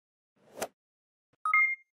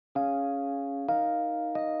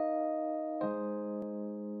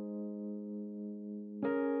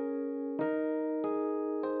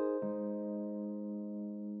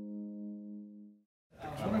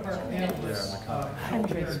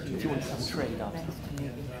doing some trade-offs.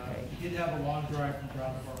 He did have a long drive from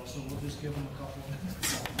Brattleboro, so we'll just give him a couple of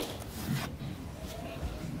minutes.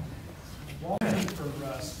 While waiting for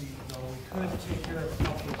Steve, though, we could take care of a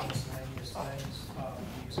couple of miscellaneous things. The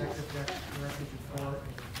executive director's report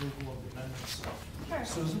and approval of the amendments. Sure.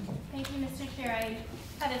 Susan? Thank you, Mr. Chair. I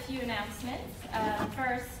have a few announcements.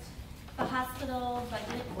 First, the hospital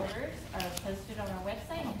budget orders are posted on our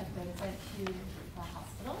website and have been sent to the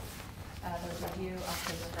hospitals. Those are due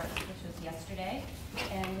October 1st, which was yesterday.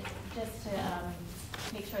 And just to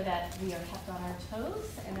make sure that we are kept on our toes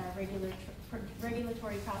and our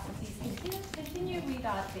regulatory processes continue, we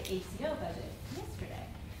got the ACO budget yesterday.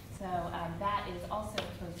 So that is also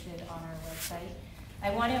posted on our website.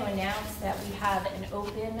 I want to announce that we have an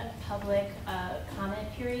open public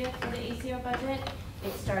comment period for the ACO budget.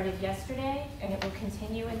 It started yesterday and it will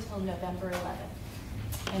continue until November 11th.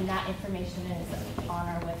 And that information is on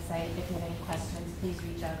our website. If you have any questions, please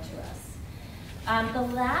reach out to us. The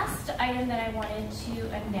last item that I wanted to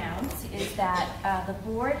announce is that the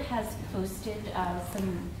board has posted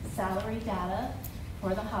some salary data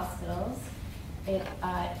for the hospitals.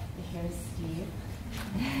 Here's Steve.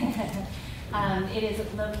 It is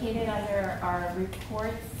located under our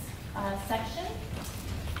reports section.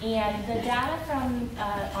 And the data from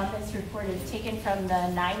on this report is taken from the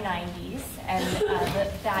 990s, and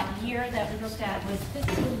that year that we looked at was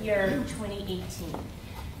fiscal year 2018.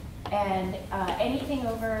 And anything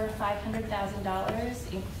over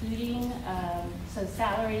 $500,000, including so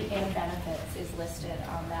salary and benefits, is listed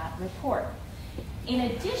on that report. In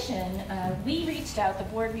addition, the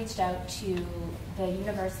board reached out to the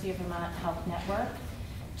University of Vermont Health Network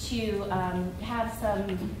to have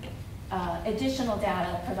some additional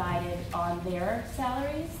data provided on their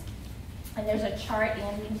salaries. And there's a chart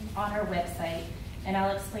on our website, and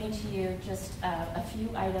I'll explain to you just a few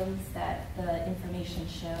items that the information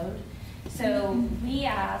showed. So we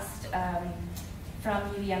asked from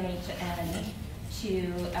UVMHN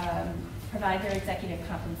to provide their executive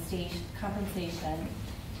compensation,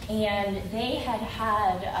 and they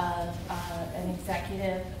had an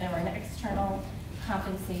executive or an external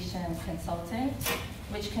compensation consultant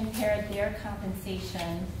which compared their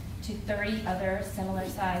compensation to 30 other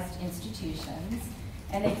similar-sized institutions,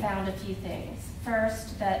 and they found a few things.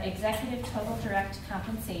 First, that executive total direct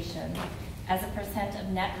compensation as a percent of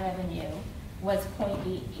net revenue was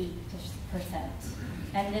 0.88%,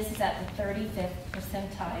 and this is at the 35th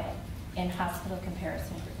percentile in hospital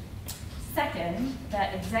comparison group. Second,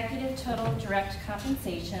 that executive total direct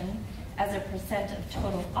compensation as a percent of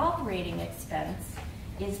total operating expense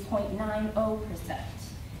is 0.90%,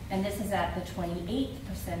 and this is at the 28th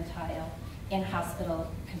percentile in the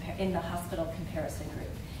hospital comparison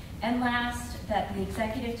group. And last, that the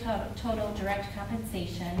executive total direct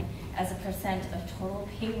compensation as a percent of total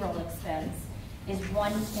payroll expense is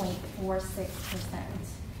 1.46%,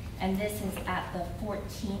 and this is at the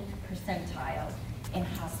 14th percentile in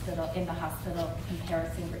the hospital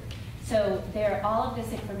comparison group. So all of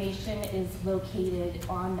this information is located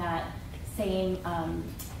on that same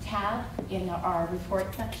tab in our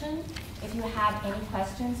report section. If you have any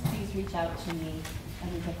questions, please reach out to me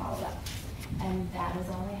and we can follow up. And that is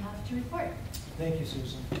all I have to report. Thank you,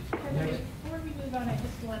 Susan. Before we move on, I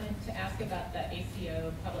just wanted to ask about the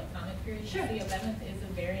ACO public comment period. Sure. The 11th is a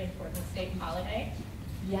very important state holiday.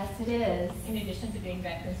 Yes, it is. In addition to being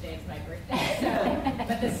Veterans Day, it's my birthday. So,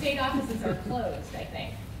 but the state offices are closed, I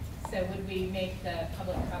think. So would we make the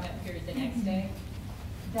public comment period the next day?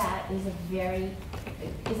 That is is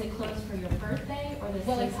it closed for your birthday or the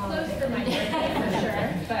Well, state it's holiday? closed for my birthday for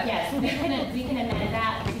sure. But Yes, we can amend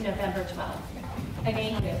that to November 12th.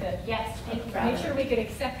 thank you. Yes, thank you. Make sure we could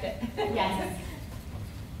accept it. Yes,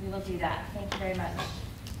 we will do that. Thank you very much.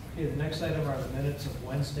 Okay, the next item are the minutes of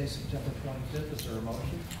Wednesday, September 25th. Is there a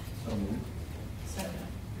motion? So moved.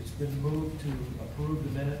 It's been moved to approve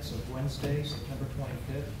the minutes of Wednesday, September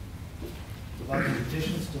 25th. Without any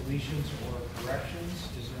additions, deletions, or corrections,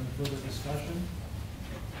 is there any further discussion?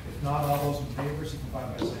 If not, all those in favor signify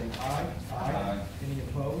by saying aye. Aye. Any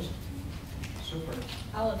opposed? Super.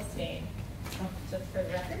 I'll abstain, just for the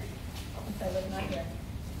record, since I was not here.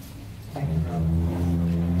 Thank you, Rob.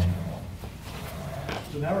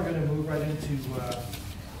 So now we're going to move right into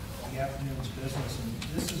the afternoon's business, and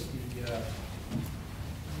this is the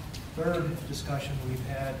third discussion we've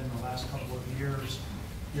had in the last couple of years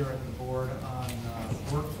here at the board on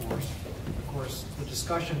workforce. Of course, the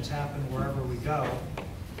discussions happen wherever we go,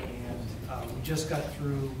 and we just got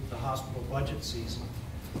through the hospital budget season,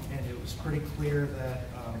 and it was pretty clear that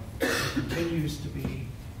there continues to be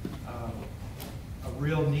a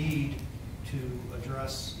real need to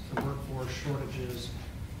address the workforce shortages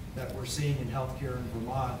that we're seeing in healthcare in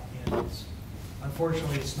Vermont. And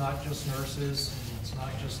unfortunately, it's not just nurses, and it's not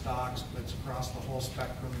just docs, but it's across the whole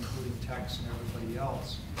spectrum, including techs and everybody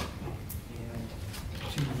else.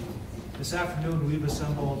 And this afternoon, we've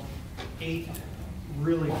assembled 8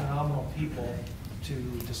 really phenomenal people to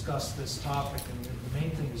discuss this topic, and the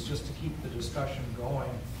main thing is just to keep the discussion going.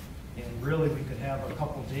 And really, we could have a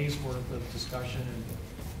couple days worth of discussion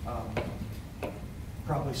and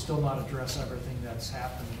probably still not address everything that's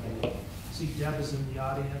happened. I see Deb is in the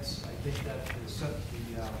audience. I think that is the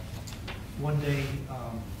one-day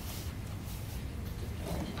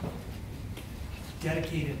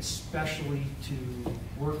dedicated specially to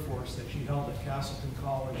workforce that she held at Castleton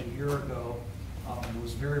College a year ago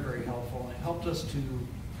was very, very helpful. And it helped us to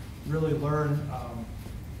really learn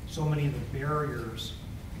so many of the barriers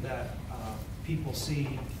that people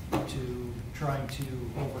see to trying to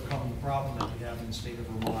overcome the problem that we have in the state of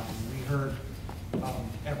Vermont. And we heard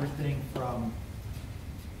everything from,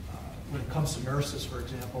 when it comes to nurses, for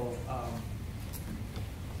example,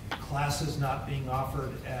 classes not being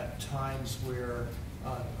offered at times where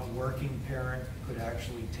a working parent could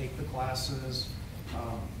actually take the classes.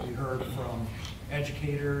 We heard from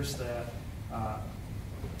educators that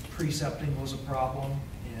precepting was a problem,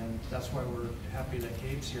 and that's why we're happy that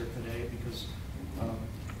Gabe's here today, because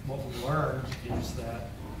what we learned is that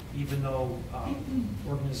even though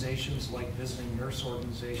organizations like visiting nurse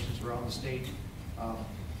organizations around the state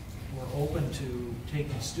were open to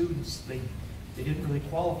taking students, they didn't really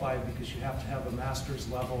qualify because you have to have a master's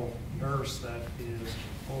level nurse that is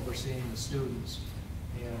overseeing the students.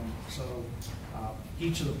 And so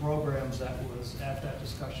each of the programs that was at that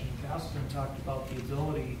discussion in Castleton talked about the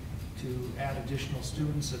ability to add additional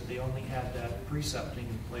students if they only had that precepting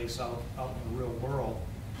in place out in the real world.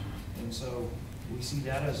 And so we see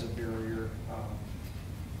that as a barrier.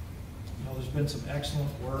 There's been some excellent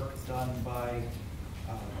work done by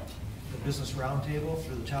the Business Roundtable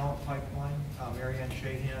through the Talent Pipeline. Mary Ann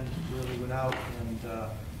Shahan really went out and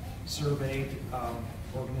surveyed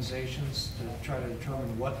organizations to try to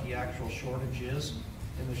determine what the actual shortage is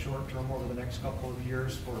in the short term over the next couple of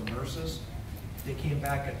years for nurses. They came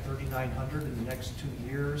back at 3,900 in the next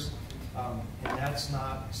 2 years, and that's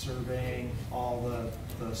not surveying all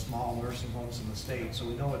the small nursing homes in the state. So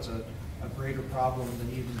we know it's a greater problem than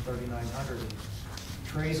even 3,900.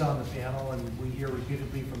 Trey's on the panel, and we hear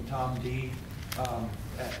repeatedly from Tom D.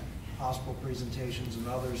 At hospital presentations and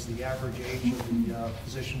others, the average age of the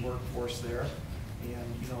physician workforce there,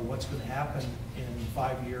 and what's going to happen in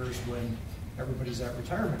 5 years when everybody's at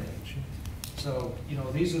retirement age. So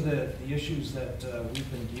these are the issues that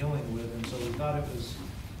we've been dealing with, and so we thought it was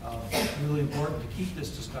really important to keep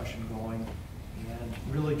this discussion going and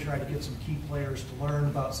really try to get some key players to learn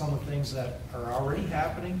about some of the things that are already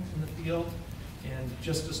happening in the field, and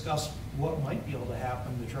just discuss what might be able to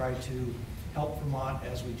happen to try to help Vermont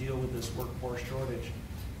as we deal with this workforce shortage.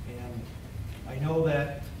 And I know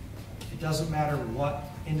that it doesn't matter what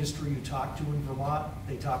industry you talk to in Vermont,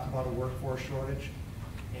 they talk about a workforce shortage,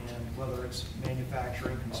 and whether it's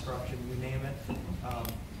manufacturing, construction, you name it.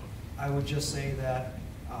 I would just say that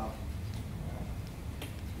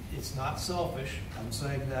it's not selfish. I'm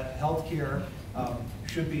saying that healthcare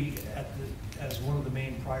should be as one of the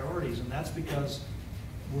main priorities, and that's because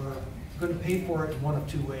we're going to pay for it in one of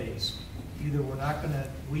 2 ways. Either we're not going to,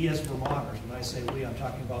 we as Vermonters, when I say we, I'm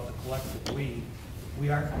talking about the collective we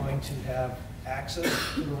aren't going to have access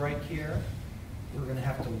to the right care. We're going to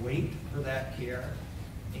have to wait for that care,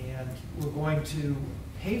 and we're going to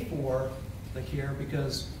pay for the care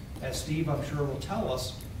because, as Steve I'm sure will tell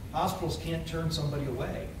us, hospitals can't turn somebody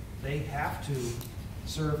away. They have to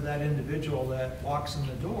serve that individual that walks in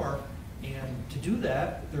the door, and to do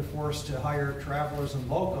that, they're forced to hire travelers and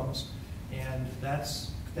locums, and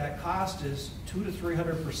that cost is 200% to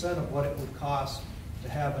 300% of what it would cost to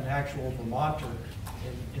have an actual Vermonter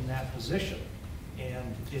in that position.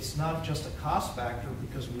 And it's not just a cost factor,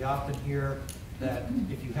 because we often hear that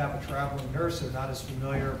if you have a traveling nurse, they're not as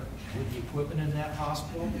familiar with the equipment in that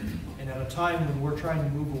hospital. And at a time when we're trying to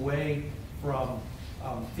move away from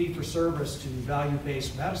fee-for-service to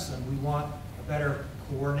value-based medicine, we want a better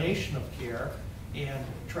coordination of care, and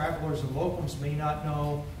travelers and locums may not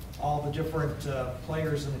know all the different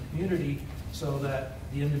players in the community, so that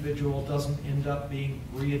the individual doesn't end up being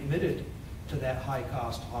readmitted to that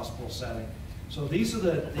high-cost hospital setting. So these are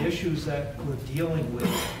the issues that we're dealing with,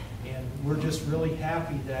 and we're just really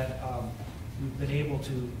happy that we've been able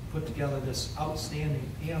to put together this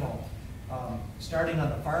outstanding panel Starting on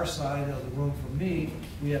the far side of the room from me,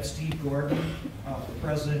 we have Steve Gordon, the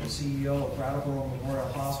President and CEO of Brattleboro Memorial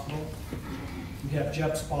Hospital. We have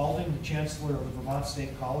Jeff Spalding, the Chancellor of the Vermont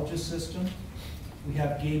State Colleges System. We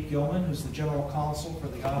have Gabe Gilman, who's the General Counsel for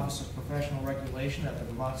the Office of Professional Regulation at the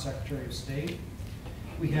Vermont Secretary of State.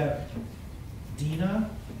 We have Dina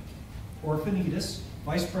Orphanides,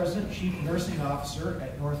 Vice President, Chief Nursing Officer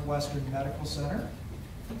at Northwestern Medical Center.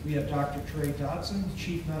 We have Dr. Trey Dodson,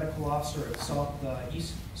 Chief Medical Officer at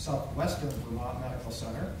Southwestern Vermont Medical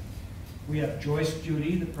Center. We have Joyce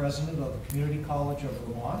Judy, the President of the Community College of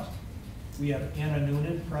Vermont. We have Anna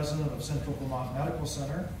Noonan, President of Central Vermont Medical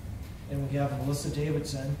Center. And we have Melissa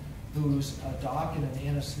Davidson, who's a doc and an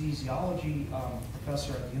anesthesiology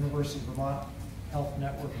professor at the University of Vermont Health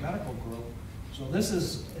Network Medical Group. So this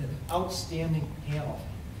is an outstanding panel.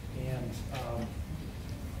 And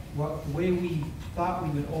the way we thought we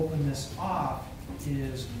would open this off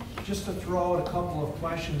is just to throw out a couple of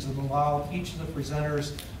questions and allow each of the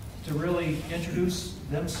presenters to really introduce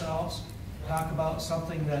themselves, talk about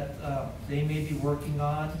something that they may be working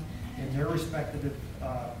on in their respective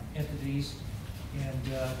entities, and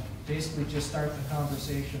basically just start the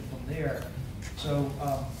conversation from there. So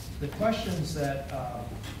the questions that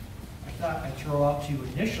I thought I'd throw out to you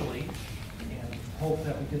initially, and hope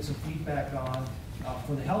that we get some feedback on,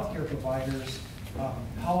 for the healthcare providers,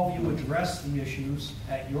 how have you addressed the issues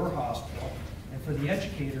at your hospital? And for the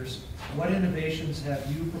educators, what innovations have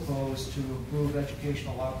you proposed to improve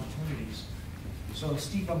educational opportunities? So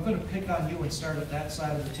Steve, I'm going to pick on you and start at that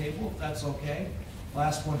side of the table, if that's okay.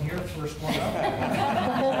 Last one here, first one up.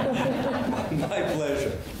 My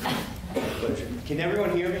pleasure. My pleasure. Can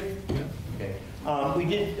everyone hear me? Yeah. Okay. We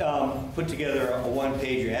did put together a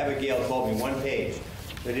one-pager. Abigail told me one page.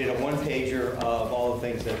 They did a one-pager of all the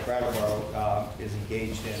things that Brattleboro is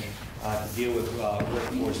engaged in to deal with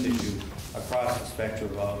workforce issues across the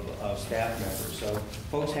spectrum of staff members. So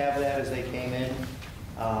folks have that as they came in,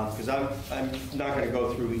 because I'm not going to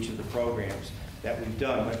go through each of the programs that we've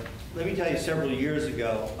done. But let me tell you, several years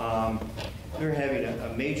ago, we were having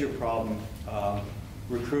a major problem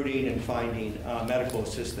recruiting and finding medical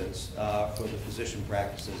assistants for the physician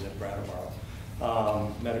practices at Brattleboro.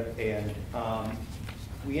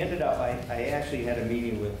 We ended up, I actually had a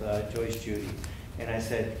meeting with Joyce Judy, and I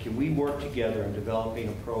said, can we work together in developing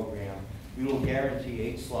a program? We will guarantee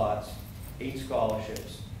 8 slots, 8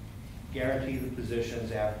 scholarships, guarantee the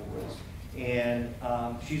positions afterwards. And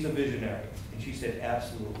she's a visionary, and she said,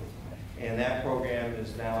 absolutely. And that program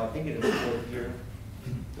is now, I think, in its 4th year,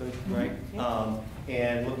 right?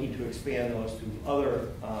 And looking to expand those to other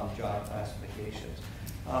job classifications.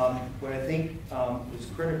 What I think is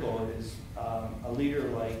critical is a leader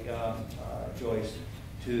like Joyce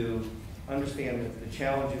to understand the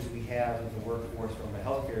challenges we have in the workforce from a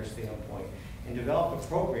healthcare standpoint and develop a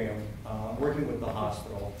program working with the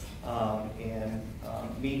hospital and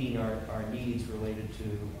meeting our needs related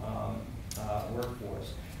to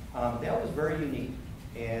workforce. That was very unique,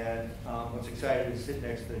 and what's exciting is sitting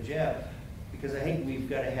next to Jeff, because I think we've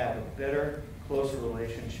got to have a better, closer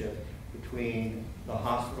relationship between the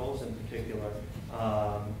hospitals in particular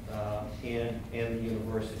and the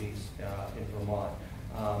universities in Vermont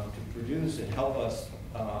to produce and help us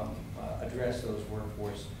address those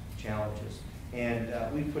workforce challenges. And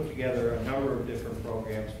we've put together a number of different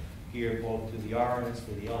programs here, both to the RNs,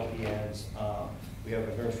 to the LPNs. We have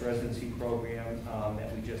a nurse residency program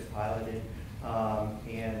that we just piloted.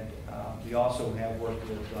 And we also have worked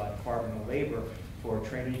with Department of Labor for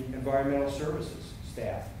training environmental services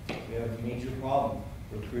staff. We have a major problem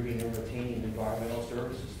recruiting and retaining environmental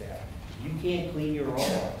services staff. You can't clean your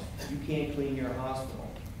homes, you can't clean your hospital,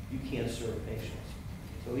 you can't serve patients.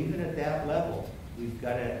 So even at that level, we've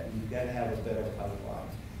got to have a better pipeline.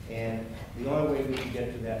 And the only way we can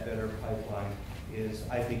get to that better pipeline is,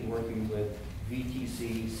 I think, working with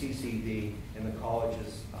VTC, CCD, and the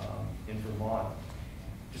colleges in Vermont.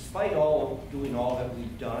 Despite doing all that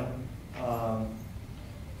we've done,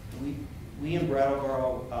 we in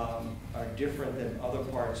Brattleboro are different than other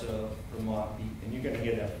parts of Vermont, and you're going to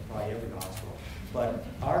get it at probably every hospital. But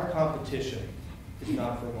our competition is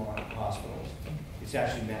not Vermont hospitals. It's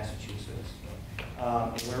actually Massachusetts.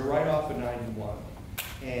 We're right off of 91.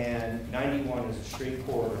 And 91 is a straight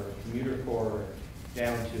corridor, commuter corridor,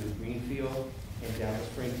 down to Greenfield and down to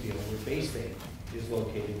Springfield, where Bay State is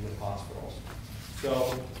located with hospitals.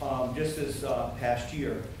 So just this past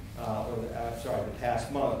year, the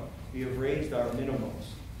past month, we have raised our minimums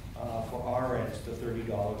for RNs to $30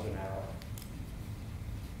 an hour,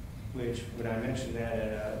 which, when I mentioned that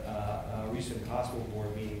at a recent hospital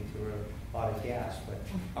board meeting, there were a lot of gasps, but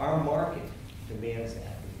our market demands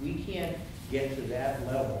that. we can't get to that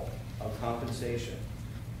level of compensation,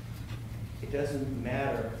 it doesn't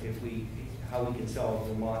matter how we can sell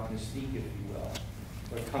Vermont mystique, if you will,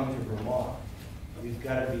 but come to Vermont. We've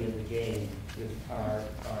got to be in the game with our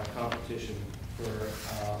competition for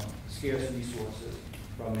scarce resources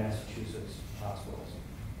from Massachusetts hospitals.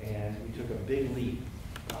 And we took a big leap,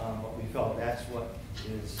 but we felt that's what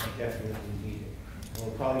is definitely needed. And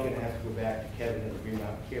we're probably going to have to go back to Kevin and the Green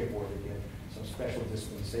Mountain Care Board to get some special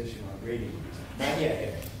dispensation on grading. Not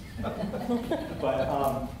yet,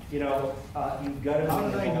 but you know, you've got to. How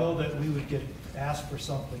did I know that we would get asked for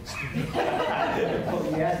something, Steve? Well,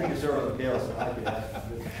 you asked me to serve on the bill, so I could ask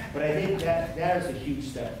you. But I think that is a huge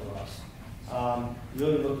step for us.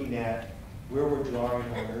 Really looking at where we're drawing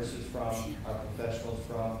our nurses from, our professionals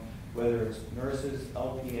from, whether it's nurses,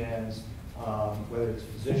 LPNs, whether it's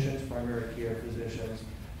physicians, primary care physicians.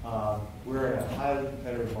 We're in a highly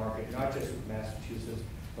competitive market, not just with Massachusetts,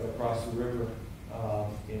 but across the river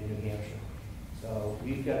in New Hampshire. So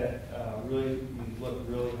we've got to we've looked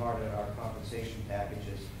really hard at our compensation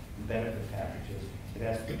packages and benefit packages, and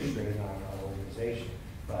that's put strain on our organization.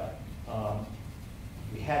 But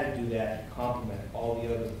we had to do that to complement all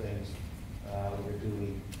the other things we're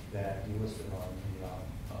doing that we listed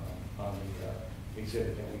on the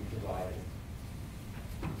exhibit that we provided.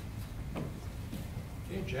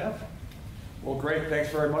 Hey, Jeff? Well, great. Thanks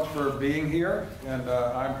very much for being here. And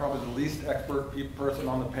I'm probably the least expert person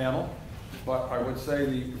on the panel, but I would say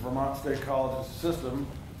the Vermont State College system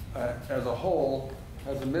as a whole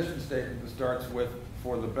has a mission statement that starts with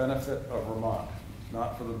 "for the benefit of Vermont,"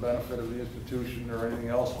 not for the benefit of the institution or anything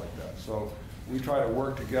else like that. So we try to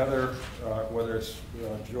work together, whether it's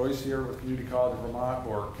Joyce here with Community College of Vermont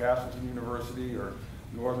or Castleton University or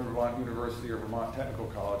Northern Vermont University or Vermont Technical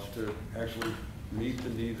College, to actually meet the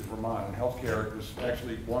needs of Vermont. And healthcare is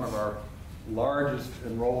actually one of our largest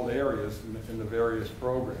enrolled areas in the various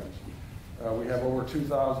programs. We have over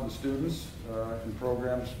 2,000 students in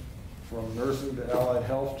programs from nursing to allied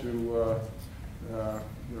health to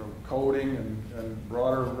coding and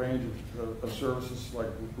broader range of services like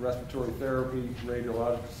respiratory therapy.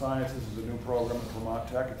 Radiological sciences is a new program at Vermont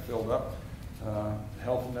Tech. It filled up.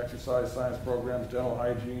 Health and exercise science programs, dental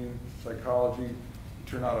hygiene, psychology.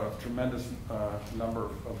 We turn out a tremendous number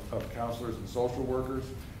of counselors and social workers.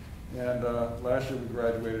 And last year we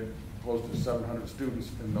graduated close to 700 students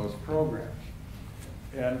in those programs.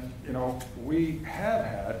 And you know, we have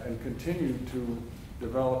had and continue to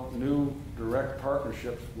develop new direct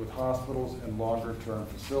partnerships with hospitals and longer-term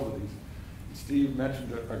facilities. Steve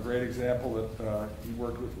mentioned a great example that he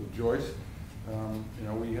worked with Joyce. You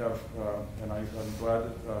know, we have, and I'm glad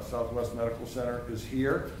that Southwest Medical Center is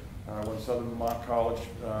here. When Southern Vermont College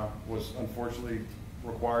was unfortunately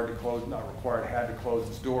required to close, not required, had to close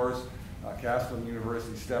its doors, Castleton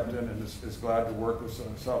University stepped in and is glad to work with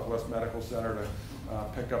Southwest Medical Center to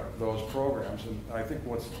pick up those programs. And I think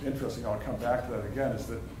what's interesting, I'll come back to that again, is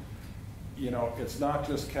that, you know, it's not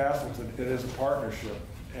just Castleton, it is a partnership.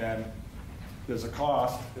 And there's a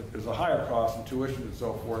cost, there's a higher cost in tuition and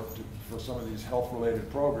so forth for some of these health-related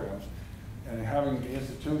programs. And having the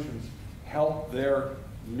institutions help their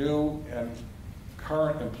new and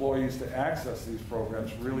current employees to access these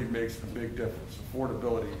programs really makes a big difference.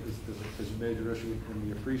 Affordability is a major issue, and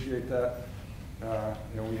we appreciate that.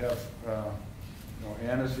 You know, we have, you know,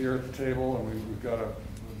 Anna's here at the table, and we've got a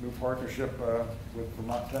new partnership with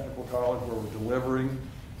Vermont Technical College where we're delivering,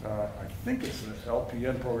 I think it's an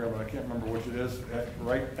LPN program, but I can't remember which it is,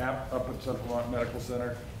 up at Central Vermont Medical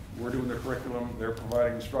Center. We're doing the curriculum, they're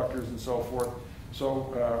providing instructors and so forth.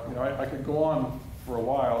 So, you know, I could go on for a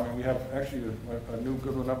while. I mean, we have actually a new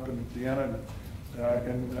good one up in Deanna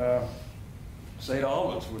and St.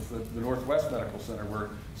 Albans with the Northwest Medical Center, where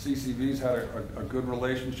CCV's had a good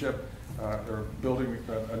relationship. They're building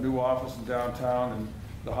a new office in downtown, and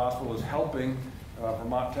the hospital is helping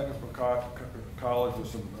Vermont Technical College with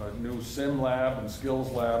some new sim lab and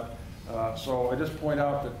skills lab. So I just point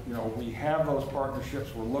out that, you know, we have those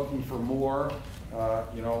partnerships. We're looking for more.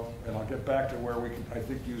 You know, and I'll get back to where we can, I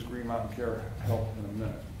think, use Green Mountain Care help in a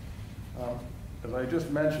minute. As I just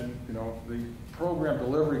mentioned, you know, the program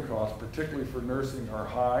delivery costs, particularly for nursing, are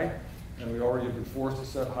high, and we already have been forced to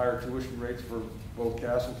set higher tuition rates for both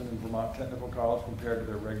Castleton and Vermont Technical College compared to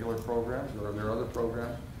their regular programs or their other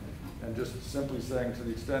programs. And just simply saying, to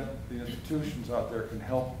the extent the institutions out there can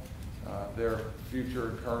help their future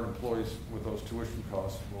and current employees with those tuition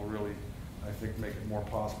costs, will really, I think, make it more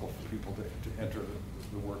possible for people to enter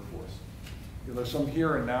the workforce. You know, there's some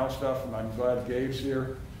here and now stuff, and I'm glad Gabe's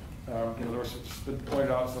here. You know, there's been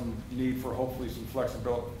pointed out some need for hopefully some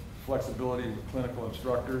flexibility with clinical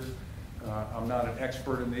instructors. I'm not an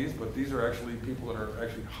expert in these, but these are actually people that are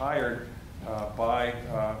actually hired by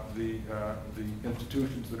the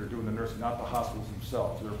institutions that are doing the nursing, not the hospitals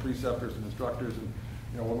themselves. They're preceptors and instructors,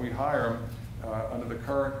 and when we hire them, under the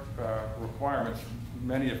current requirements,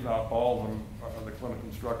 many, if not all of them, the clinical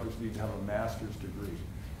instructors need to have a master's degree.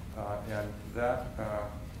 And that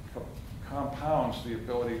compounds the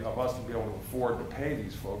ability of us to be able to afford to pay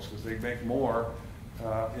these folks, because they make more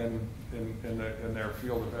in their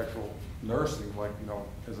field of actual nursing, like,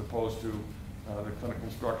 as opposed to the clinical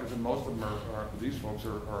instructors, and most of them these folks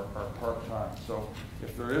are part-time. So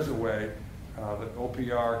if there is a way that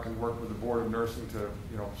OPR can work with the Board of Nursing to,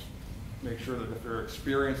 make sure that if there are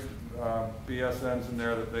experienced BSNs in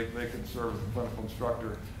there, that they can serve as a clinical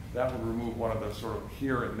instructor, that would remove one of the sort of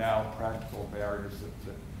here and now practical barriers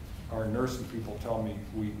that our nursing people tell me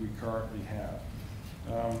we currently have.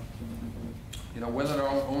 Within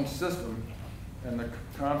our own system and the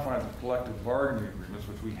confines of collective bargaining agreements,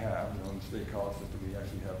 which we have, in the state college system, we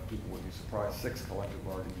actually have, people would be surprised, 6 collective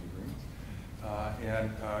bargaining agreements.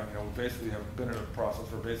 We basically have been in a process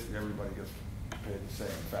where basically everybody gets paid the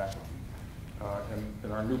same faculty. And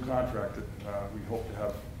in our new contract that we hope to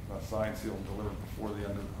have signed, sealed, and delivered before the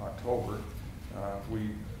end of October, we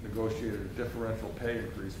negotiated a differential pay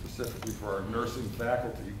increase specifically for our nursing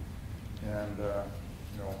faculty, and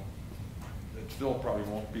it still probably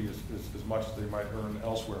won't be as much as they might earn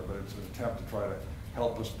elsewhere, but it's an attempt to try to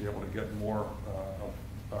help us be able to get more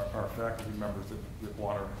of our faculty members that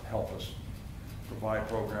want to help us provide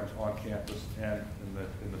programs on campus and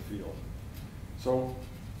in the field. So,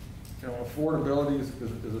 affordability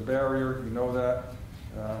is a barrier, that.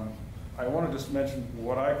 I want to just mention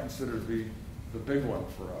what I consider to be the big one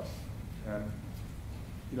for us. And,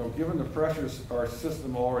 given the pressures our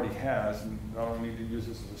system already has, and I don't need to use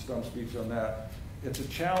this as a stump speech on that, it's a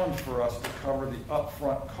challenge for us to cover the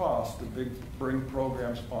upfront cost to bring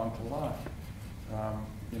programs onto line.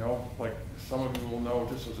 Like some of you will know,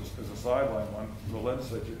 just as a sideline one, the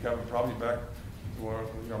legislature, Kevin, probably back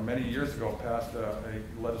many years ago, passed a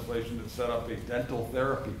legislation that set up a dental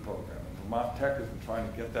therapy program. And Vermont Tech has been trying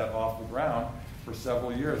to get that off the ground for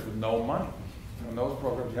several years with no money. In those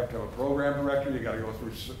programs, you have to have a program director, you got to go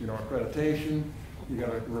through accreditation, you got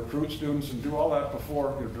to recruit students and do all that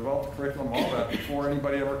before, develop the curriculum, all that before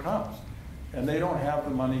anybody ever comes. And they don't have the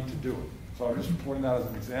money to do it. So I'm just pointing that as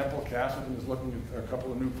an example. Castleton is looking at a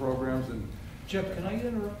couple of new programs. And Jeff, can I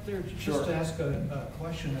interrupt there Sure. just to ask a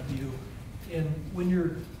question of you? When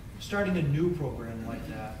you're starting a new program like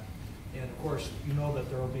that, and of course you know that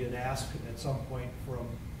there will be an ask at some point from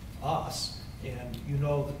us, and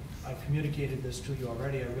that I've communicated this to you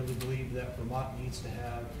already, I really believe that Vermont needs to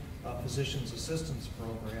have a physician's assistance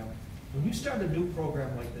program. When you start a new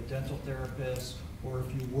program like the dental therapist, or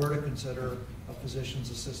if you were to consider a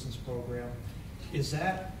physician's assistance program, is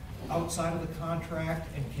that outside of the contract,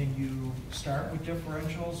 and can you start with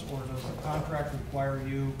differentials, or does the contract require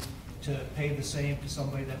you to pay the same to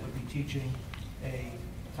somebody that would be teaching a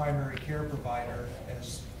primary care provider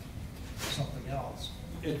as something else?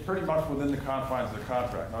 It's pretty much within the confines of the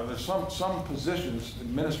contract. Now, there's some positions,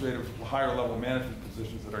 administrative, higher level management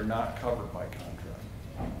positions, that are not covered by contract.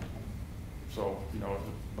 So,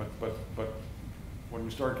 but when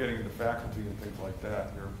you start getting into faculty and things like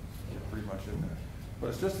that, you're pretty much in there. But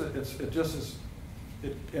it's just that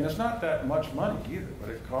and it's not that much money either, but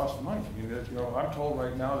it costs money. I mean, I'm told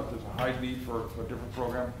right now that there's a high need for a different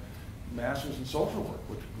program, Masters in Social Work,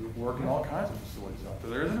 which we work in all kinds of facilities out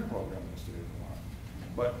there. There isn't a program in the state of Vermont.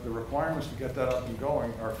 But the requirements to get that up and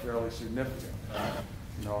going are fairly significant.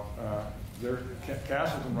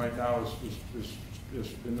 Castleton right now is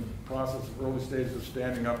in the process of early stages of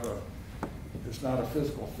standing up it's not a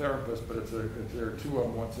physical therapist, but there are two of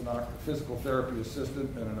them. One's a physical therapy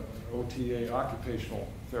assistant and an OTA, occupational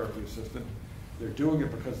therapy assistant. They're doing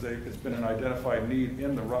it because it's been an identified need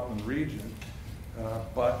in the Rutland region.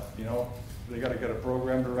 But they got to get a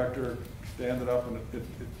program director, stand it up, and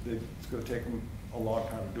it's going to take them a long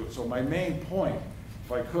time to do it. So my main point,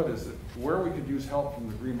 if I could, is that where we could use help from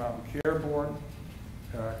the Green Mountain Care Board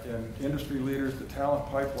and industry leaders, the talent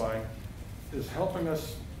pipeline, is helping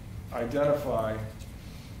us identify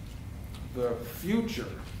the future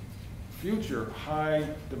high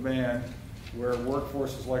demand where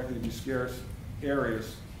workforce is likely to be scarce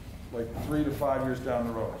areas, like 3 to 5 years down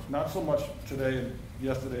the road. Not so much today and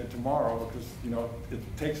yesterday and tomorrow, because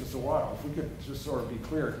it takes us a while. If we could just sort of be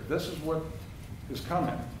clear, this is what is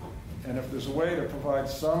coming, and if there's a way to provide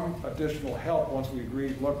some additional help once we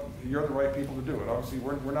agree, look, you're the right people to do it. Obviously,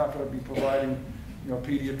 we're not going to be providing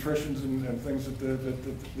pediatricians and things that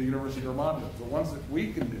the University of Vermont does. The ones that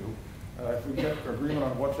we can do If we get agreement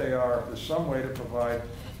on what they are, if there's some way to provide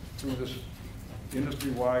through this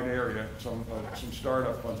industry-wide area some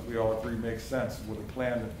startup funds that we all agree makes sense with a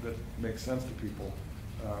plan that makes sense to people,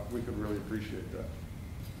 we could really appreciate that.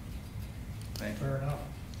 Thank you. Fair enough.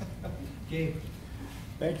 Gabe?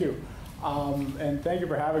 Thank you. And thank you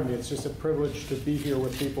for having me. It's just a privilege to be here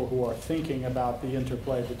with people who are thinking about the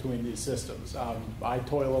interplay between these systems. I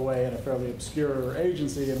toil away in a fairly obscure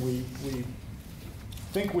agency, and we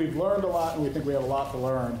think we've learned a lot, and we think we have a lot to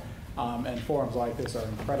learn, and forums like this are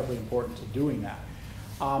incredibly important to doing that.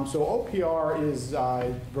 So OPR is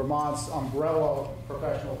Vermont's umbrella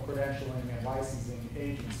professional credentialing and licensing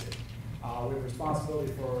agency. We have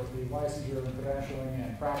responsibility for the licensure and credentialing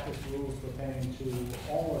and practice rules pertaining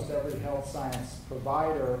to almost every health science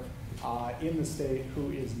provider in the state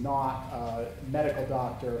who is not a medical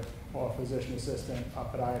doctor or a physician assistant, a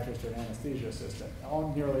podiatrist, or an anesthesia assistant.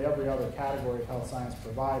 Nearly every other category of health science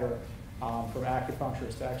provider, from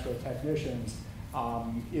acupuncturists to X-ray technicians,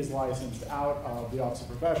 is licensed out of the Office of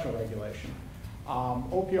Professional Regulation.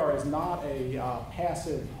 OPR is not a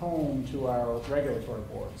passive home to our regulatory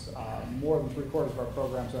boards. More than 3/4 of our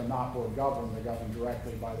programs are not board governed. They're governed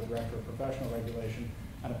directly by the Director of Professional Regulation,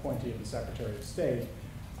 an appointee of the Secretary of State.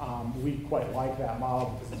 We quite like that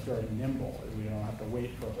model because it's very nimble. We don't have to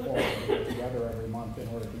wait for a quorum to get together every month in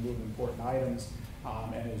order to move important items,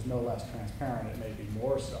 and it is no less transparent. It may be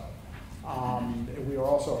more so. We are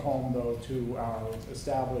also home, though, to our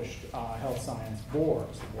established health science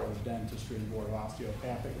boards, the Board of Dentistry, the Board of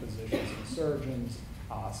Osteopathic Physicians and Surgeons,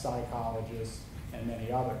 psychologists, and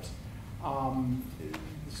many others.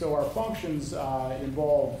 So our functions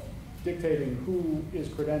involve dictating who is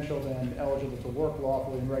credentialed and eligible to work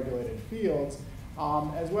lawfully in regulated fields,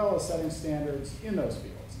 as well as setting standards in those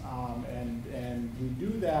fields. And we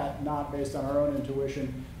do that not based on our own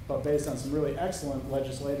intuition, but based on some really excellent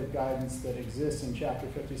legislative guidance that exists in Chapter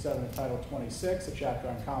 57 of Title 26, a chapter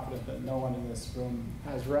I'm confident that no one in this room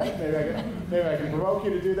has read. Maybe I can provoke you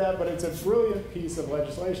to do that, but it's a brilliant piece of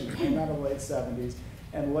legislation that came out of the late 70s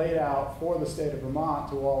and laid out for the state of Vermont,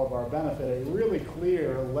 to all of our benefit, a really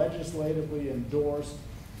clear, legislatively endorsed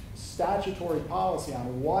statutory policy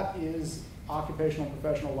on what is occupational and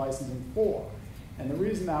professional licensing for. And the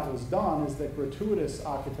reason that was done is that gratuitous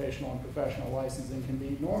occupational and professional licensing can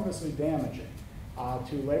be enormously damaging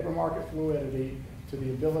to labor market fluidity, to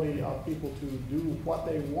the ability of people to do what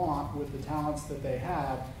they want with the talents that they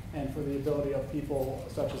have, and for the ability of people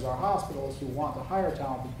such as our hospitals who want to hire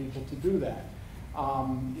talented people to do that.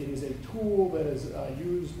 It is a tool that is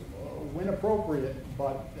used when appropriate,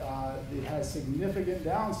 but it has significant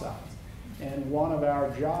downsides. And one of our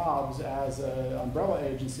jobs as an umbrella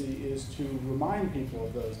agency is to remind people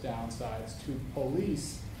of those downsides, to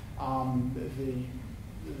police the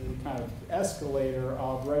kind of escalator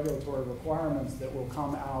of regulatory requirements that will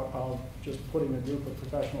come out of just putting a group of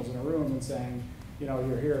professionals in a room and saying, you know,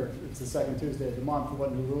 you're here, it's the second Tuesday of the month,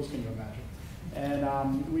 what new rules can you imagine?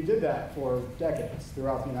 And we did that for decades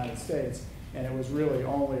throughout the United States, and it was really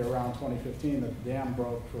only around 2015 that the dam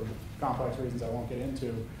broke for complex reasons I won't get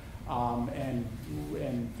into.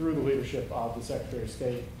 And through the leadership of the Secretary of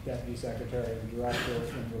State, Deputy Secretary, and Director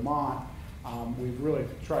in Vermont, we've really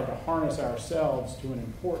tried to harness ourselves to an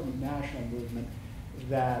important national movement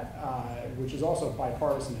that, which is also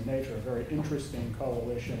bipartisan in nature, a very interesting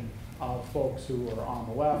coalition of folks who are on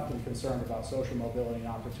the left and concerned about social mobility and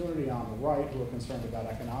opportunity, on the right who are concerned about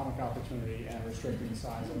economic opportunity and restricting the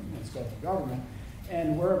size and scope of government.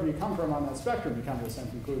 And wherever you come from on that spectrum, you come to the same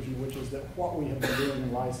conclusion, which is that what we have been doing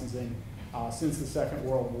in licensing since the Second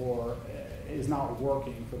World War is not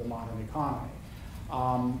working for the modern economy.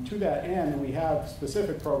 To that end, we have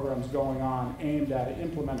specific programs going on aimed at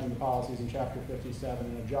implementing the policies in Chapter 57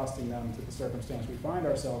 and adjusting them to the circumstance we find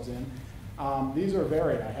ourselves in. These are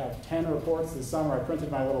varied. I have 10 reports this summer. I printed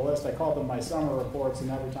my little list. I called them my summer reports, and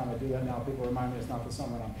every time I do that now, people remind me it's not the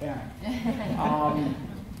summer and I'm panicked.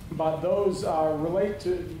 But those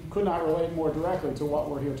could not relate more directly to what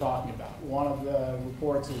we're here talking about. One of the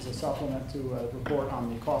reports is a supplement to a report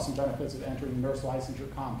on the costs and benefits of entering the Nurse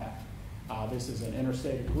Licensure Compact. This is an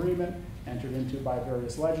interstate agreement entered into by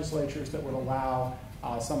various legislatures that would allow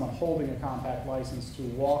someone holding a compact license to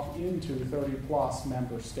walk into 30-plus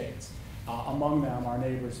member states. Among them are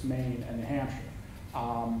neighbors Maine and New Hampshire.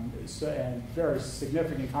 And very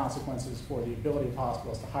significant consequences for the ability of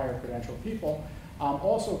hospitals to hire credentialed people.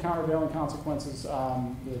 Also countervailing consequences,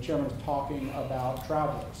 the chairman is talking about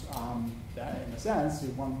travelers. That in a sense,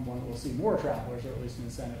 one will see more travelers, or at least an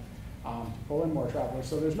incentive to pull in more travelers.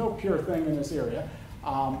 So there's no pure thing in this area.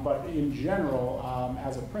 But in general,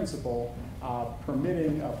 as a principle,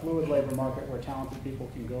 permitting a fluid labor market where talented people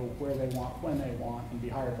can go where they want, when they want, and be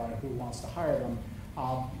hired by who wants to hire them,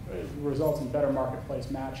 results in better marketplace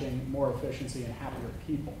matching, more efficiency, and happier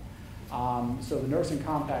people. So the Nursing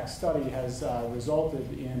Compact study has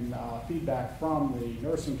resulted in feedback from the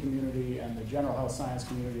nursing community and the general health science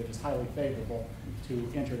community that is highly favorable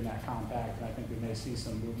to entering that compact, and I think we may see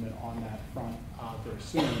some movement on that front very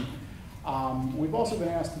soon. We've also been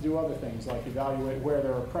asked to do other things like evaluate where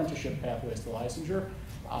there are apprenticeship pathways to licensure.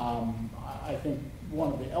 I think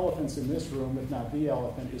one of the elephants in this room, if not the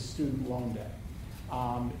elephant, is student loan debt.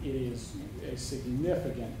 It is a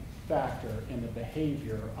significant factor in the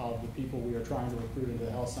behavior of the people we are trying to recruit into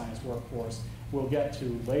the health science workforce. We'll get to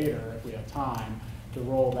later, if we have time, the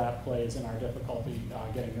role that plays in our difficulty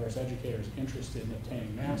getting nurse educators interested in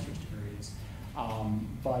obtaining master's degrees.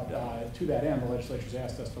 But to that end, the legislature's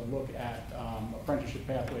asked us to look at apprenticeship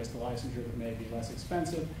pathways to licensure that may be less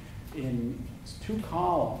expensive. In 2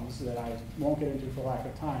 columns that I won't get into for lack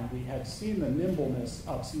of time, we have seen the nimbleness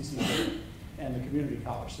of CCV and the community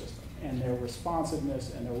college system, and their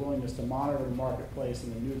responsiveness and their willingness to monitor the marketplace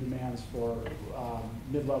and the new demands for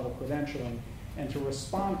mid-level credentialing, and to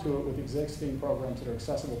respond to it with existing programs that are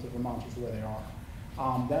accessible to Vermonters where they are.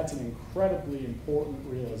 That's an incredibly important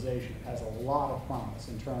realization. It has a lot of promise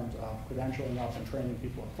in terms of credentialing up and training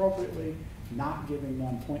people appropriately, not giving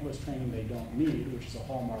them pointless training they don't need, which is a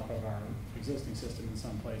hallmark of our existing system in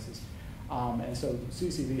some places. And so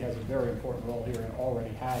CCV has a very important role here and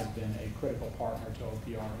already has been a critical partner to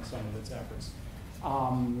OPR in some of its efforts.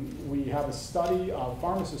 We have a study of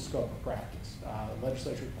pharmacist scope of practice. The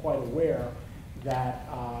legislature is quite aware that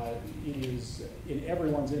it is in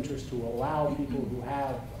everyone's interest to allow people who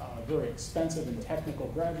have very expensive and technical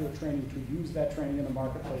graduate training to use that training in the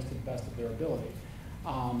marketplace to the best of their ability.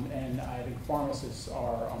 And I think pharmacists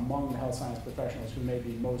are among the health science professionals who may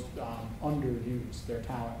be most underused, their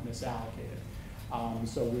talent misallocated.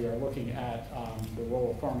 So we are looking at the role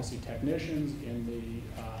of pharmacy technicians in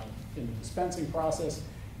the dispensing process,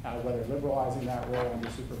 whether liberalizing that role under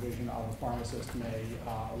supervision of a pharmacist may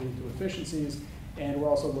lead to efficiencies. And we're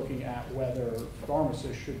also looking at whether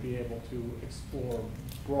pharmacists should be able to explore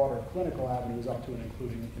broader clinical avenues up to and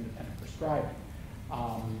including independent prescribing.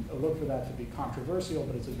 Look for that to be controversial,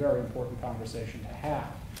 but it's a very important conversation to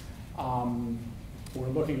have. We're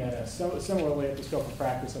looking at similarly at the scope of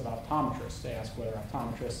practice of optometrists to ask whether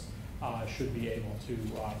optometrists should be able to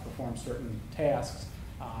perform certain tasks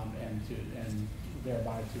and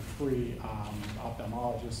thereby to free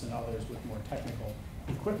ophthalmologists and others with more technical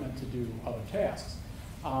equipment to do other tasks.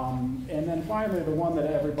 And then finally, the one that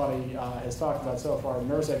everybody has talked about so far,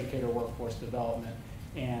 nurse educator workforce development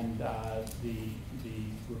and the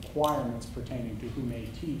requirements pertaining to who may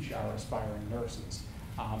teach our aspiring nurses.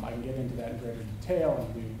 I can get into that in greater detail,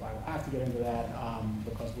 and I will have to get into that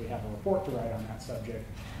because we have a report to write on that subject.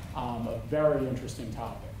 A very interesting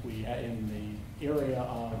topic. In the area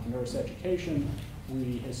of nurse education,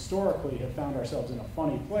 we historically have found ourselves in a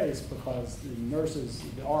funny place because the nurses,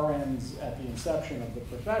 the RNs at the inception of the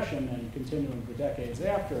profession and continuing for decades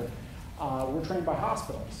after, were trained by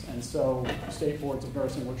hospitals. And so state boards of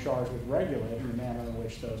nursing were charged with regulating the manner in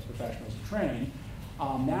which those professionals are trained.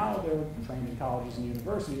 Now they're trained in colleges and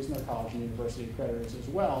universities, and they're college and university accreditors as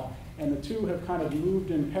well. And the two have kind of moved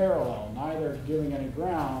in parallel, neither giving any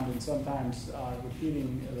ground and sometimes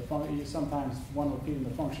sometimes one repeating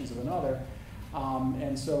the functions of another.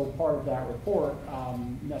 And so part of that report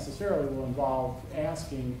necessarily will involve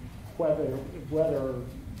asking whether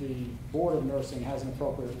the Board of Nursing has an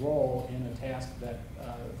appropriate role in a task that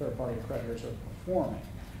third-party accreditors are performing.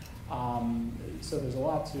 So there's a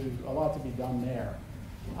lot to be done there.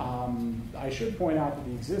 I should point out that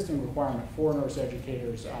the existing requirement for nurse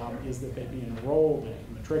educators is that they be enrolled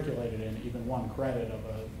in, matriculated in even one credit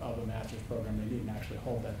of a master's program. They needn't actually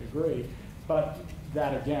hold that degree. But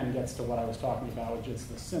that again gets to what I was talking about, which is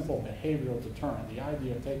the simple behavioral deterrent. The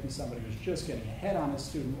idea of taking somebody who's just getting ahead on his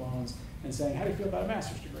student loans and saying, how do you feel about a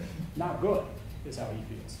master's degree? Not good, is how he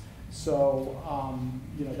feels. So,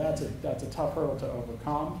 that's a tough hurdle to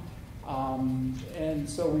overcome. And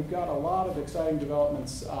so we've got a lot of exciting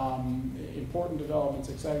developments, important developments,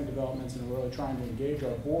 exciting developments, and we're really trying to engage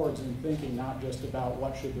our boards in thinking not just about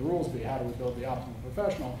what should the rules be, how do we build the optimal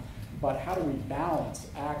professional, but how do we balance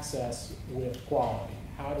access with quality?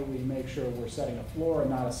 How do we make sure we're setting a floor and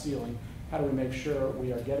not a ceiling? How do we make sure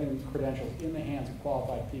we are getting credentials in the hands of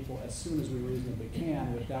qualified people as soon as we reasonably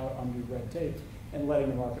can without undue red tape and letting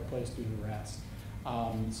the marketplace do the rest?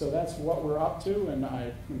 So that's what we're up to, and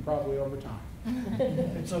I'm probably over time.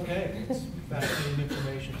 It's okay. It's fascinating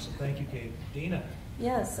information, so thank you, Kate. Dina?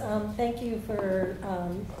 Yes, thank you for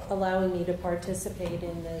allowing me to participate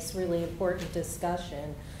in this really important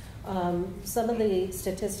discussion. Some of the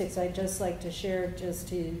statistics I'd just like to share just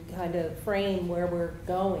to kind of frame where we're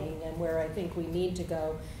going and where I think we need to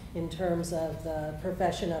go in terms of the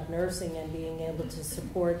profession of nursing and being able to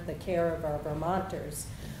support the care of our Vermonters.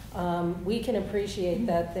 We can appreciate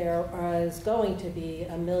that there is going to be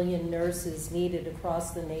 1 million nurses needed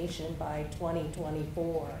across the nation by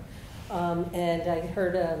 2024. And I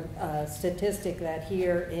heard a statistic that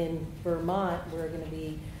here in Vermont, we're going to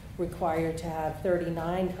be required to have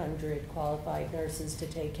 3,900 qualified nurses to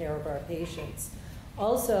take care of our patients.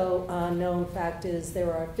 Also, a known fact is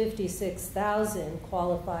there are 56,000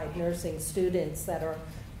 qualified nursing students that are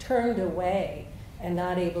turned away and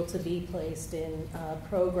not able to be placed in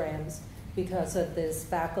programs because of this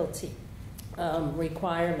faculty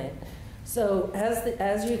requirement. So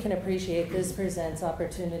as you can appreciate, this presents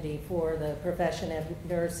opportunity for the profession of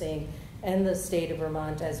nursing and the state of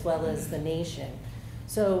Vermont as well as the nation.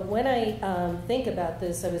 So when I think about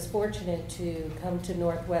this, I was fortunate to come to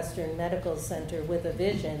Northwestern Medical Center with a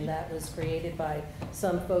vision that was created by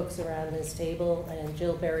some folks around this table and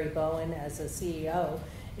Jill Berry Bowen as a CEO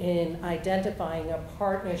in identifying a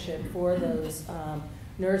partnership for those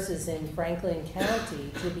nurses in Franklin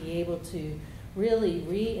County to be able to really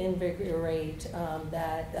reinvigorate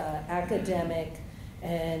that academic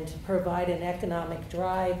and provide an economic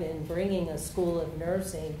drive in bringing a school of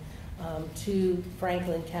nursing to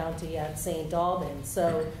Franklin County at St. Albans.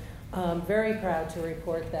 So I'm very proud to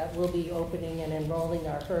report that we'll be opening and enrolling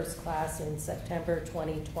our first class in September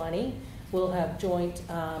 2020. We'll have joint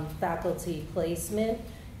faculty placement.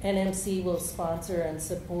 NMC will sponsor and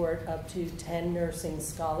support up to 10 nursing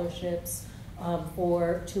scholarships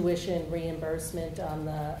for tuition reimbursement on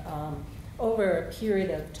the over a period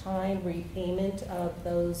of time repayment of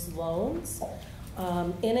those loans.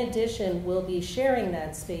 In addition, we'll be sharing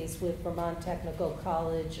that space with Vermont Technical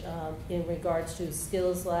College in regards to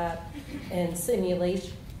skills lab and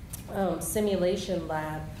simulation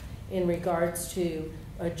lab in regards to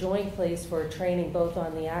a joint place for training both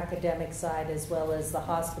on the academic side as well as the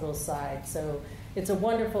hospital side. So it's a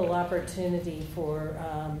wonderful opportunity for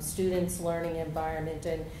students' learning environment,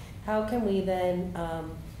 and how can we then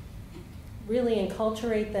really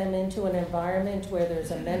enculturate them into an environment where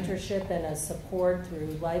there's a mentorship and a support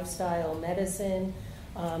through lifestyle medicine,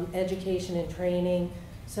 education and training.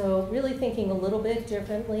 So really thinking a little bit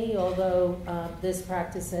differently, although this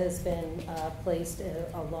practice has been placed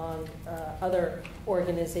along other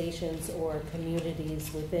organizations or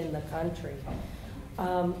communities within the country.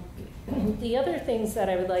 The other things that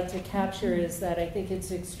I would like to capture is that I think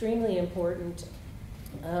it's extremely important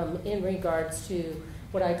in regards to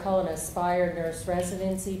what I call an Aspire Nurse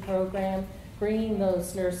Residency Program, bringing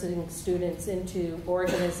those nursing students into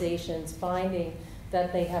organizations, finding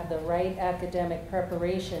that they have the right academic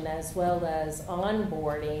preparation as well as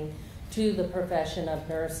onboarding to the profession of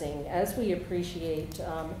nursing. As we appreciate,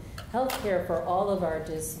 healthcare for all of our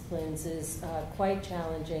disciplines is quite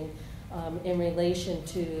challenging in relation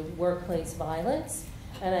to workplace violence.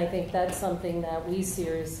 And I think that's something that we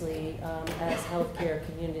seriously, as healthcare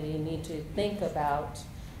community, need to think about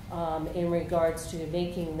in regards to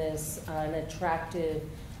making this an attractive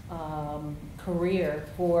career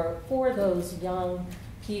for those young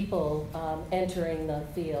people entering the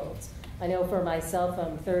fields. I know for myself,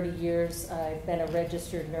 I'm 30 years, I've been a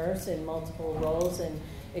registered nurse in multiple roles and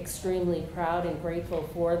extremely proud and grateful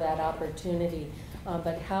for that opportunity.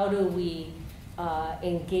 But how do we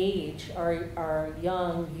engage our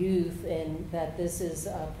young youth in that this is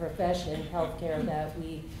a profession, healthcare, that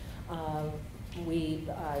we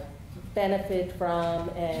benefit from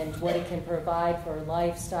and what it can provide for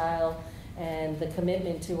lifestyle and the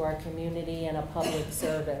commitment to our community and a public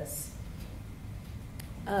service.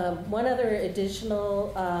 One other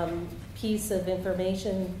additional piece of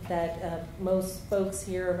information that most folks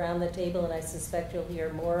here around the table, and I suspect you'll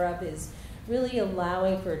hear more of, is really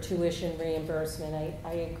allowing for tuition reimbursement.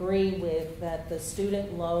 I agree with that the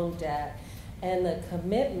student loan debt and the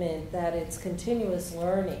commitment that it's continuous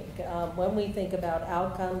learning. When we think about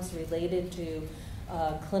outcomes related to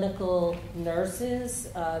clinical nurses,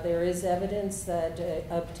 there is evidence that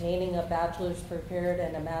obtaining a bachelor's prepared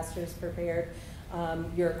and a master's prepared,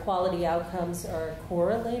 your quality outcomes are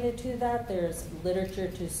correlated to that. There's literature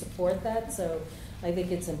to support that. So I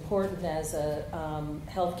think it's important as a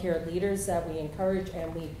healthcare leaders that we encourage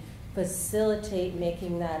and we facilitate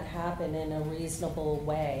making that happen in a reasonable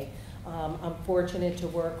way. I'm fortunate to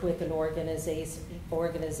work with an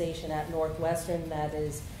organization at Northwestern that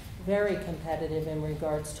is very competitive in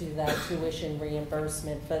regards to that tuition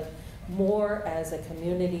reimbursement. But more as a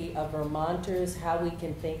community of Vermonters, how we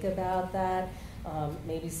can think about that.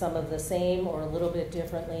 Maybe some of the same or a little bit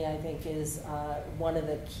differently, I think, is one of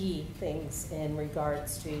the key things in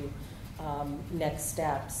regards to next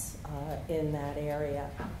steps in that area.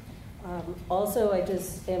 Also, I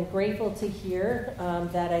just am grateful to hear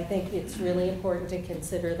that I think it's really important to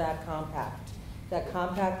consider that compact. That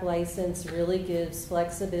compact license really gives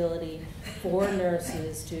flexibility for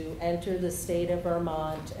nurses to enter the state of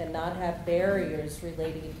Vermont and not have barriers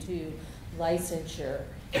relating to licensure.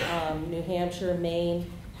 New Hampshire,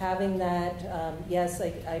 Maine, having that, yes,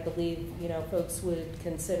 I believe, you know, folks would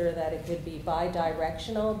consider that it could be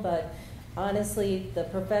bi-directional, but honestly, the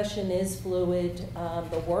profession is fluid,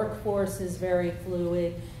 the workforce is very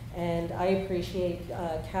fluid, and I appreciate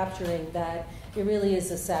capturing that. It really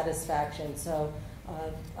is a satisfaction, so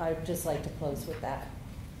I'd just like to close with that.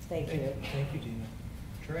 Thank you. Thank you, Dina.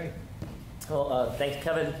 Trey? Well, thanks,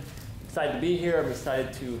 Kevin. Excited to be here. I'm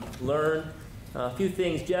excited to learn. A few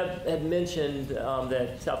things. Jeb had mentioned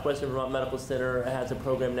that Southwestern Vermont Medical Center has a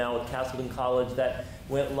program now with Castleton College that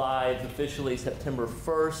went live officially September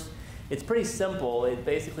 1st. It's pretty simple.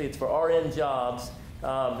 It's for RN jobs.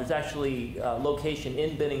 There's actually a location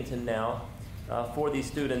in Bennington now for these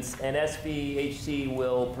students, and SVHC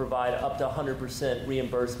will provide up to 100%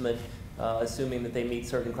 reimbursement, assuming that they meet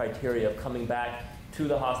certain criteria of coming back to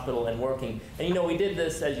the hospital and working. And you know, we did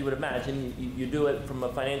this, as you would imagine, you do it from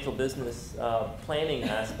a financial business planning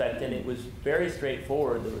aspect, and it was very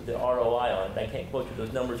straightforward, the ROI on it. I can't quote you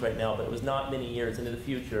those numbers right now, but it was not many years into the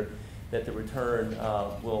future that the return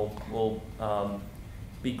will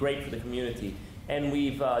be great for the community. And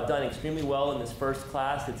we've done extremely well in this first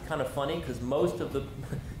class. It's kind of funny because most of the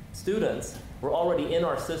students were already in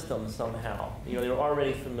our system somehow. You know, they were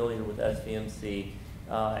already familiar with SVMC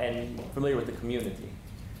and familiar with the community.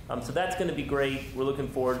 So that's going to be great. We're looking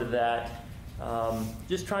forward to that.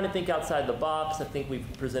 Just trying to think outside the box. I think we've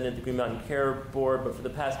presented the Green Mountain Care Board, but for the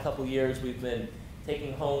past couple years we've been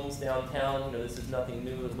taking homes downtown. You know, this is nothing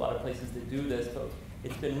new. There's a lot of places that do this, but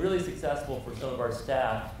it's been really successful for some of our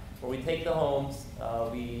staff, where we take the homes,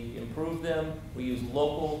 we improve them, we use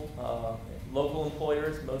local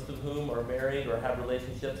employers, most of whom are married or have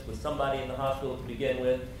relationships with somebody in the hospital to begin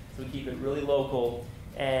with, so we keep it really local.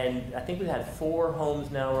 And I think we've had 4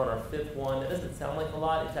 homes now. We're on our 5th one. It doesn't sound like a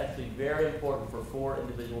lot. It's actually very important for 4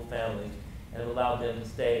 individual families, and it allowed them to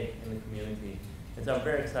stay in the community. And so I'm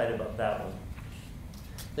very excited about that one.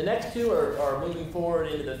 The next 2 are moving forward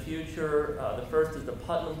into the future. The first is the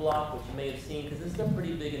Putnam Block, which you may have seen, because this is a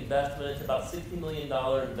pretty big investment. It's about $60 million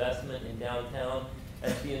investment in downtown.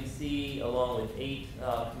 SVMC, along with 8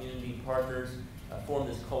 community partners, formed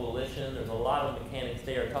this coalition. There's a lot of mechanics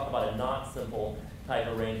there. Talk about a not simple type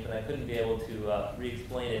arrangement. I couldn't be able to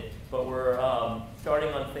re-explain it, but we're starting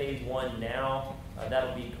on phase 1 now.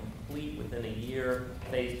 That'll be complete within a year.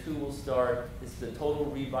 Phase 2 will start. This is a total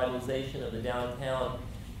revitalization of the downtown.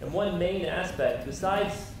 And one main aspect,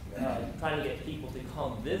 besides trying to get people to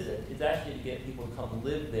come visit, is actually to get people to come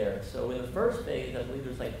live there. So in the first phase, I believe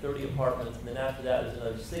there's like 30 apartments, and then after that there's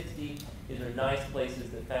another 60. These are nice places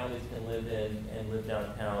that families can live in and live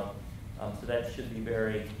downtown. So that should be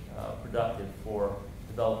very productive for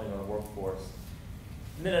developing our workforce.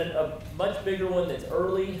 And then a much bigger one that's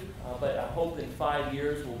early, but I hope in 5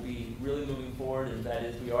 years we'll be really moving forward, and that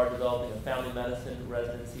is we are developing a family medicine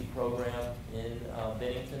residency program in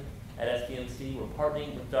Bennington at SVMC. We're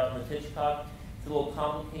partnering with Dartmouth-Hitchcock. It's a little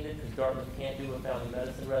complicated because Dartmouth can't do a family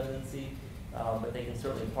medicine residency, but they can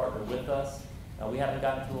certainly partner with us. We haven't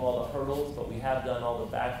gotten through all the hurdles, but we have done all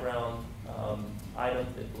the background items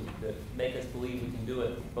that make us believe we can do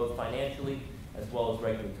it both financially as well as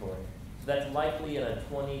regulatory. So that's likely in a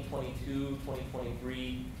 2022,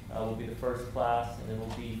 2023 will be the first class, and it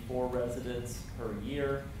will be 4 residents per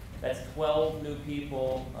year. That's 12 new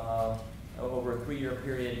people over a 3-year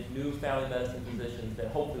period, new family medicine physicians that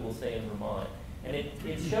hopefully will stay in Vermont. And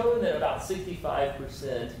it's shown that about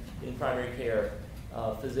 65% in primary care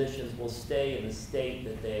physicians will stay in the state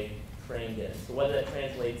that they trained in. So whether that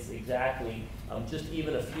translates exactly, just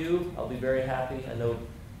even a few, I'll be very happy. I know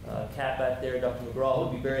Kat back there, Dr. McGraw,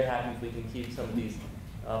 would be very happy if we can keep some of these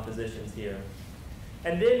physicians here.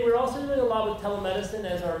 And then we're also doing a lot with telemedicine,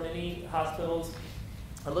 as are many hospitals.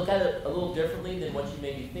 I look at it a little differently than what you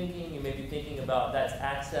may be thinking. You may be thinking about that's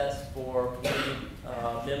access for community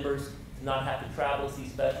members to not have to travel to see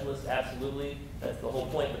specialists. Absolutely, that's the whole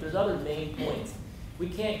point. But there's other main points. We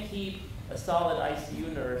can't keep a solid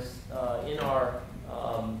ICU nurse in our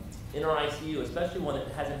ICU, especially one that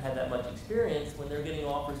hasn't had that much experience, when they're getting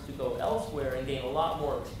offers to go elsewhere and gain a lot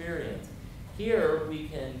more experience. Here, we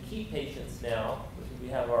can keep patients now, because we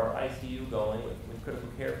have our ICU going with critical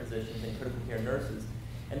care physicians and critical care nurses.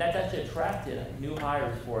 And that's actually attracted new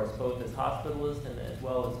hires for us, both as hospitalists and as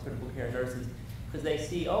well as critical care nurses, because they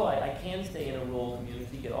see, oh, I can stay in a rural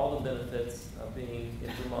community, get all the benefits of being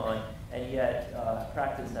in Vermont, and yet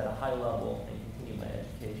practice at a high level and continue my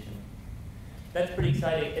education. That's pretty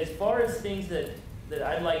exciting. As far as things that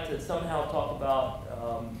I'd like to somehow talk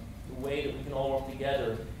about, the way that we can all work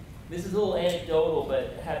together, this is a little anecdotal,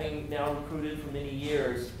 but having now recruited for many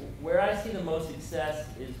years, where I see the most success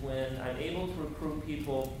is when I'm able to recruit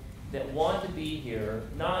people that want to be here,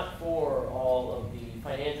 not for all of the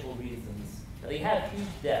financial reasons. Now, they have huge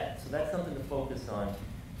debt, so that's something to focus on.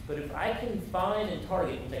 But if I can find and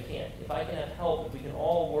target, which I can't, if I can have help, if we can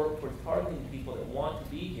all work towards targeting people that want to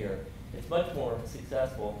be here, it's much more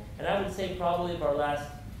successful. And I would say probably of our last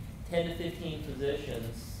 10 to 15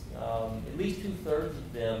 physicians, at least 2/3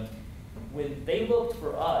 of them, when they looked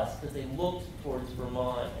for us, because they looked towards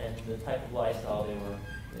Vermont and the type of lifestyle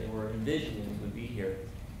they were envisioning would be here.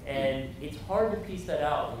 And it's hard to piece that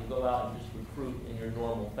out when you go out and just recruit in your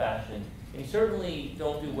normal fashion. And you certainly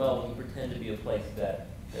don't do well when you pretend to be a place that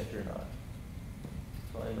you're not.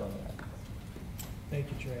 So I'll end on that. Thank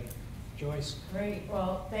you, Trey. Joyce? Great.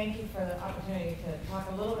 Well, thank you for the opportunity to talk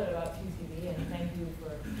a little bit about CCD, and thank you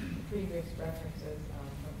for previous references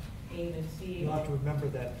from Abe and Steve. You'll have to remember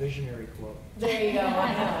that visionary quote. There you go.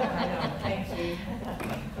 I know. Thanks, Steve.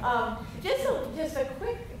 Just a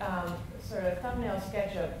quick sort of thumbnail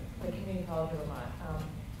sketch of the Community College of Vermont.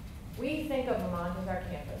 We think of Vermont as our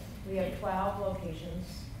campus. We have 12 locations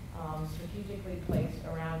strategically placed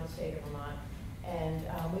around the state of Vermont. And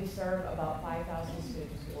we serve about 5,000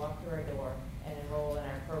 students who walk through our door and enroll in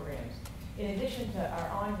our programs. In addition to our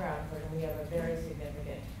on-ground program, we have a very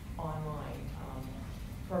significant online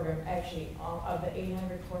program. Actually, of the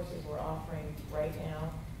 800 courses we're offering right now,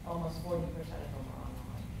 almost 40% of them are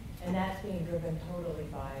online. And that's being driven totally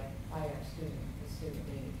by our the student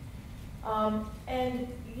need. And,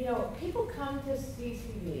 you know, people come to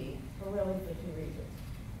CCD for really for two reasons.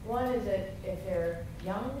 One is that if they're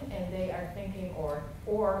young and they are thinking, or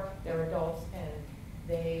they're adults and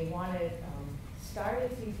they want to start at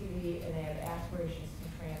CCD and they have aspirations to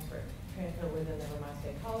transfer within the Vermont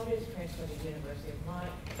State Colleges, transfer to the University of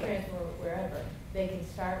Vermont, transfer wherever, they can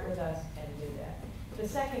start with us and do that. The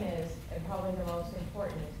second is, and probably the most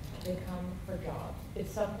important, is they come for jobs.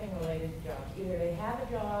 It's something related to jobs. Either they have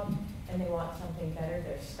a job and they want something better,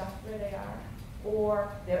 they're stuck where they are,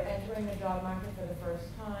 or they're entering the job market for the first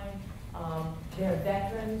time. They're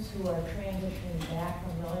veterans who are transitioning back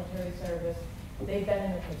from military service. They've been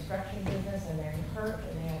in the construction business and they're hurt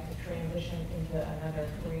and they have to transition into another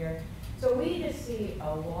career. So we just see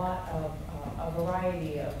a lot of a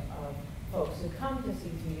variety of folks who come to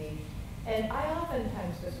CCD. And I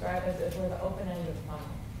oftentimes describe us as we're the open end of the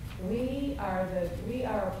funnel. We are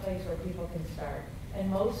a place where people can start. And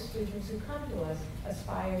most students who come to us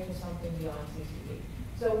aspire to something beyond CCD.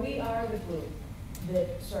 So we are the group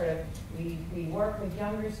that sort of, we work with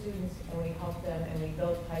younger students and we help them and we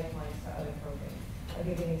build pipelines to other programs. I'll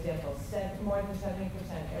give you an example. More than 70%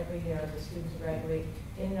 every year of the students who graduate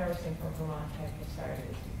in nursing from Vermont Tech have started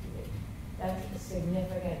at CCD. That's a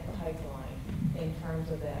significant pipeline in terms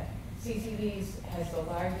of that. CCD has the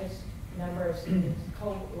largest number of students,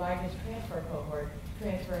 largest transfer cohort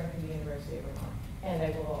transferring to the University of Vermont. And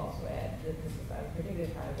I will also add that this is, I'm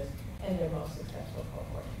particularly proud of this, and their most successful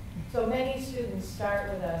cohort. So many students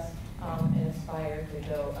start with us and aspire to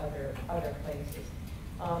go other places.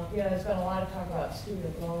 You know, there's been a lot of talk about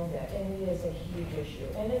student loan debt, and it is a huge issue.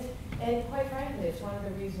 And quite frankly, it's one of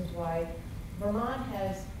the reasons why Vermont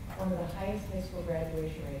has one of the highest high school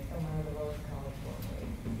graduation rates and one of the lowest college loan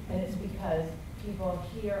rates. And it's because people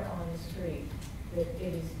hear on the street that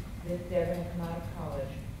they're going to come out of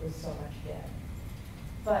college with so much debt.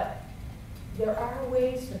 But there are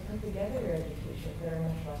ways to put together your education that are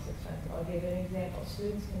much less expensive. I'll give you an example.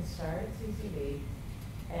 Students can start at CCD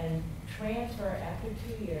and transfer after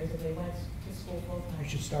 2 years if they went to school full time. You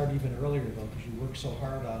should start even earlier though, because you work so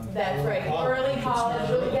hard on. That's right, early college.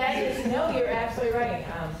 No, you're absolutely right.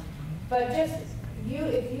 But just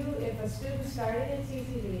if a student started at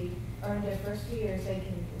CCD, earned their first 2 years,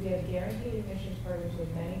 we have guaranteed admissions programs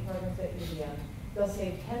with many programs at UVM. They'll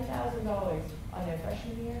save $10,000 on their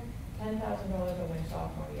freshman year, $10,000 on their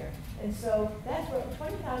sophomore year. And so that's what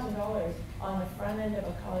 $20,000 on the front end of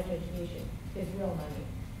a college education is real money.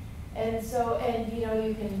 And so, you know,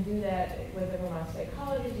 you can do that with the Vermont State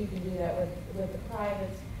Colleges, you can do that with the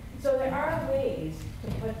privates. So there are ways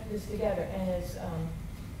to put this together. And as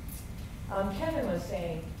Kevin was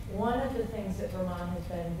saying, one of the things that Vermont has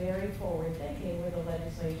been very forward thinking with the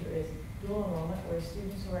legislature is dual enrollment, where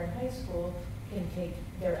students who are in high school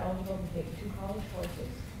they're eligible to take 2 college courses.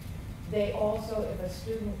 They also, if a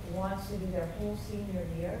student wants to do their whole senior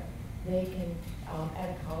year, they can,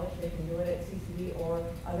 at a college, they can do it at CCD or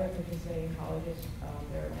other participating colleges.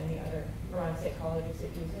 There are many other Vermont State colleges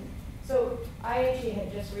that use it. So I actually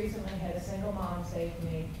had just recently had a single mom say to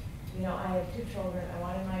me, you know, I have 2 children, I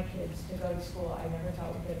wanted my kids to go to school, I never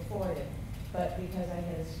thought we could afford it. But because I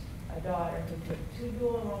had a daughter who took 2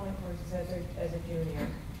 dual enrollment courses as a junior,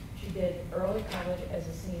 she did early college as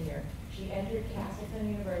a senior, she entered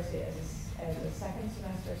Castleton University as a second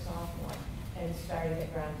semester sophomore, and started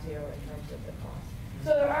at ground zero in terms of the cost. So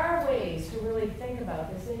there are ways to really think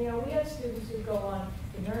about this. And, you know, we have students who go on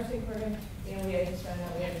the nursing program. You know, I just found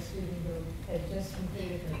out we had a student who had just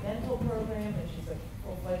completed her dental program, and she's a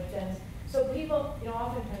full-fledged dentist. So people, you know,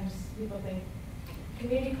 oftentimes people think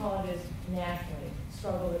community colleges nationally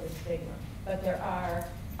struggle with the stigma, but there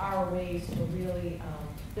are ways to really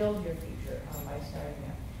build your future by starting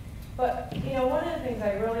there. But, you know, one of the things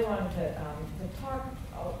I really wanted to talk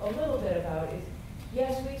a little bit about is,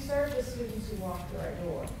 yes, we serve the students who walk through our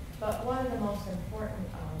door, but one of the most important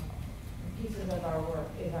pieces of our work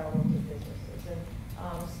is our work with businesses.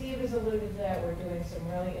 And Steve has alluded to that. We're doing some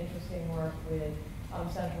really interesting work with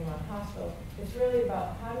Central Vermont Hospital. It's really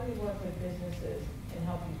about how do we work with businesses and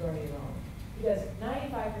help you grow your own. Because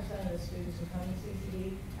 95% of the students who come to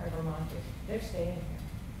CCD are Vermonters. They're staying here.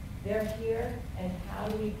 They're here, and how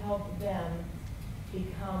do we help them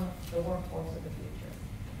become the workforce of the future?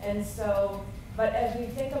 And so, but as we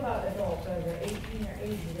think about adults, whether they're 18 or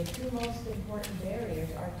 80, the 2 most important barriers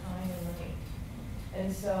are time and money.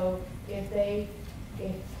 And so if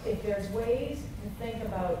there's ways to think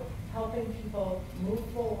about helping people move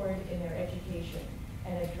forward in their education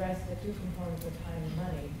and address the 2 components of time and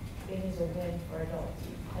money, it is a win for adults.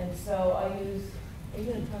 And so are you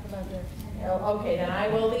going to talk about this? Oh, okay, then I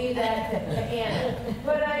will leave that to Anna.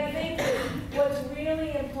 But I think that what's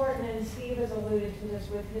really important, and Steve has alluded to this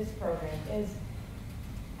with his program, is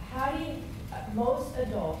how do you, most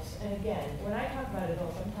adults, and again, when I talk about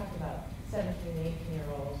adults, I'm talking about 17,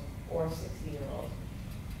 18-year-olds or 60-year-olds.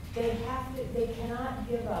 They cannot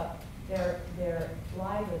give up their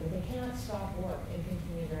livelihood. They cannot stop work and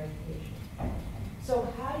continue their education. So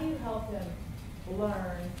how do you help them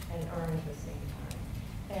learn and earn at the same time?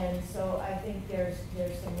 And so I think there's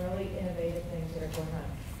some really innovative things that are going on.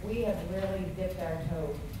 We have really dipped our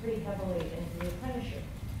toe pretty heavily into the apprenticeship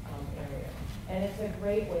area. And it's a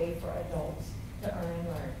great way for adults to earn and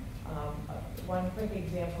learn. One quick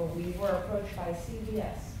example, we were approached by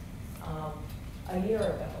CVS a year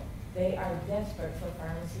ago. They are desperate for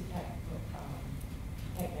pharmacy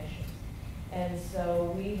technicians. And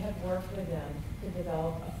so we have worked with them to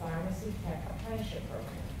develop a pharmacy tech apprenticeship program.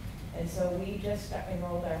 And so we just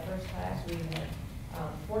enrolled our first class. We had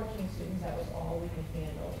 14 students. That was all we could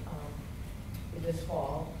handle this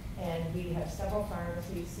fall. And we have several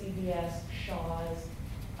pharmacies, CVS, Shaw's,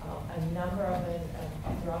 a number of them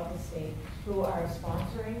throughout the state who are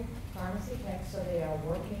sponsoring pharmacy techs, so they are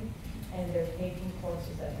working and they're taking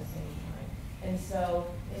courses at the same time. And so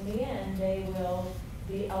in the end, they will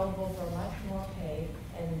be eligible for much more pay,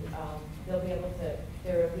 and they'll be able to,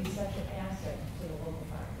 they'll be such an asset to the local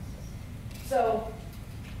pharmacists. So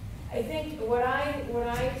I think what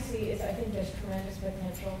I see is I think there's tremendous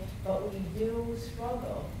potential, but we do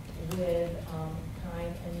struggle with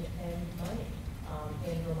time and money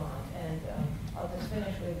in Vermont. And I'll just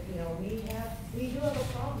finish with, you know, we do have a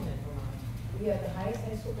problem in Vermont. We have the highest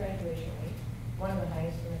high school graduation rate, one of the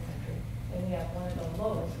highest in the country, and we have one of the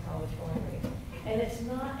lowest college going rates. And it's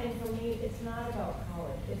not, and for me, it's not about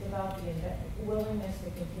college. It's about the willingness to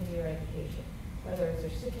continue your education, whether it's a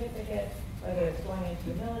certificate, whether it's going into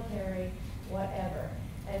the military, whatever.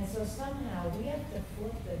 And so somehow we have to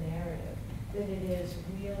flip the narrative that it is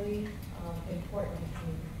really important to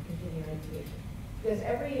continue your education. Because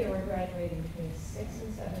every year we're graduating between 6,000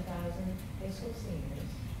 and 7,000 high school seniors,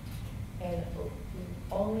 and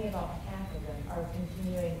only about half of them are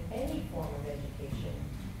continuing any form of education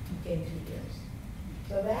in 2 years.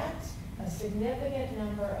 So that's a significant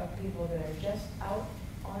number of people that are just out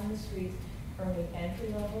on the streets earning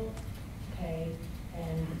entry-level pay,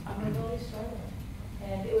 and are really struggling.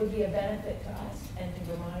 And it would be a benefit to us and to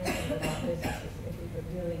Vermonters and Vermont businesses if we could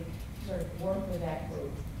really sort of work with that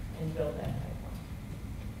group and build that pipeline.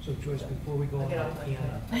 So Joyce, before we go on to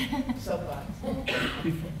Anna, Soapbox.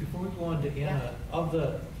 before we go on to Anna, of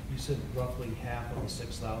the, you said roughly half of the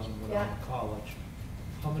 6,000 went on to college.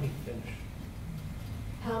 How many finished?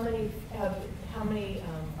 How many have how many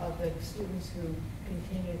of the students who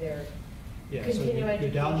continue their Yeah, so continue you're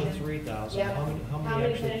down to education? 3,000. Yep. How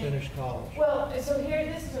many actually finish college? Well, so here,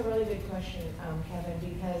 this is a really good question, Kevin,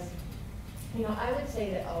 because, you know, I would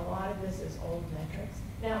say that a lot of this is old metrics.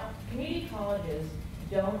 Now, community colleges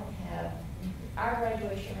don't have, our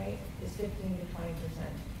graduation rate is 15 to 20%.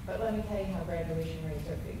 But let me tell you how graduation rates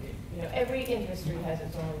are figured. You know, every industry has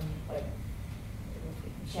its own, like,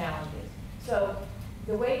 challenges. So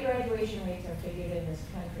the way graduation rates are figured in this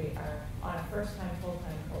country are on a first-time,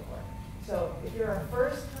 full-time cohort. So if you're a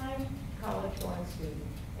first-time college-going student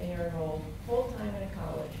and you're enrolled full-time in a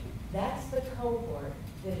college, that's the cohort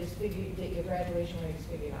that is figured, that your graduation rate is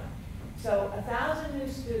figured on. So 1,000 new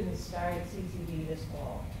students started CCD this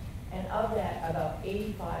fall, and of that, about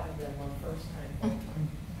 85 of them were first-time full-time.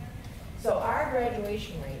 So our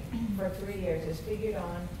graduation rate for 3 years is figured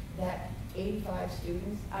on that 85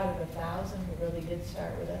 students out of 1,000 who really did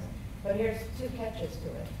start with us. But here's two catches to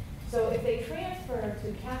it. So if they transfer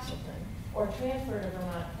to Castleton or transfer to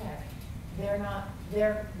Vermont Tech,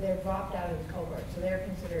 they're dropped out of the cohort, so they're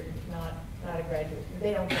considered not a graduate.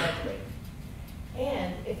 They don't graduate.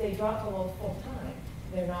 And if they drop below full time,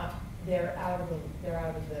 they're out of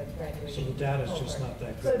the graduation. So the data's cohort. just not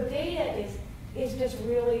that So good. data is just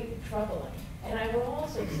really troubling. And I will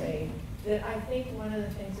also say that I think one of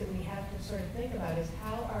the things that we have to sort of think about is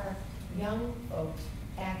how are young folks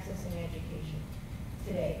accessing education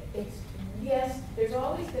today. Yes, there's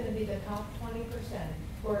always going to be the top 20%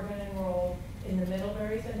 who are going to enroll in the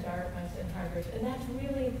Middleburys and Dartmouths and Harvards, and that's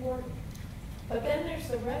really important. But then there's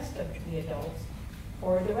the rest of the adults,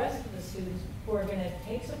 or the rest of the students, who are going to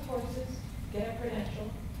take some courses, get a credential,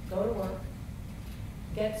 go to work,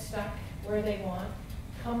 get stuck where they want,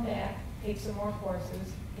 come back, take some more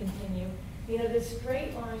courses, continue. You know, this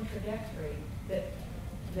straight line trajectory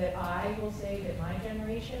that I will say that my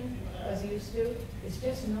generation was used to is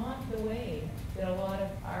just not the way that a lot of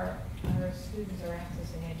our students are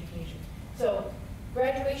accessing education. So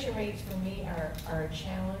graduation rates for me are a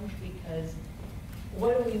challenge, because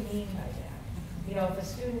what do we mean by that? You know, if a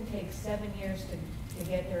student takes 7 years to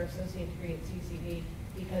get their associate degree at CCD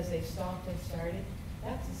because they stopped and started,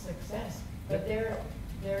 that's a success. But they're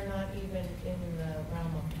not even in the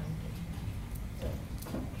realm of counting. So.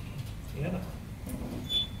 Anna?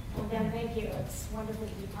 Well, Dan, thank you. It's wonderful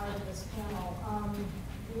to be part of this panel.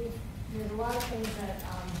 There's a lot of things that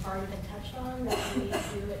have already been touched on that we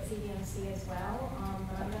do at CDMC as well,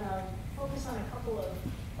 but I'm going to focus on a couple of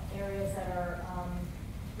areas that are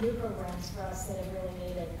new programs for us that have really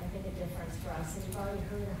made I think, a difference for us. And you've already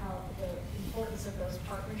heard how the importance of those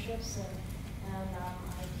partnerships, and I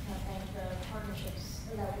can't thank the partnerships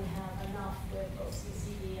that we have enough with both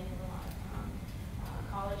CCD and the Vermont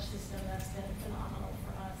college system. That's been phenomenal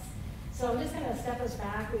for us. So I'm just going to step us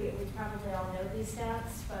back. We probably all know these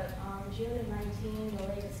stats, but June of 19, the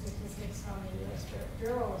latest statistics from the U.S.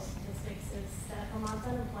 Bureau of Statistics is that Vermont's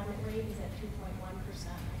unemployment rate is at 2.1%.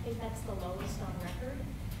 I think that's the lowest on record.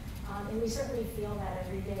 And we certainly feel that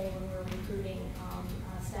every day when we're recruiting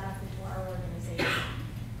staff into our organization.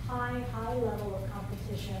 High level of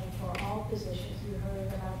competition for all positions. You heard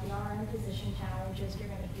about the RN position challenges. You're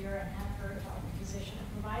going to hear and have heard about the physician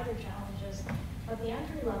and provider challenges. But the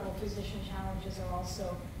entry-level position challenges are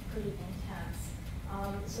also pretty intense.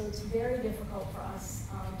 So it's very difficult for us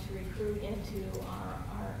to recruit into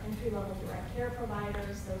our entry-level direct care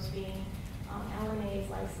providers, those being LNAs,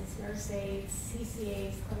 licensed nurse aides,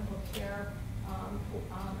 CCAs, clinical care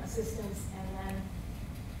assistants, and then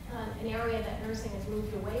an area that nursing has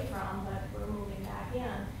moved away from, but we're moving back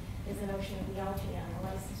in, is the notion of the LPN, a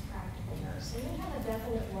licensed practical nurse. And they have a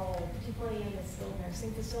definite role, particularly in the skilled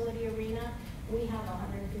nursing facility arena. We have a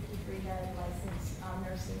 153-bed licensed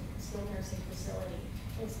skilled nursing facility.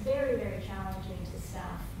 It's very, very challenging to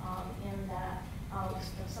staff in that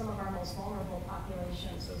some of our most vulnerable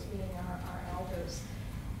populations, those being our elders.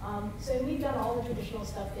 So we've done all the traditional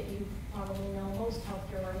stuff that you probably know most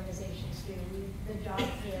healthcare organizations do. The job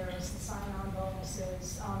fairs, the sign-on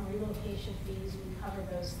bonuses, relocation fees, we cover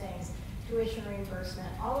those things. Tuition reimbursement,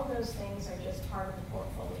 all of those things are just part of the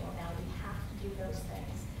portfolio now. We have to do those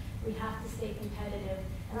things. We have to stay competitive.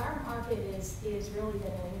 And our market is really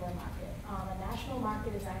the New England market. The national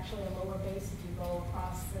market is actually a lower base if you go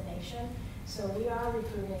across the nation. So we are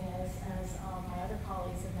recruiting, as my other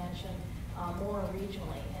colleagues have mentioned, more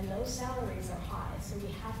regionally, and those salaries are high, so we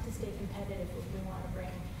have to stay competitive if we want to bring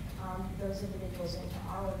those individuals into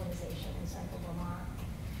our organization in Central Vermont.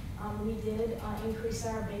 We did increase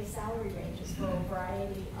our base salary ranges for a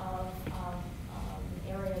variety of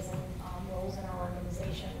areas and roles in our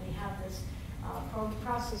organization. We have this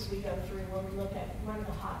process we go through where we look at what are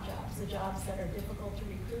the hot jobs, the jobs that are difficult to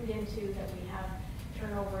recruit into, that we have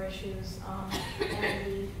turnover issues, and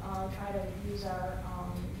we try to use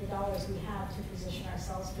the dollars we have to position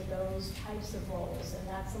ourselves for those types of roles, and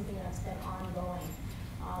that's something that's been ongoing.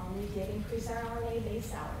 We did increase our RNA base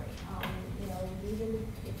salary. You know, even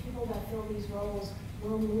the people that fill these roles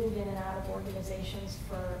will move in and out of organizations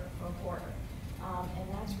for a quarter. And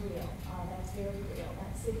that's real. That's very real.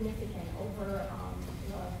 That's significant over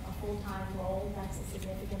a full-time role. That's a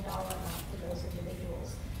significant dollar amount for those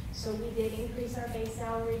individuals. So we did increase our base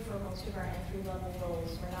salary for most of our entry-level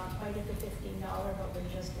roles. We're not quite at the $15, but we're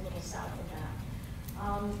just a little south of that.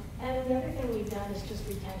 And the other thing we've done is just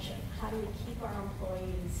retention. How do we keep our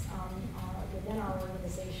employees within our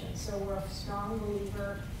organization? So we're a strong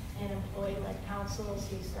believer in employee-led councils.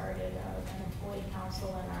 We started an employee council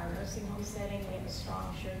in our nursing home setting. We have a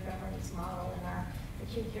strong shared governance model in our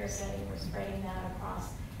acute care setting. We're spreading that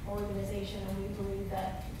across organization, and we believe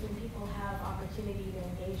that when people have opportunity to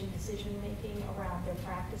engage in decision-making around their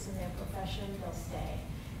practice and their profession, they'll stay.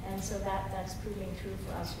 And so that's proving true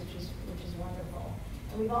for us, which is wonderful.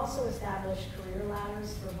 And we've also established career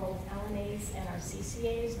ladders for both LNAs and our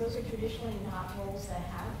CCAs. Those are traditionally not roles that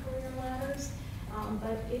have career ladders,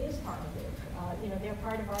 but it is part of it. They're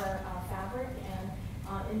part of our fabric, and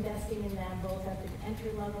investing in them both at the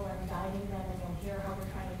entry level and guiding them, and you'll hear how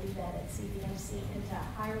we're trying to do that at CVMC into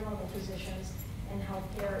higher level positions. And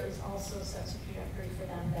healthcare is also such a trajectory for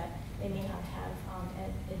them that they may not have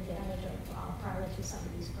an advantage of prior to some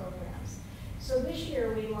of these programs. So this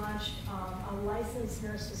year we launched a licensed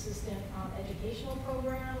nurse assistant educational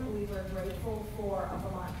program. We were grateful for a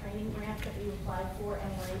Vermont training grant that we applied for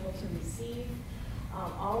and were able to receive.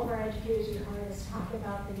 All of our educators, you heard us talk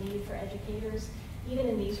about the need for educators. Even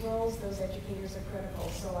in these roles, those educators are critical.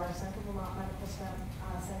 So our Central Vermont Medical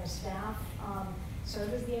Center staff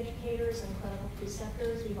serve as the educators and clinical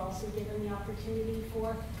preceptors. We've also given the opportunity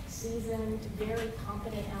for seasoned, very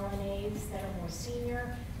competent LNAs that are more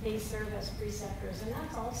senior. They serve as preceptors, and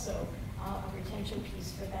that's also a retention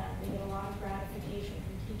piece for them. They get a lot of gratification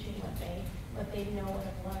from teaching what they know and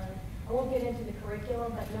have learned. I won't get into the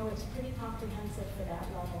curriculum, but no, it's pretty comprehensive for that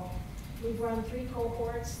level. We've run 3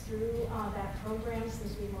 cohorts through that program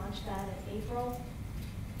since we launched that in April,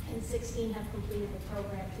 and 16 have completed the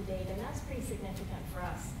program to date, and that's pretty significant for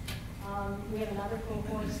us. We have another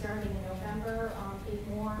cohort starting in November, 8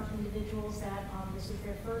 more individuals that this is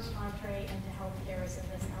their first entree into healthcare as in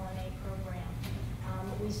this LNA program.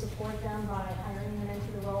 We support them by hiring them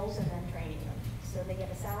into the roles and then training them. So they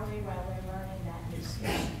get a salary while they're learning that new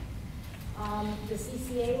skill. The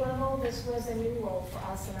CCA level, this was a new role for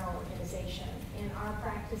us in our organization. In our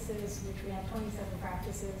practices, which we have 27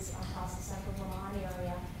 practices across the Central Vermont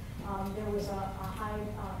area, there was a high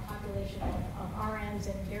population of RNs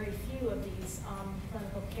and very few of these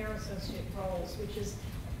clinical care associate roles, which is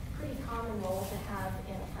a pretty common role to have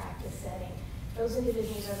in a practice setting. Those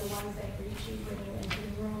individuals are the ones that greet you, bring you into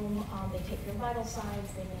the room. They take your vital signs.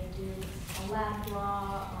 They may do a lab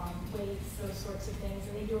draw, weights, those sorts of things,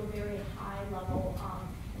 and they do a very high level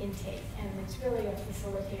intake. And it's really a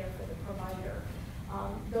facilitator for the provider.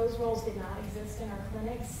 Those roles did not exist in our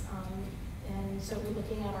clinics, and so we're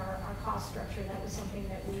looking at our cost structure. That was something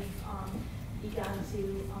that we've begun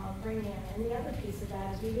to bring in. And the other piece of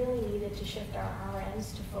that is we really needed to shift our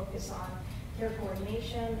RNs to focus on care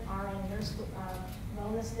coordination, RN nurse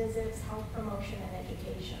wellness visits, health promotion, and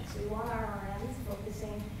education. So we want our RNs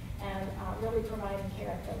focusing and really providing care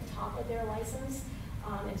at the top of their license.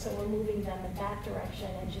 And so we're moving them in that direction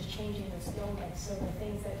and just changing the skill mix. So the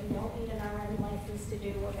things that we don't need an RN license to do,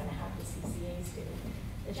 we're going to have the CCAs do.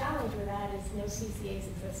 The challenge with that is no CCAs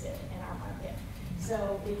existed in our market.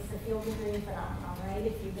 So it's the field degree phenomenon, right?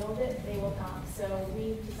 If you build it, they will come. So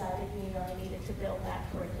we decided we really needed to build that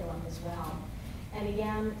curriculum as well. And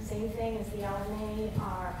again, same thing as the LNA,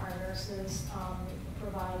 our nurses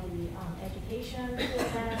provide the education for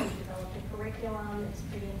them. We developed a curriculum. It's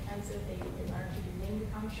pretty intensive. They learn to do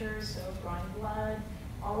venipuncture, so drawing blood,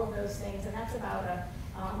 all of those things. And that's about a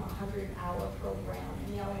 100-hour program.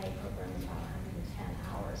 And the LNA program is about 110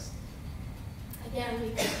 hours. Again,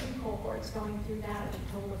 we've got 2 cohorts going through that.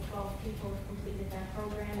 A total of 12 people have completed that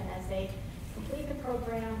program, and as they complete the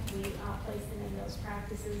program, we place them in those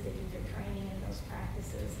practices. They do their training in those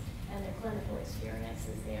practices, and their clinical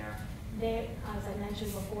experiences there. They, as I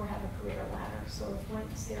mentioned before, have a career ladder. So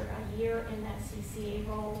once they're a year in that CCA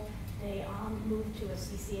role, they move to a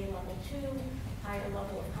CCA level 2, higher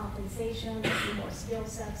level of compensation, a few more skill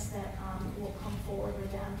sets that will come forward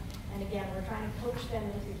with them. And again, we're trying to coach them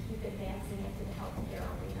as we keep advancing into the healthcare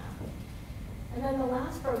arena. And then the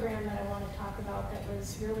last program that I want to talk about that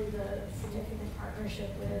was really the significant partnership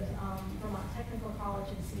with Vermont Technical College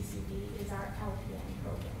and CCD is our LPN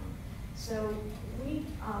program. So we,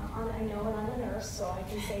 I know, and I'm a nurse, so I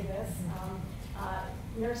can say this,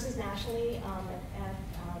 nurses nationally at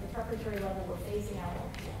the preparatory level were phasing out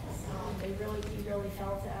LPNs. We really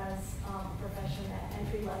felt as a profession that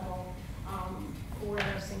entry level for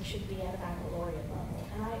nursing should be at a baccalaureate level.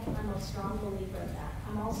 And I'm a strong believer in that.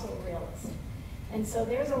 I'm also a realist. And so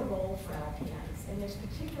there's a role for LPNs, and there's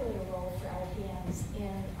particularly a role for LPNs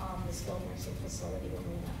in the skilled nursing facility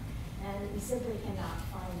arena. And we simply cannot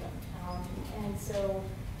find them. And so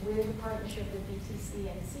with a partnership with VTC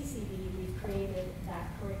and CCD, we've created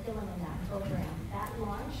that curriculum and that program. That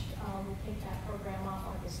launched, we kicked that program off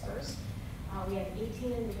August 1st. We have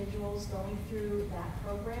 18 individuals going through that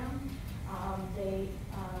program.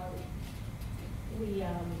 We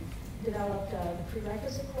developed the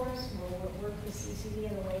prerequisite course. We'll work with CCD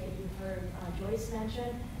in the way that you heard Joyce mention.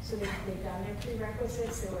 So they've done their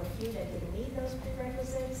prerequisites. There were a few that didn't meet those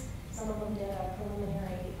prerequisites. Some of them did a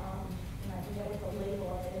preliminary, and I forget what the label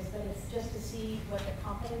of it is, but it's just to see what the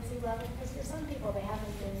competency level, because for some people, they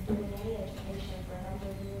haven't been doing any education for a number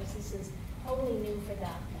of years. This is totally new for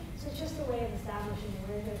them. So it's just a way of establishing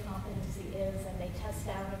where their competency is, and they test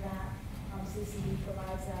out of that. CCD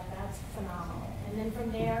provides that. That's phenomenal. And then from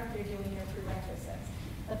there, they're doing their prerequisites.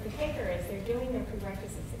 But the kicker is they're doing their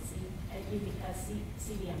prerequisites at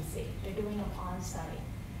CVMC. They're doing them on site.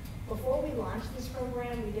 Before we launched this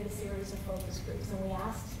program, we did a series of focus groups, and we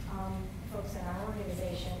asked folks in our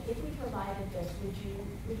organization, if we provided this, would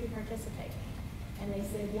you participate? And they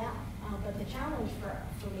said, yeah. But the challenge for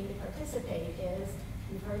me to participate is,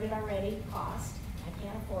 you've heard it already, cost. I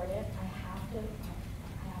can't afford it. I have to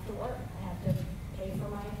work. I have to pay for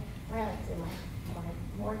my rent and my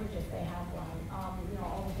mortgage if they have one.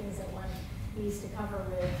 All the things that one needs to cover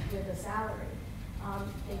with a salary.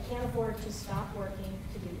 They can't afford to stop working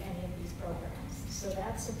to do any of these programs. So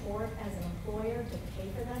that support as an employer to pay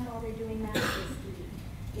for them while they're doing that is key.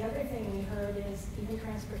 The other thing we heard is even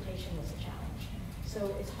transportation was a challenge.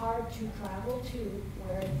 So it's hard to travel to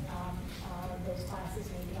where those classes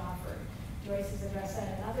may be offered. Joyce has addressed that,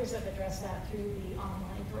 and others have addressed that through the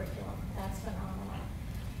online curriculum. That's phenomenal.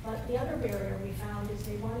 But the other barrier we found is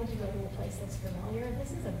they wanted to go to a place that's familiar. This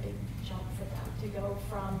is a big jump for them to go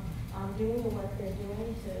from doing the work they're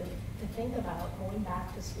doing to think about going back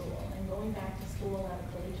to school. And going back to school at a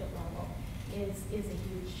collegiate level is a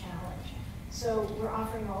huge challenge. So we're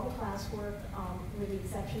offering all the classwork with the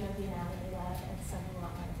exception of the anatomy lab at Southern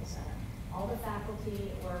Vermont Medical Center. All the faculty,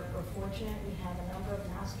 we're fortunate. We have a number of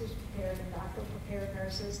master's prepared and doctoral prepared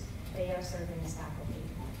nurses. They are serving as faculty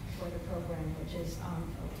for the program, which is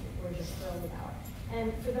we're just thrilled about.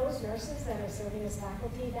 And for those nurses that are serving as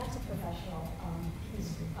faculty, that's a professional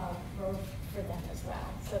piece of growth for them as well.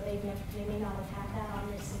 So they may not have had that on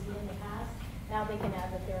their CV in the past. Now they can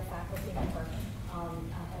add that they're a faculty member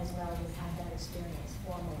as well as had that experience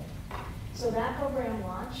formally. So that program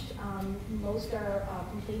launched. Most are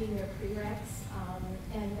completing their prereqs,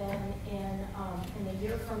 and then in a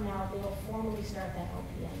year from now, they will formally start that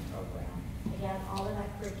LPN program. Again, all of that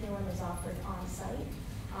curriculum is offered on site,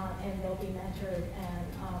 and they'll be mentored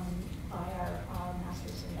by our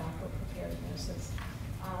master's and doctoral prepared nurses.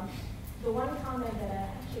 The one comment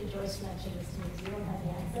that actually Joyce mentioned is to me, is we don't have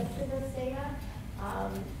the access to this data.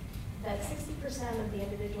 That 60% of the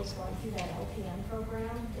individuals going through that LPN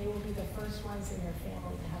program, they will be the first ones in their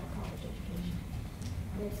family to have a college education.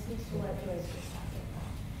 And it speaks to what Joyce was talking about.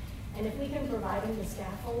 And if we can provide them the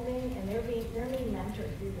scaffolding, and they're being mentored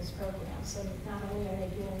through this program, so not only are they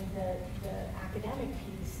doing the academic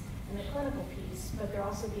piece and the clinical piece, but they're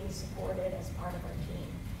also being supported as part of our team.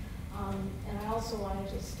 And I also want to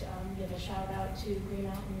just give a shout out to Green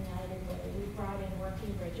Mountain United, where we brought in Working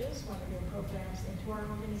Bridges, one of their programs, into our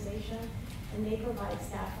organization, and they provide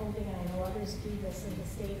scaffolding, and I know others do this in the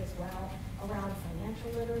state as well, around financial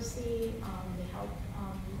literacy. They help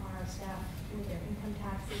our staff with their income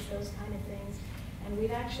taxes, those kind of things. And we've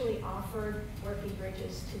actually offered Working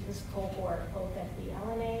Bridges to this cohort, both at the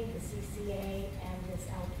LNA, the CCA, and this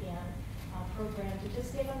LPN program, to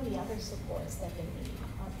just give them the other supports that they need.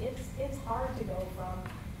 It's hard to go from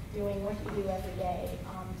doing what you do every day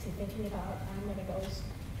to thinking about, I'm going to go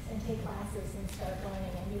and take classes and start learning,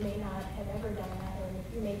 and you may not have ever done that, or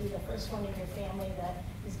you may be the first one in your family that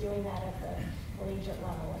is doing that at the collegiate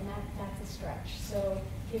level, and that's a stretch. So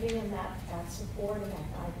giving them that support and that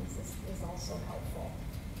guidance is also helpful.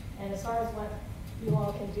 And as far as what you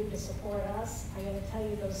all can do to support us, I'm going to tell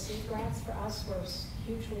you those seed grants for us were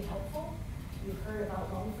hugely helpful. You've heard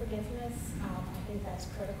about loan forgiveness. I think that's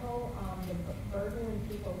critical. The burden when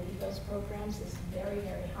people leave those programs is very,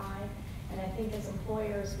 very high. And I think as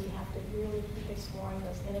employers, we have to really keep exploring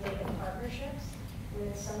those innovative partnerships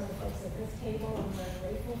with some of the folks at this table, and we're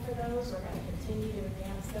grateful for those. We're going to continue to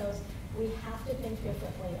advance those. We have to think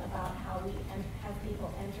differently about how we have people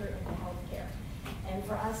enter into healthcare. And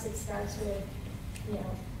for us, it starts with, you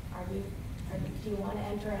know, do you want to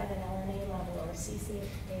enter at an LNA level or a CCA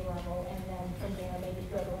level, and then from there maybe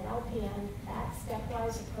go to an LPN? That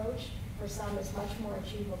stepwise approach for some is much more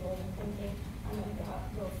achievable than thinking I'm going to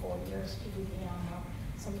go 4 years to do beyond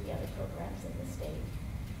some of the other programs in the state.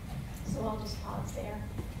 So I'll just pause there.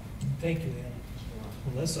 Thank you,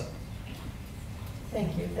 Anna. Melissa.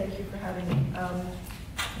 Thank you for having me.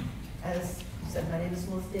 As said, my name is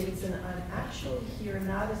Melissa Davidson. I'm actually here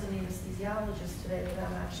not as an anesthesiologist today, but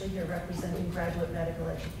I'm actually here representing graduate medical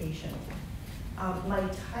education. My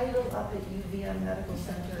title up at UVM Medical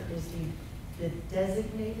Center is the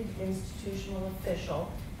Designated Institutional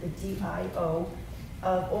Official, the DIO,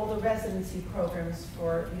 of all the residency programs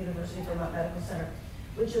for University of Vermont Medical Center,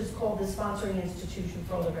 which is called the sponsoring institution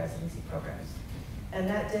for all the residency programs. And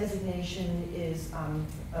that designation is,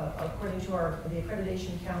 according to the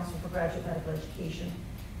Accreditation Council for Graduate Medical Education,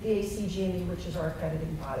 the ACGME, which is our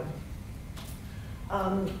accrediting body.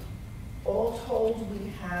 All told, we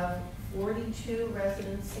have 42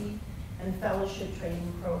 residency and fellowship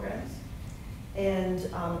training programs. And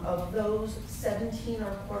of those, 17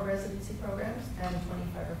 are core residency programs and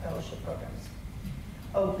 25 are fellowship programs.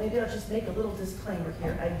 Oh, maybe I'll just make a little disclaimer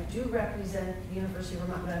here. I do represent the University of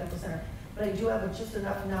Vermont Medical Center, but I do have just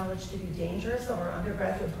enough knowledge to be dangerous of our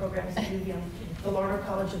undergraduate programs at UVM, the Larner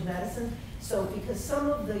College of Medicine. So because some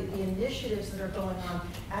of the initiatives that are going on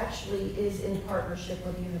actually is in partnership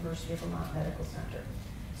with the University of Vermont Medical Center.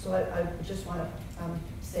 So I just want to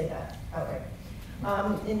say that outright.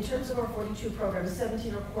 In terms of our 42 programs,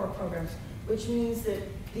 17 are core programs, which means that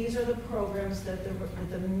these are the programs that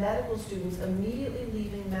the medical students immediately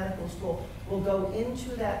leaving medical school will go into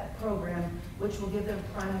that program, which will give them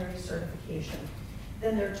primary certification.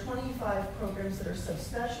 Then there are 25 programs that are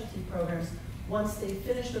subspecialty programs. Once they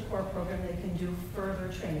finish the core program, they can do further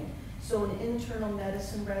training. So an internal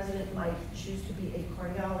medicine resident might choose to be a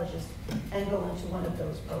cardiologist and go into one of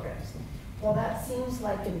those programs. While that seems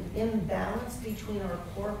like an imbalance between our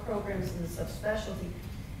core programs and the subspecialty,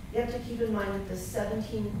 you have to keep in mind that the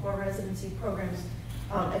 17 core residency programs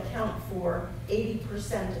account for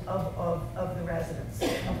 80% of the residents,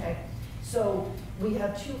 okay? So we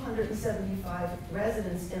have 275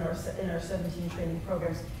 residents in our 17 training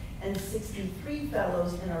programs and 63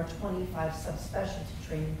 fellows in our 25 subspecialty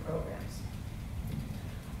training programs.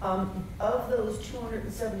 Of those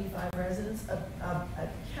 275 residents,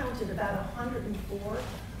 counted about 104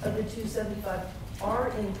 of the 275 are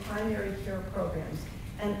in primary care programs.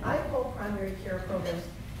 And I call primary care programs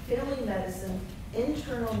family medicine,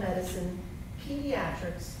 internal medicine,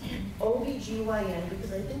 pediatrics, OBGYN,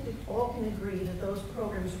 because I think we all can agree that those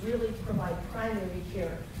programs really provide primary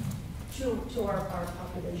care to our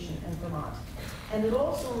population in Vermont. And it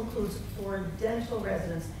also includes for dental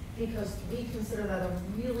residents, because we consider that a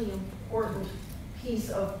really important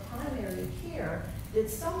piece of primary care that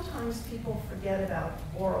sometimes people forget about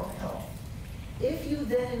oral health. If you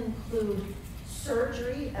then include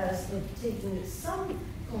surgery as taking some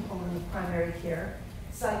component of primary care,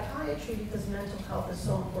 psychiatry, because mental health is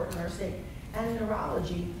so important in our state, and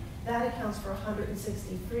neurology, that accounts for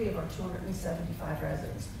 163 of our 275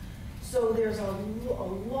 residents. So there's a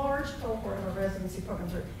large cohort of our residency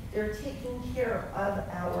programs where they're taking care of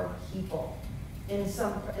our people in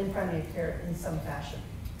primary care in some fashion.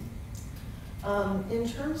 In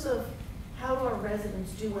terms of how do our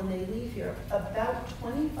residents do when they leave here, about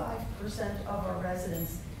 25% of our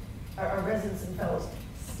residents and fellows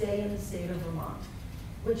stay in the state of Vermont,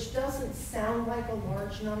 which doesn't sound like a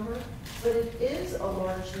large number, but it is a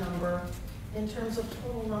large number in terms of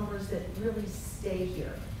total numbers that really stay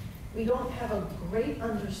here. We don't have a great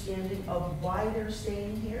understanding of why they're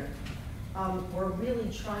staying here. We're really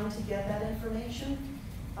trying to get that information,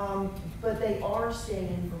 but they are staying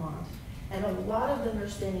in Vermont. And a lot of them are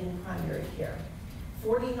staying in primary care.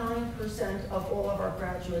 49% of all of our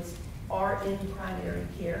graduates are in primary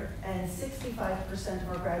care, and 65% of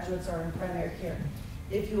our graduates are in primary care,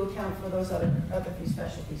 if you account for those other few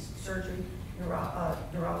specialties, surgery,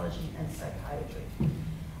 neurology, and psychiatry.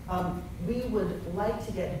 We would like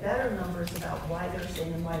to get better numbers about why they're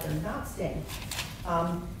staying and why they're not staying.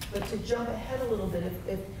 But to jump ahead a little bit,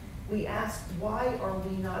 if we ask why are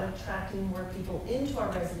we not attracting more people into our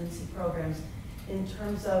residency programs in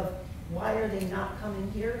terms of why are they not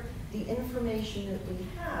coming here? The information that we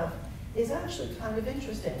have is actually kind of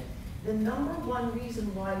interesting. The number one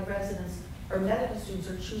reason why residents or medical students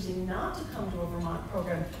are choosing not to come to a Vermont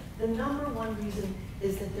program, the number one reason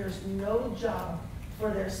is that there's no job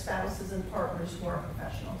for their spouses and partners who are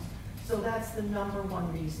professionals. So that's the number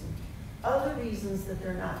one reason. Other reasons that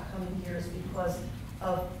they're not coming here is because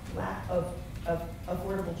of lack of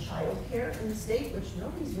affordable childcare in the state, which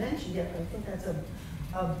nobody's mentioned yet, but I think that's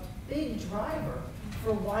a big driver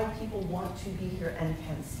for why people want to be here and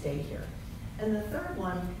can stay here. And the third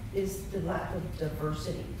one is the lack of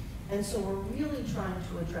diversity. And so we're really trying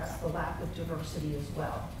to address the lack of diversity as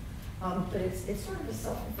well. But it's sort of a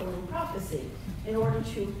self-fulfilling prophecy. In order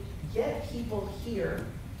to get people here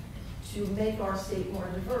to make our state more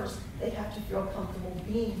diverse, they have to feel comfortable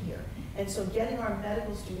being here. And so getting our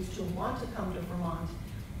medical students to want to come to Vermont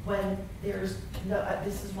when there's no,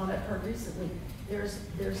 this is one I've heard recently,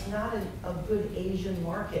 there's not a good Asian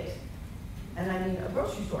market, and I mean a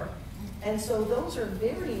grocery store. And so those are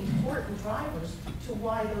very important drivers to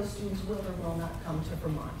why those students will or will not come to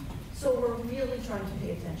Vermont. So we're really trying to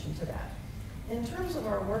pay attention to that. In terms of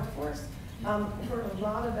our workforce, we've heard a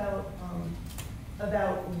lot about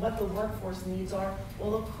what the workforce needs are.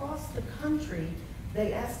 Well, across the country,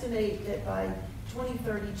 they estimate that by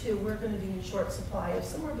 2032, we're going to be in short supply of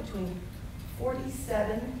somewhere between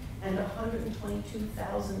 47 and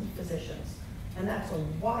 122,000 physicians. And that's a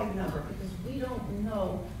wide number because we don't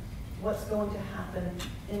know what's going to happen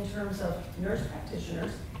in terms of nurse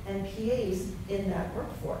practitioners and PAs in that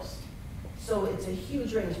workforce. So it's a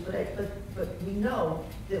huge range, but we know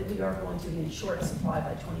that we are going to be in short supply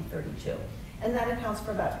by 2032. And that accounts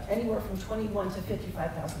for about anywhere from 21 to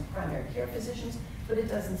 55,000 primary care physicians, but it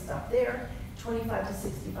doesn't stop there. 25 to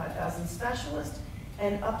 65,000 specialists,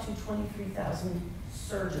 and up to 23,000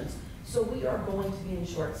 surgeons. So we are going to be in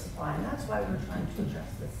short supply, and that's why we're trying to address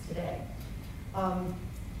this today.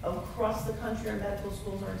 Across the country, our medical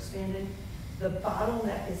schools are expanding. The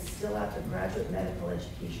bottleneck is still at the graduate medical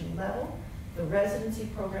education level. The residency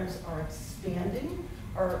programs are expanding,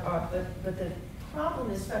 but the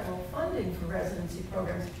problem is federal funding for residency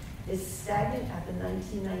programs is stagnant at the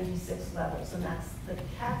 1996 levels, and that's the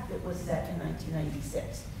cap that was set in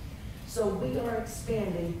 1996. So we are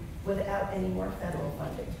expanding without any more federal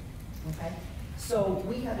funding, okay? So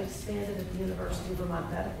we have expanded at the University of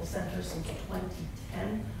Vermont Medical Center since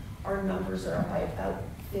 2010. Our numbers are by about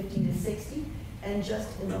 50 to 60, and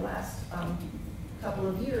just in the last couple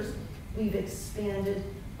of years, we've expanded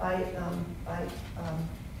by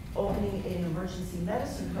opening an emergency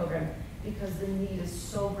medicine program because the need is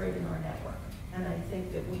so great in our network. And I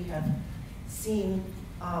think that we have seen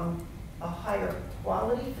a higher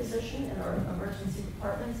quality physician in our emergency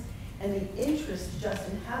departments, and the interest just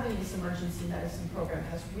in having this emergency medicine program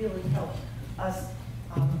has really helped us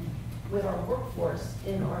with our workforce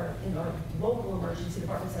in our local emergency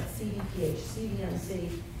departments at CDPH, CVMC,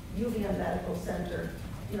 UVM Medical Center.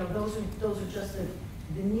 You know, those are just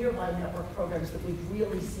the nearby network programs that we've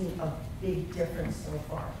really seen a big difference so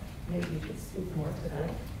far. Maybe you could speak more to that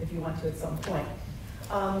if you want to at some point.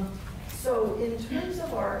 So in terms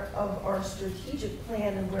of our strategic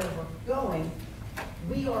plan and where we're going,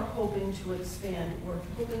 we are hoping to expand. We're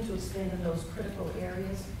hoping to expand in those critical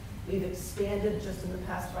areas. We've expanded just in the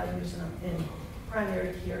past 5 years in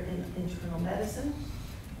primary care in internal medicine.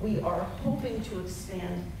 We are hoping to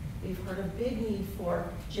expand. We've heard a big need for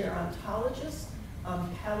gerontologists,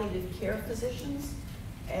 palliative care physicians,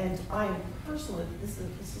 and I'm personally, this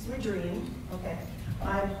is my dream, okay?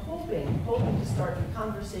 I'm hoping to start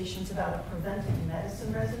conversations about a preventive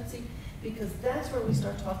medicine residency, because that's where we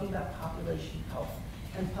start talking about population health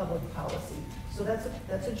and public policy. So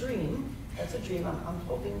that's a dream. That's a dream. I'm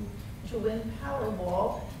hoping to win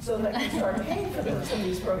Powerball so that I can start paying for some of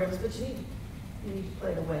these programs, but you need to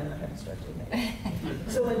play to win. I haven't started doing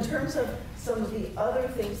that. So in terms of some of the other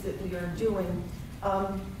things that we are doing,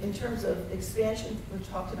 in terms of expansion, we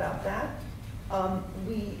talked about that.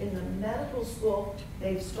 We, in the medical school,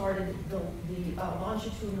 they've started the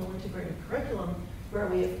longitudinal integrated curriculum where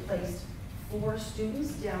we have placed 4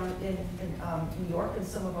 students down in New York in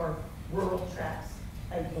some of our rural tracks.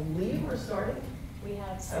 I believe we're starting. We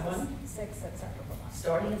have 6 at Central Vermont.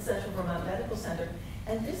 Starting at Central Vermont Medical Center.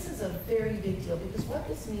 And this is a very big deal because what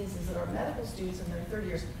this means is that our medical students in their third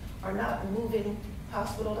years are not moving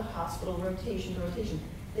hospital to hospital, rotation to rotation.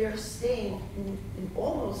 They're staying in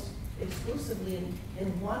almost exclusively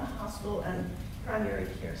in one hospital and primary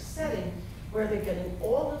care setting where they're getting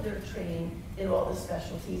all of their training in all the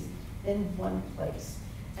specialties in one place.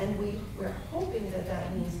 And we're hoping that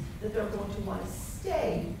that means that they're going to want to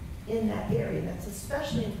stay in that area. That's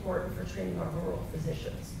especially important for training our rural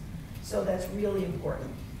physicians. So that's really important.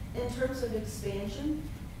 In terms of expansion,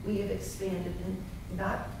 we have expanded, in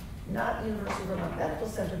not University of Vermont Medical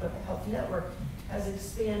Center, but the Health Network has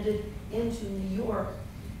expanded into New York,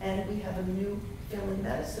 and we have a new family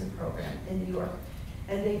medicine program in New York.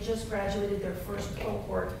 And they just graduated their first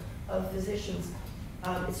cohort of physicians.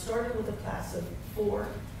 It started with a class of 4.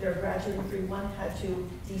 They're graduating 3. One had to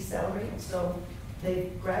decelerate, so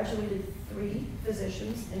they graduated 3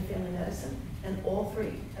 physicians in family medicine, and all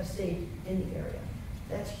 3 have stayed in the area.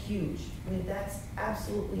 That's huge. I mean, that's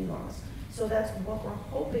absolutely enormous. So that's what we're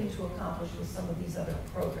hoping to accomplish with some of these other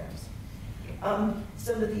programs.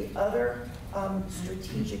 Some of the other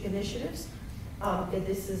strategic initiatives,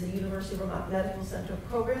 this is a University of Vermont Medical Center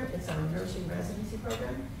program. It's our nursing residency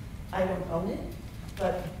program. I don't own it,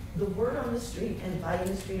 but the word on the street, and by in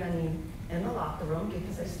the street I mean in the locker room,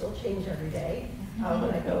 because I still change every day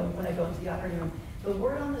when I go into the operating room. The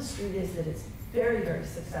word on the street is that it's very, very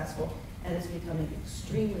successful, and it's becoming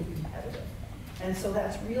extremely competitive. And so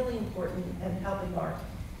that's really important in helping our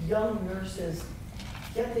young nurses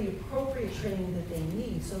get the appropriate training that they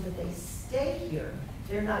need so that they stay here.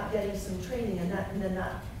 They're not getting some training and then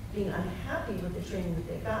not being unhappy with the training that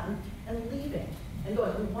they've gotten and leaving and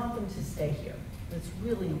going. We want them to stay here. It's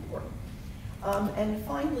really important. And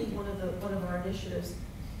finally, one of our initiatives,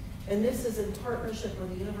 and this is in partnership with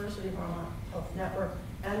the University of Vermont Health Network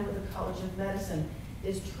and with the College of Medicine,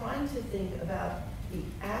 is trying to think about the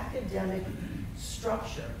academic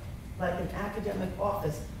structure, like an academic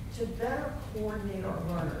office, to better coordinate our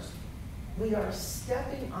learners. We are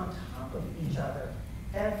stepping on top of each other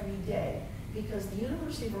every day because the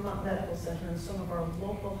University of Vermont Medical Center and some of our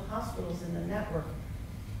local hospitals in the network,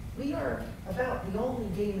 we are about the only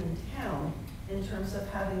game in town in terms of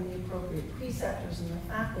having the appropriate preceptors and the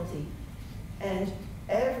faculty. And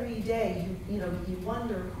every day, you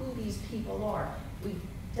wonder who these people are. We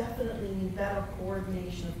definitely need better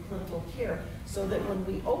coordination of clinical care so that when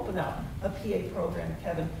we open up a PA program,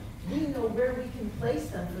 Kevin, we know where we can place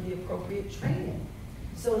them for the appropriate training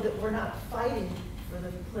so that we're not fighting for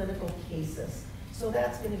the clinical cases. So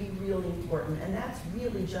that's going to be really important, and that's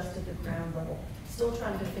really just at the ground level. Still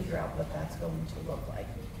trying to figure out what that's going to look like.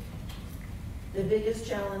 The biggest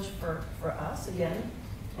challenge for us, again,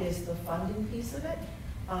 is the funding piece of it.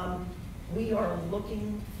 We are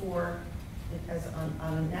looking for,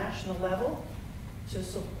 on a national level, to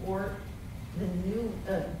support the new,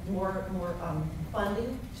 more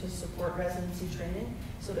funding to support residency training.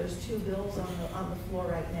 So there's 2 bills on the floor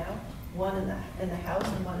right now, one in the House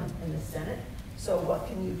and one in the Senate. So what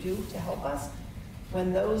can you do to help us?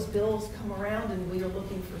 When those bills come around and we are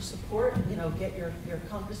looking for support, get your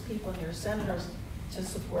Congress people and your senators to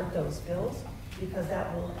support those bills, because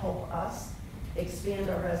that will help us expand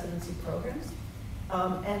our residency programs.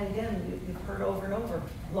 And again, you've heard over and over,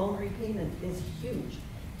 loan repayment is huge.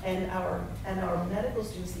 And our medical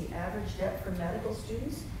students, the average debt for medical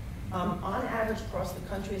students, on average across the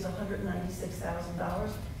country is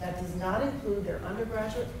 $196,000. That does not include their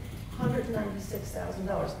undergraduate,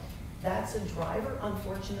 $196,000. That's a driver,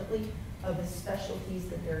 unfortunately, of the specialties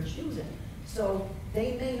that they're choosing. So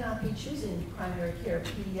they may not be choosing primary care,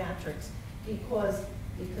 pediatrics, because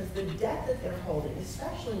the debt that they're holding,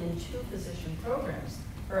 especially in 2-physician programs,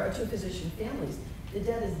 or 2-physician families, the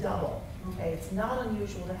debt is double, okay? It's not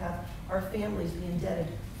unusual to have our families be indebted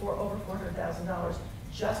for over $400,000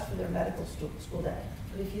 just for their medical school debt.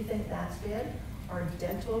 But if you think that's bad, our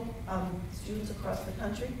dental students across the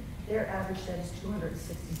country, their average debt is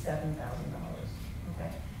 $267,000,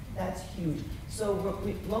 okay? That's huge. So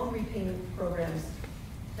loan repayment programs,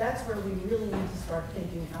 that's where we really need to start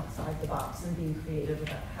thinking outside the box and being creative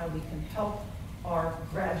about how we can help our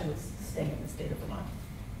graduates stay in the state of Vermont.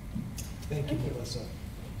 Thank you, Melissa.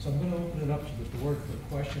 So I'm going to open it up to the board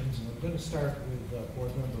for questions, and I'm going to start with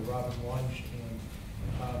Board Member Robin Wunsch.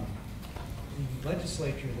 And the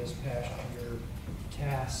legislature this past year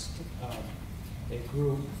tasked a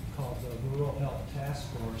group called the Rural Health Task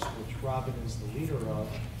Force, which Robin is the leader of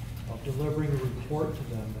delivering a report to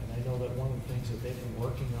them. And I know that one of the things that they've been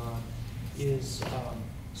working on is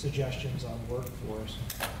suggestions on workforce.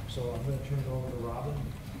 So I'm going to turn it over to Robin.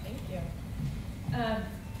 Thank you.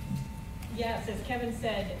 Yes, as Kevin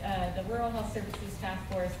said, the Rural Health Services Task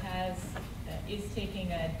Force is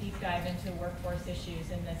taking a deep dive into workforce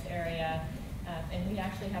issues in this area. And we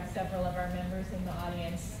actually have several of our members in the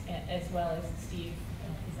audience, as well as Steve,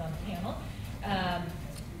 who's on the panel.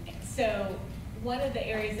 So one of the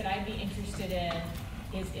areas that I'd be interested in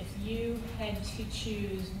is if you had to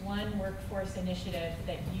choose one workforce initiative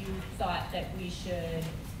that you thought that we should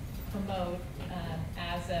promote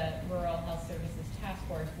as a rural health services task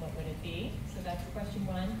force, what would it be? So that's question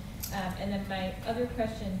one. And then my other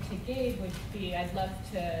question to Gabe would be, I'd love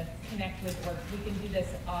to connect with, or we can do this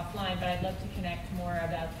offline, but I'd love to connect more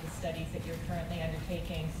about the studies that you're currently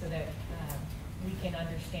undertaking so that we can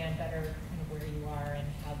understand better kind of where you are and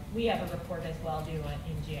how, we have a report as well due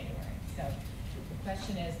in January. So the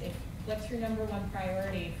question is, what's your number one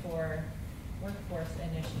priority for workforce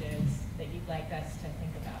initiatives that you'd like us to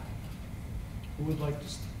think about? Who would like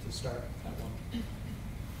to start that one?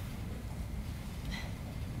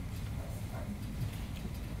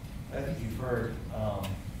 I think you've heard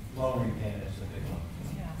loan repayment is a big one.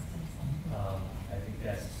 Yeah. I think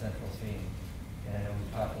that's the central theme. And I know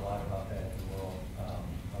we talked a lot about that at the World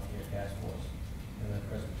Healthcare Task Force in the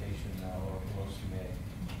presentation or Pelosi made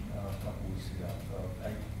a couple weeks ago. So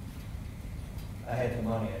I had the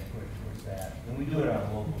money, I put it towards that. And we do it on a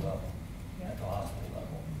local level, at the hospital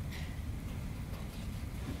level.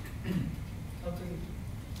 Agreed.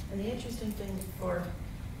 And the interesting thing for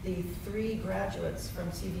the 3 graduates from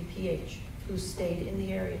CVPH who stayed in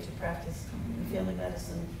the area to practice in family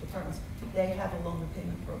medicine departments, they have a loan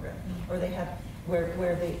repayment program, or they have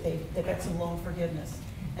where they got some loan forgiveness,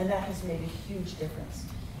 and that has made a huge difference.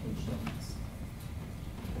 Huge difference.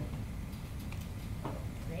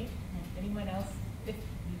 Great. Anyone else?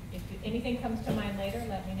 If anything comes to mind later,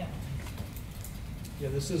 let me know. Yeah,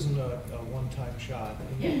 this isn't a one-time shot.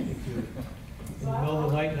 Yes. If you're in the middle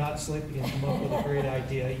of the night not sleeping and come up with a great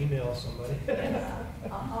idea, email somebody.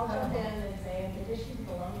 I'll jump in and say, in addition to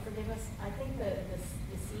the loan forgiveness, I think that the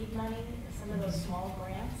seed money, some of those small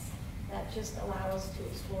grants, that just allow us to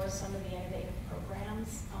explore some of the innovative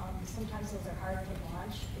programs. Sometimes those are hard to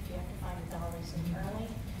launch if you have to find the dollars internally.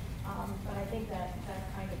 But I think that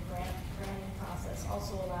kind of granting process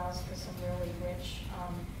also allows for some really rich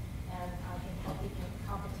and I think healthy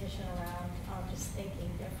competition around just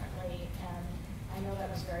thinking differently. And I know that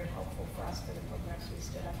was very helpful for us for the programs we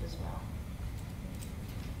stood up as well.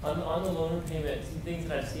 On the loan repayment, some things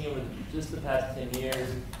that I've seen with just the past 10 years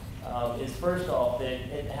is first off that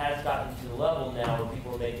it has gotten to the level now where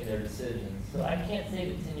people are making their decisions. So I can't say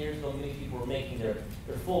that 10 years ago many people were making their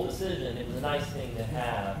full decision. It was a nice thing to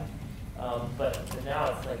have. But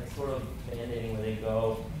now it's like sort of mandating where they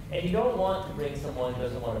go. And you don't want to bring someone who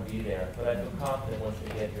doesn't want to be there, but I feel confident once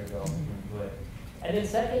they get here, they'll do it. And then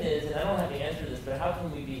second is, and I don't have the answer to this, but how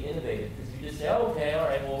can we be innovative? Because if you just say, oh, okay, all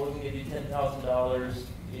right, well, we're going to give you $10,000,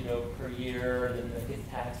 per year, and then that gets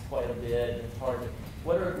taxed quite a bit, and it's hard to,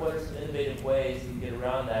 what are some innovative ways to get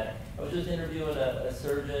around that? I was just interviewing a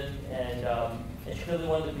surgeon, and she really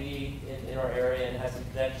wanted to be in our area and have some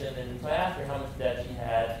connection, and so I asked her how much debt she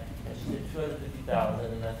had, and she said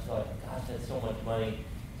 $250,000, and I thought, gosh, that's so much money.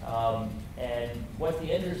 And what's the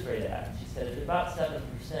interest rate at? She said it's about 7%,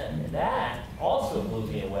 and that also blew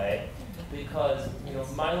me away because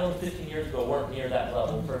my loans 15 years ago weren't near that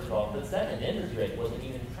level. First of all, but second, interest rate wasn't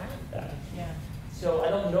even tracked that. Yeah. So I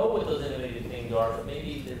don't know what those innovative things are, but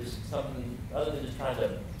maybe there's something other than just trying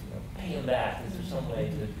to pay them back. Is there some way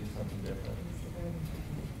to do something different?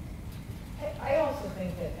 I also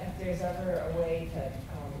think that if there's ever a way to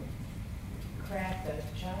crack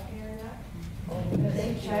the child care nut,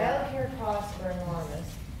 because child care costs are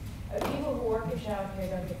enormous. People who work in child care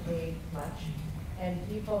don't get paid much, and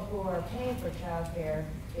people who are paying for child care,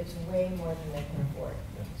 it's way more than they can afford.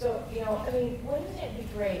 So, wouldn't it be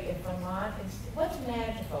great if Vermont is, what's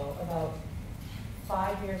magical about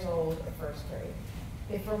 5 years old or first grade?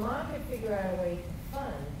 If Vermont could figure out a way to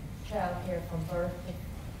fund child care from birth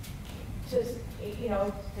to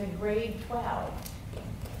grade 12,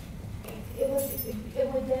 it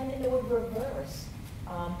would reverse.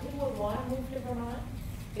 People would want to move to Vermont.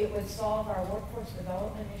 It would solve our workforce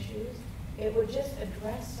development issues. It would just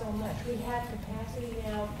address so much. We have capacity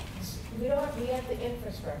now. We have the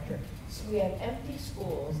infrastructure. So we have empty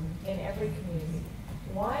schools in every community.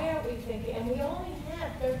 Why aren't we thinking, and we only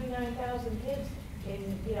have 39,000 kids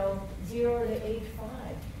in, 0 to age 5.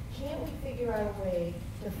 Can't we figure out a way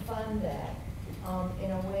to fund that in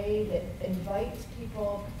a way that invites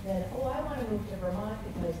people that, I want to move to Vermont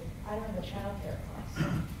because I don't have a child care cost.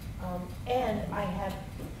 And I have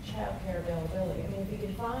child care availability.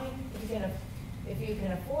 If you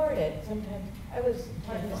can afford it, sometimes, I was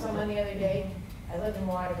talking to someone the other day, I live in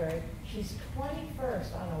Waterbury, she's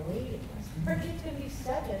 21st on a waiting list. Her kid's going to be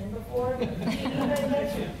 7 before she even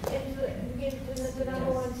gets into the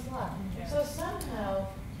number 1 slot. So somehow,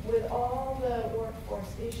 with all the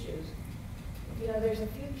workforce issues, there's a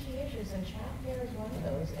few key issues, and child care is one of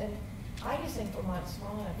those. And I just think Vermont's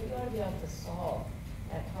small enough, we ought to be able to solve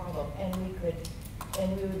that problem, and we would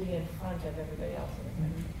be in front of everybody else in the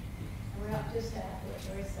country. we're not just at what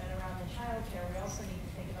Joyce said around the childcare, we also need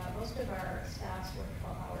to think about, most of our staffs work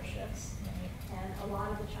 12-hour shifts. And a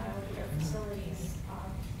lot of the childcare facilities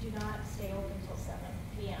do not stay open until 7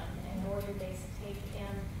 p.m. nor do they take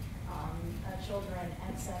in children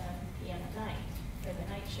at 7 p.m. at night for the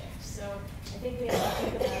night shift. So I think we have to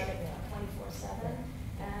think about it 24/7.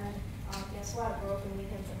 And guess what? We're open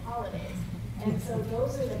weekends and holidays. And so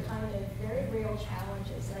those are the kind of very real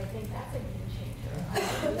challenges. And I think that's a game changer. I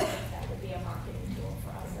really think that would be a marketing tool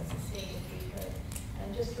for us as a state if we could.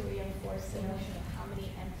 And just to reinforce the notion of how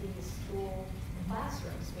many empty school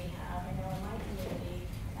classrooms we have. I know in my community,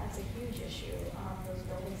 that's a huge issue. Those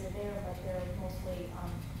buildings are there, but they're mostly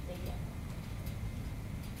vacant.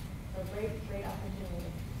 So great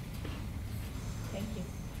opportunity. Thank you.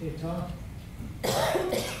 Hey, Tom?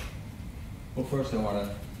 Well, first I want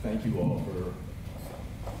to thank you all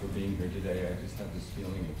for being here today. I just have this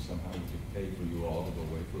feeling if somehow we could pay for you all to go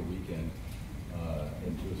away for a weekend.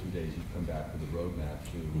 In 2 or 3 days, you'd come back with a roadmap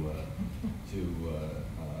to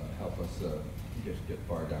help us get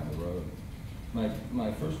far down the road.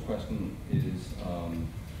 My first question is,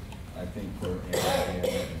 I think for Anna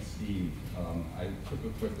and Steve. I took a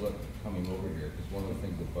quick look coming over here because one of the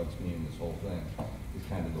things that bugs me in this whole thing is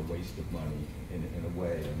kind of the waste of money in a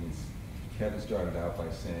way. I mean, Kevin started out by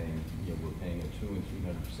saying, we're paying a 200% and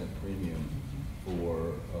 300% premium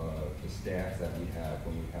for the staff that we have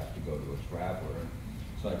when we have to go to a traveler.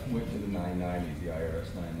 So I went to the 990s, the IRS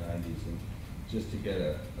 990s, and just to get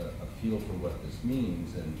a feel for what this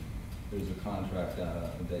means. And there's a contract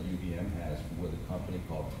that UVM has with a company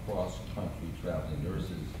called Cross Country Traveling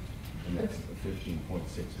Nurses, and that's a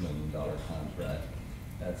 $15.6 million contract.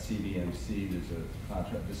 At CVMC, there's a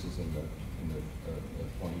contract. This is in the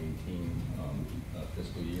 2018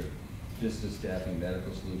 fiscal year. Vista Staffing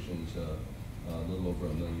Medical Solutions, a little over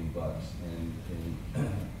 $1 million, and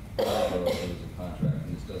there was a contract,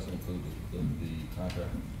 and this doesn't include the contract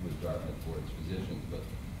with Dartmouth for its physicians, but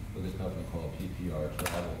with a company called PPR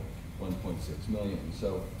Travel, $1.6 million.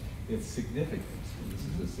 So it's significant. This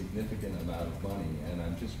is a significant amount of money, and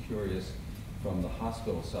I'm just curious from the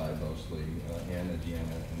hospital side mostly, Anna,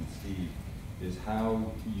 Deanna, and Steve, is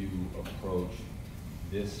how you approach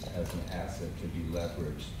this as an asset to be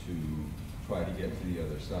leveraged to try to get to the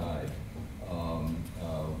other side,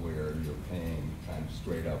 where you're paying kind of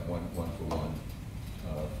straight up one for one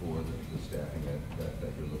for the staffing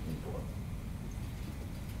that you're looking for.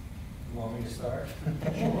 You want me to start?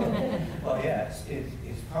 Well, yeah,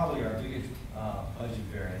 it's probably our biggest budget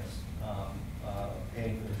variance,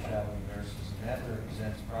 paying for the traveling nurses, and that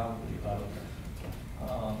represents probably about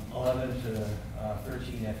 11 to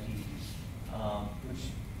 13 FTEs, which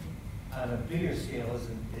on a bigger scale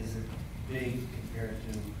isn't big compared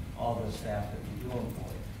to all the staff that we do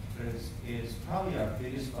employ, but it's probably our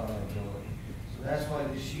biggest vulnerability. So that's why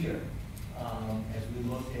this year, as we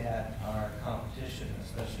looked at our competition,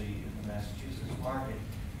 especially in the Massachusetts market,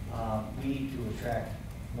 we need to attract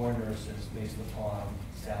more nurses based upon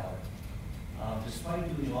salary.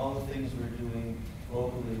 Despite doing all the things we're doing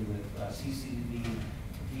locally with CCD,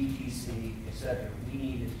 DTC, et cetera, we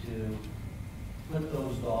needed to put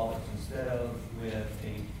those dollars, instead of with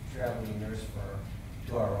a traveling nurse firm,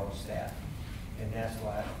 to our own staff. And that's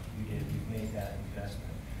what we did. We've made that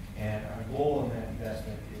investment. And our goal in that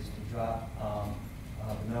investment is to drop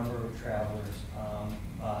the number of travelers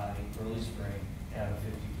by early spring down to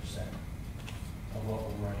 50% of what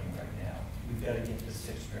we're running right now. We've got to get to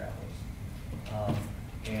 6 travelers.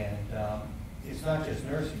 It's not just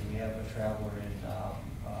nursing. We have a traveler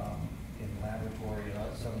in laboratory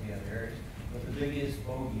and some of the other areas. But the biggest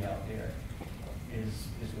bogey out there is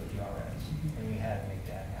with the RNs, and we had to make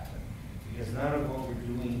that happen. Because none of what we're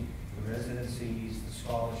doing, the residencies, the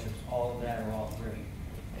scholarships, all of that are all great.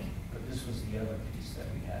 But this was the other piece that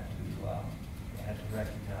we had to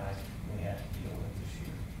recognize and we had to deal with this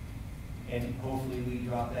year. And hopefully we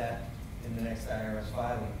drop that in the next IRS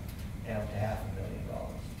filing down to $500,000.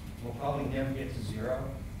 We'll probably never get to 0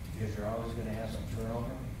 because you're always going to have some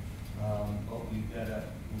turnover. But we've got to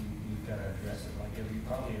address it like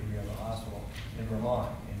probably every other hospital in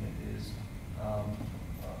Vermont. And it is,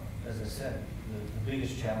 as I said, the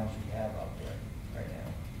biggest challenge we have out there right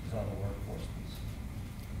now is on the workforce piece.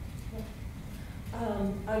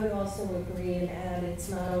 I would also agree and add it's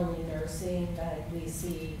not only nursing, but we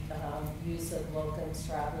see use of locums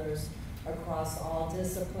travelers across all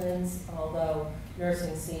disciplines, although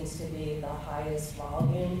nursing seems to be the highest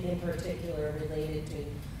volume, in particular related to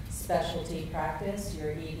specialty practice,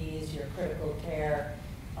 your EDs, your critical care,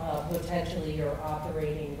 potentially your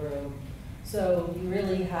operating room So you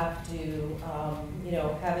really have to, you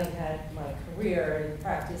know, having had my career and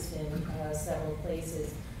practiced in several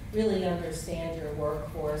places, really understand your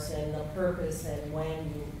workforce and the purpose and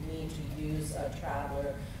when you need to use a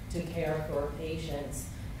traveler to care for patients.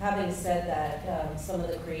 Having said that, some of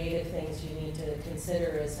the creative things you need to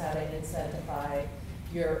consider is how to incentivize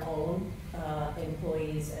your own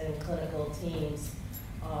employees and clinical teams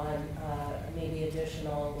on maybe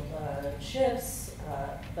additional shifts,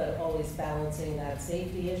 but always balancing that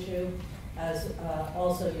safety issue, as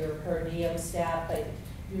also your per diem staff. But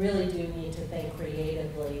you really do need to think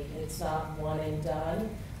creatively. It's not one and done.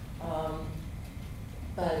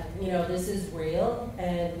 But, you know, this is real,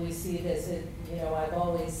 and we see this, you know, I've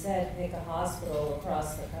always said, pick a hospital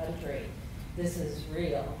across the country. This is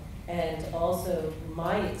real. And also,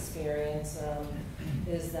 my experience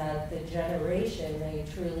is that the generation, they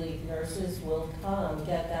truly, nurses will come,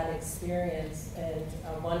 get that experience, and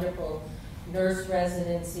a wonderful nurse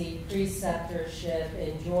residency, preceptorship,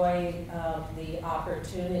 enjoy the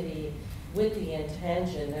opportunity with the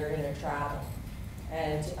intention they're going to travel.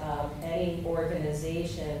 And any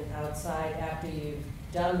organization outside, after you've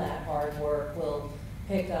done that hard work, will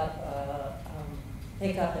pick up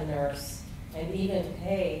a nurse and even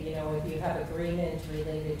pay, you know, if you have agreements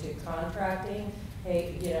related to contracting,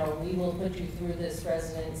 hey, you know, we will put you through this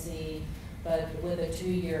residency, but with a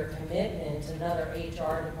 2-year commitment, another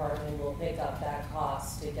HR department will pick up that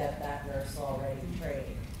cost to get that nurse already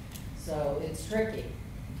trained. So it's tricky.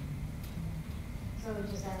 So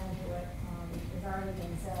just adding to what has already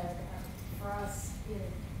been said, for us,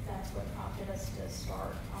 that's what prompted us to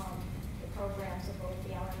start the programs of both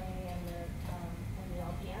the LNA and the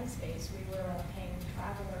LPN space. We were paying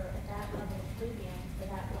traveler at that level of premium for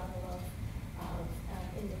that level of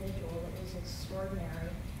individual that was extraordinary.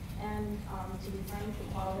 And to be frank, the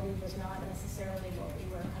quality was not necessarily what we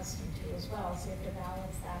were accustomed to as well. So you have to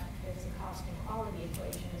balance that. There's a cost and quality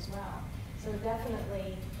equation as well. So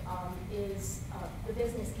definitely is the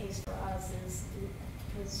business case for us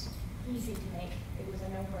was easy to make. It was a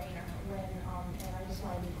no-brainer when, and I just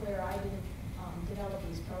want to be clear, I didn't develop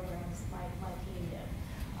these programs, my team did.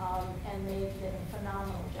 And they did a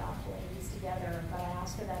phenomenal job pulling these together. But I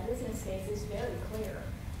asked for that business case. It's very clear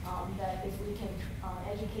that if we can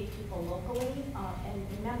educate people locally, and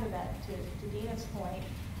remember that to Dina's point,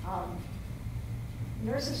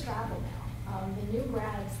 nurses travel now. The new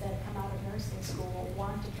grads that come out of nursing school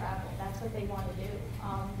want to travel. That's what they want to do.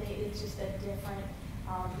 It's just a different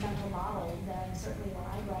mental model than certainly when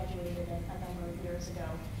I graduated a number of years ago.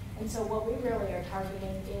 And so what we really are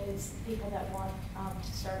targeting is people that want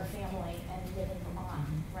to start a family and live in Vermont,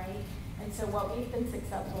 right? And so what we've been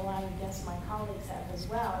successful, I guess my colleagues have as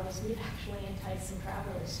well, is we've actually enticed some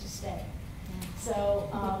travelers to stay.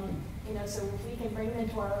 So, you know, so if we can bring them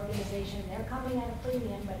into our organization, they're coming at a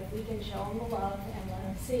premium, but if we can show them the love and let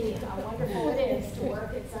them see how wonderful it is to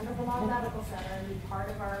work at Central Vermont Medical Center and be part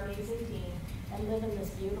of our amazing team and live in this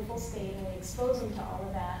beautiful state, and we expose them to all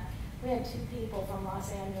of that. We had 2 people from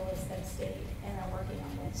Los Angeles that stayed and are working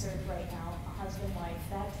on med-surg right now, a husband, wife.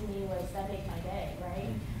 That to me that made my day,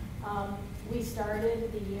 right? We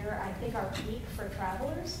started the year, I think our peak for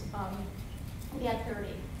travelers, we had 30.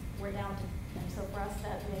 We're down to, and so for us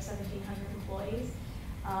that we have 1,700 employees,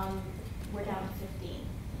 we're down to 15.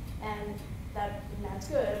 And that's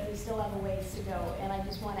good. We still have a ways to go. And I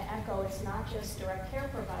just want to echo, it's not just direct care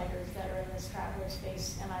providers that are in this traveler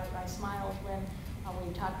space. And I smiled when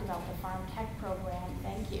we talked about the Farm Tech program.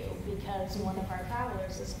 Thank you, because one of our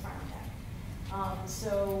travelers is a Farm Tech.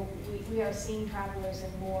 So we are seeing travelers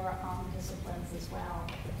in more disciplines as well.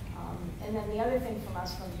 And then the other thing from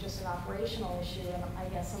us, from just an operational issue, and I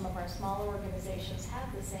guess some of our smaller organizations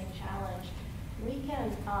have the same challenge, we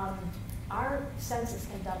can, our census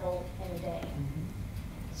can double in a day.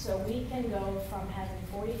 So we can go from having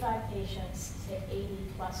 45 patients to 80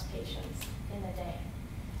 plus patients in a day.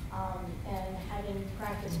 And having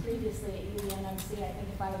practiced previously at UENMC, I think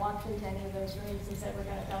if I walked into any of those rooms and said, we're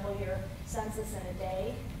going to double your census in a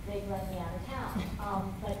day, they'd run me out of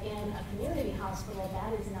town. But in a community hospital,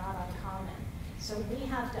 that is not uncommon. So we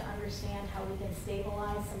have to understand how we can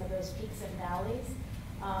stabilize some of those peaks and valleys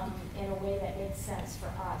in a way that makes sense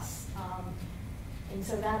for us. And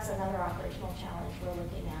so that's another operational challenge we're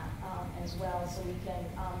looking at as well. So we can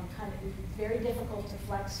it's very difficult to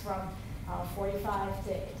flex from 45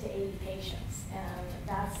 to 80 patients. And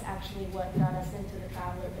that's actually what got us into the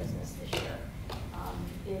traveler business this year,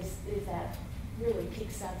 is that really peak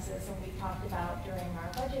census. And we talked about during our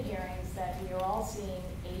budget hearings that we are all seeing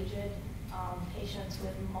aged patients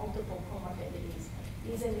with multiple comorbidities.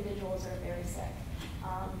 These individuals are very sick,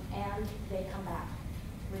 and they come back.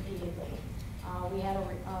 repeatedly. We had a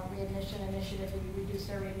readmission initiative, we reduced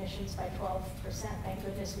our readmissions by 12%. Thank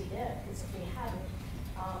goodness we did, because if we hadn't,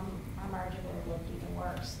 our margin would have looked even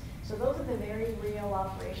worse. So those are the very real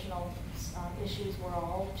operational issues we're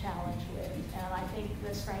all challenged with. And I think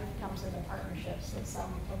the strength comes in the partnerships with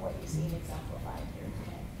some of what you've seen exemplified here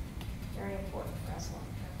today. Very important for us long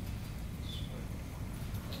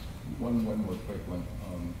term. One more quick one.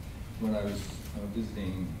 When I was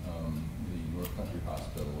visiting the North Country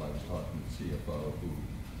Hospital, I was talking to the CFO who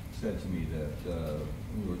said to me that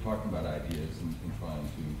we were talking about ideas in trying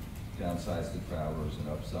to downsize the travelers and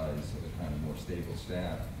upsize a kind of more stable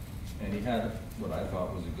staff. And he had what I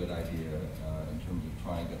thought was a good idea in terms of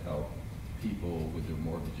trying to help people with their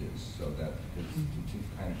mortgages, so that to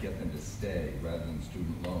kind of get them to stay rather than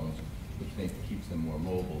student loans, which keeps them more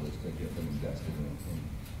mobile, is to get them invested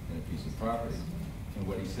in a piece of property. And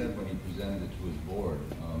what he said when he presented it to his board,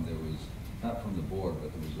 there was, not from the board, but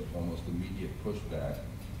there was almost immediate pushback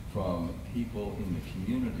from people in the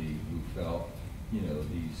community who felt, you know,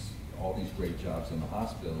 all these great jobs in the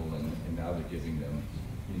hospital, and now they're giving them,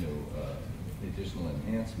 you know, additional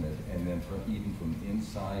enhancement, and then even from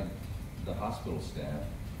inside the hospital staff,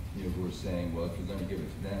 you know, who are saying, well, if you're going to give it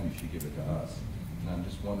to them, you should give it to us. And I'm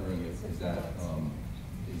just wondering if is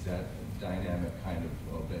that dynamic kind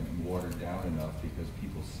of been watered down enough, because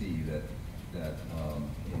people see that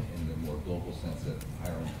in the more global sense that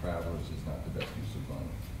hiring travelers is not the best use of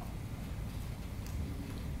money.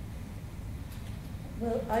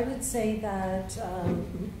 Well, I would say that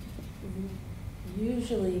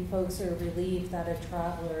usually folks are relieved that a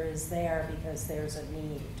traveler is there because there's a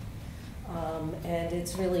need. And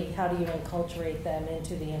it's really, how do you enculturate them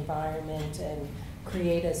into the environment and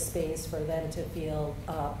create a space for them to feel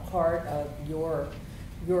part of your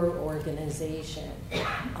organization.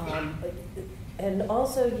 And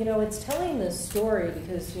also, you know, it's telling this story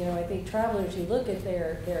because, you know, I think travelers, you look at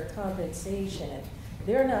their compensation,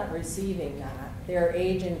 they're not receiving that. Their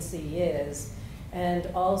agency is. And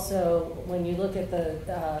also, when you look at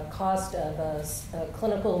the cost of a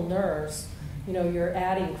clinical nurse, you know, you're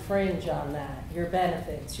adding fringe on that, your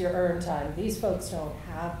benefits, your earn time. These folks don't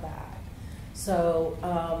have that. So,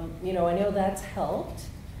 you know, I know that's helped,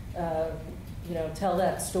 you know, tell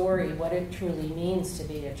that story, what it truly means to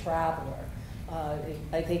be a traveler.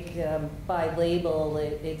 I think by label,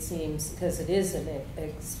 it seems, because it is an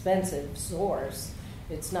expensive source,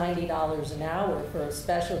 it's $90 an hour for a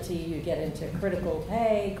specialty. You get into critical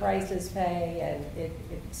pay, crisis pay, and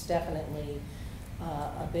it's definitely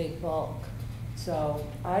a big bulk. So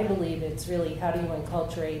I believe it's really, how do you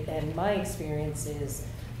enculturate, and my experience is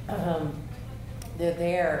they're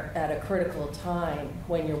there at a critical time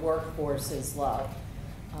when your workforce is low.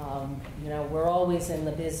 You know, we're always in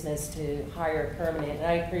the business to hire permanent, and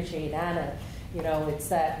I appreciate Anna, you know, it's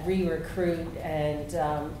that re-recruit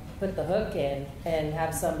and put the hook in and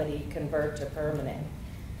have somebody convert to permanent.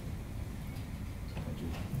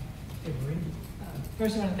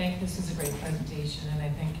 First, I want to thank, this is a great presentation, and I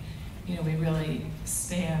think, you know, we really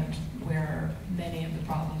stand where many of the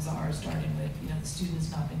problems are, starting with, you know, the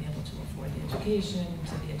students not being able to afford the education,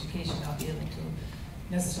 to the education not being able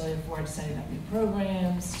to necessarily afford setting up new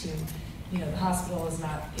programs, to, you know, the hospital is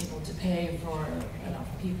not able to pay for enough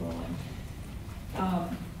people,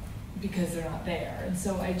 and because they're not there. And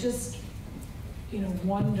so I just, you know,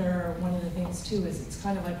 wonder, one of the things too is it's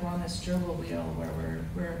kind of like we're on this gerbil wheel where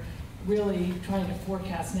we're really trying to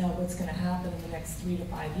forecast now what's going to happen in the next 3 to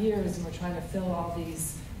 5 years, and we're trying to fill all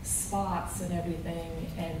these spots and everything,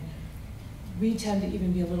 and we tend to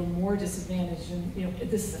even be a little more disadvantaged. And, you know,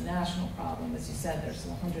 this is a national problem, as you said. There's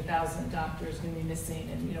 100,000 doctors going to be missing,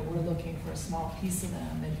 and, you know, we're looking for a small piece of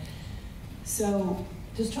them. And so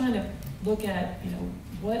just trying to look at, you know,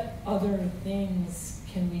 what other things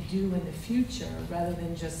can we do in the future rather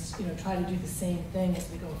than just, you know, try to do the same thing as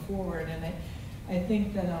we go forward. And I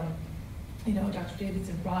think that, you know, Dr.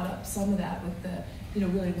 Davidson brought up some of that with the, you know,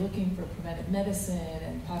 really looking for preventive medicine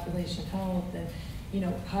and population health, and, you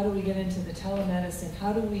know, how do we get into the telemedicine?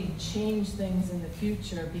 How do we change things in the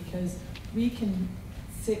future? Because we can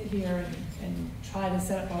sit here and try to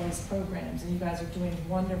set up all these programs, and you guys are doing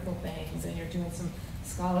wonderful things, and you're doing some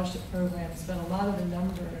scholarship programs, but a lot of the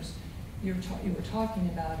numbers you were talking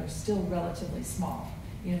about are still relatively small.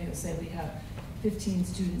 You know, you'll say we have 15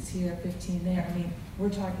 students here, 15 there. I mean, we're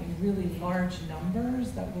talking really large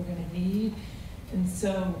numbers that we're going to need. And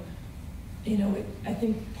so, you know, I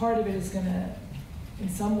think part of it is going to, in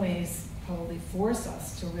some ways, probably force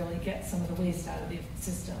us to really get some of the waste out of the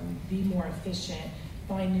system, be more efficient,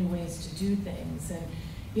 find new ways to do things. And,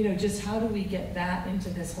 you know, just how do we get that into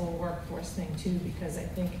this whole workforce thing too? Because I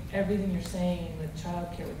think everything you're saying with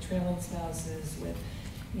childcare, with trailing spouses, with,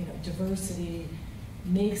 you know, diversity,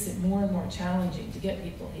 makes it more and more challenging to get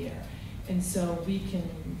people here. And so we can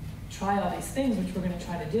try all these things, which we're going to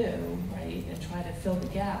try to do, right, and try to fill the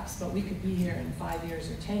gaps, but we could be here in 5 years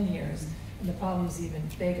or 10 years, and the problem's even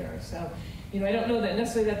bigger. So, you know, I don't know that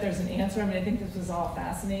necessarily that there's an answer. I mean, I think this was all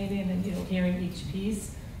fascinating and, you know, hearing each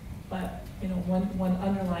piece, but, you know, one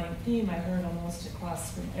underlying theme I heard almost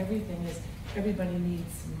across from everything is everybody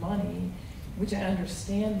needs money, which I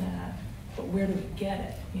understand that, but where do we get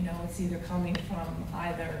it? You know, it's either coming from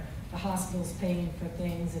either the hospital's paying for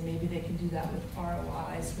things, and maybe they can do that with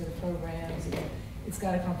ROIs for the programs. It's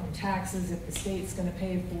got to come from taxes if the state's going to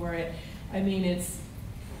pay for it. I mean, it's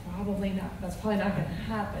probably not, that's probably not going to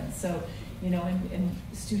happen. So, you know, and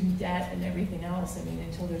student debt and everything else, I mean,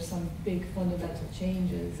 until there's some big fundamental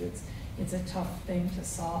changes, it's a tough thing to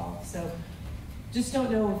solve. So just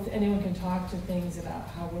don't know if anyone can talk to things about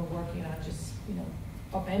how we're working on just, you know,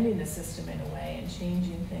 upending the system in a way and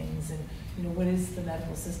changing things, and, you know, what is the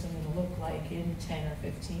medical system going to look like in 10 or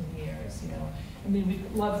 15 years, you know? I mean,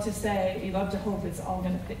 we love to say, we love to hope it's all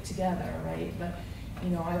going to fit together, right? But, you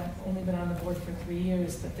know, I've only been on the board for 3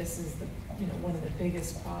 years, but this is the, you know, one of the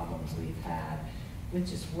biggest problems we've had with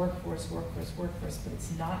just workforce, but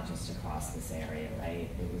it's not just across this area, right?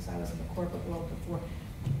 I was in the corporate world before,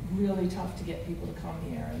 really tough to get people to come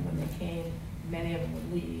here, and when they came, many of them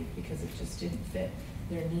would leave because it just didn't fit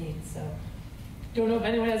their needs. So don't know if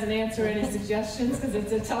anyone has an answer, any suggestions, because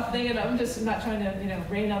it's a tough thing, and I'm not trying to, you know,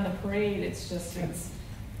 rain on the parade. It's just,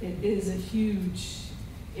 it is a huge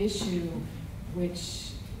issue,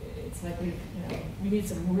 which it's like we need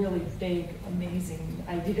some really big, amazing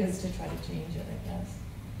ideas to try to change it, I guess.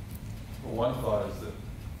 Well, one thought is that,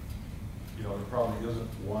 you know, there probably isn't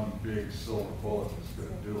one big silver bullet that's going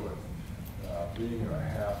to do it. Being a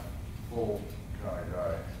half full kind of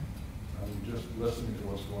guy, I mean, just listening to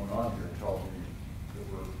what's going on here tells me that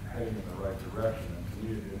we're heading in the right direction. And to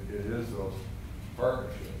me, it is those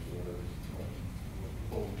partnerships. Whether it's, you know,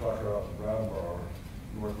 what we talk about the Brattleboro,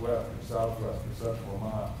 Northwest, or Southwest, or Central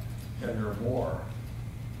Vermont, and there are more.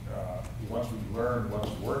 Once we learn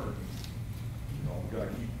what's working, you know, we've got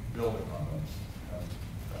to keep building on those.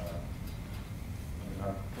 And,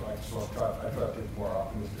 I try to take a more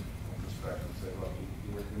optimistic perspective and say, look,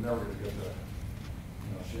 we're never going to get to, you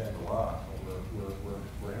know, Shangri-La, but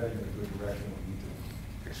we're heading in a good direction. We need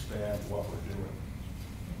to expand what we're doing.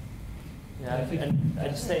 Yeah, and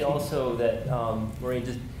I'd say also that, Marie,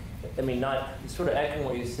 not sort of echoing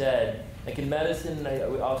what you said, like in medicine,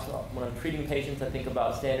 we also, when I'm treating patients, I think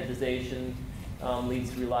about standardization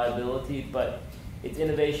leads to reliability, but it's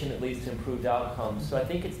innovation that leads to improved outcomes. So I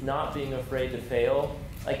think it's not being afraid to fail.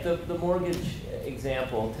 Like the mortgage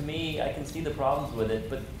example, to me, I can see the problems with it,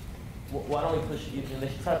 but why don't we push, they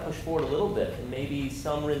should try to push forward a little bit, and maybe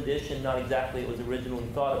some rendition, not exactly what was originally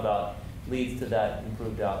thought about, leads to that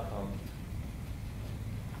improved outcome.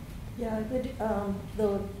 Yeah,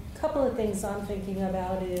 the couple of things I'm thinking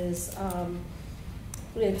about is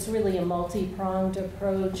it's really a multi-pronged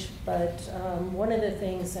approach, but one of the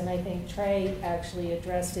things, and I think Trey actually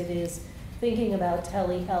addressed it, is thinking about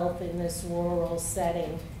telehealth in this rural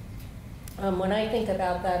setting. When I think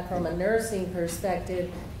about that from a nursing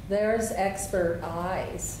perspective, there's expert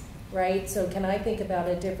eyes, right? So can I think about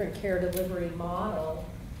a different care delivery model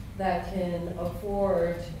that can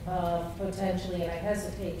afford potentially, and I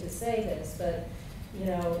hesitate to say this, but you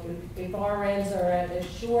know, if RNs are at a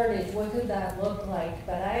shortage, what could that look like?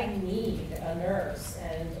 But I need a nurse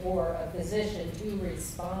or a physician to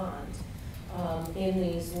respond in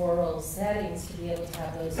these rural settings to be able to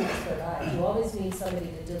have those expert eyes. You always need somebody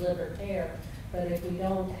to deliver care, but if we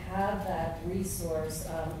don't have that resource,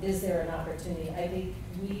 is there an opportunity? I think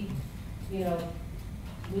we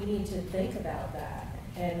need to think about that.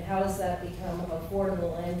 And how does that become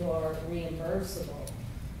affordable and or reimbursable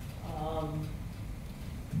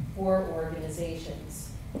for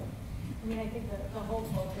organizations? I mean, I think the whole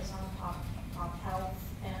focus on pop health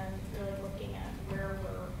and really looking at where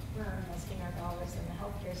we're investing our dollars in the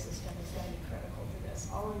healthcare system is going to be critical to this.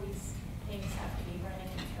 All of these things have to be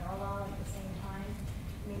running in parallel at the same time.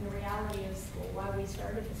 I mean, the reality is, why we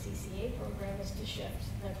started the CCA program is to shift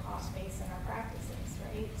the cost base in our practices,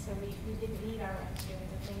 right? So we didn't need RNs doing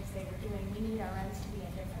the things they were doing. We need RNs to be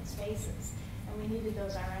in different spaces, and we needed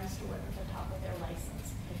those RNs to work at the top of their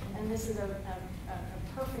license. And this is a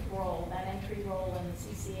perfect role. That entry role in the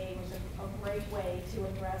CCA was a great way to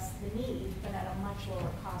address the need, but at a much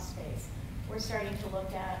lower cost base. We're starting to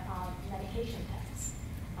look at medication tax.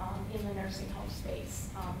 in the nursing home space.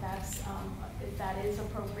 That is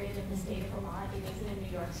appropriate in the state of Vermont. It isn't in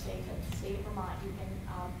New York State, but in the state of Vermont, you can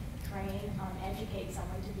train, educate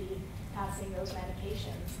someone to be passing those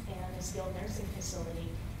medications in a skilled nursing facility.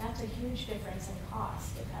 That's a huge difference in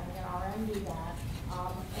cost of having an RM do that.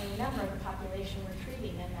 And remember, the population we're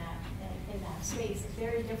treating in that space is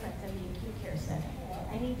very different than the acute care setting.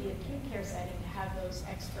 I need the acute care setting to have those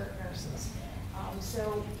expert nurses.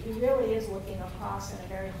 So it really is looking across in a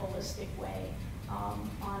very holistic way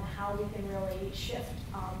on how we can really shift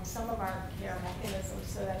some of our care mechanisms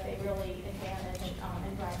so that they really advantage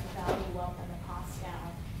and drive the value up and the costs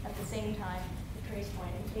down. At the same time, to Trey's point,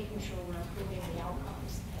 and making sure we're improving the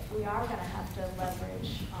outcomes. We are going to have to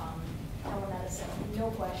leverage telemedicine, no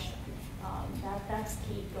question. That's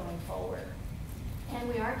key going forward. And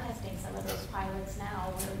we are testing some of those pilots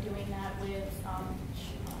now. We're doing that with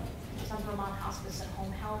some Vermont Hospice and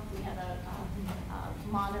Home Health. We have a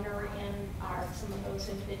monitor in some of those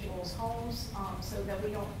individuals' homes so that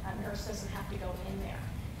a nurse doesn't have to go in there.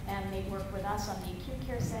 And they work with us on the acute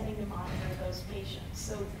care setting to monitor those patients.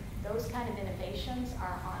 So those kind of innovations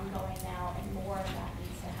are ongoing now, and more of that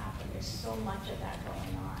needs to happen. There's so much of that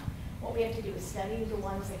going on. What we have to do is study the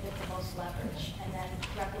ones that get the most leverage and then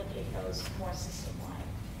replicate those more system-wide.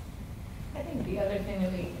 I think the other thing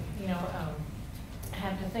that we,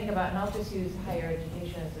 have to think about, and I'll just use higher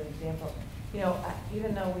education as an example.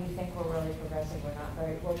 Even though we think we're really progressive,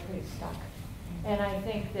 we're pretty stuck. And I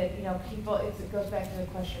think that, people, it goes back to the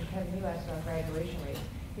question Kevin, you asked about graduation rates.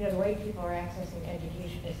 The way people are accessing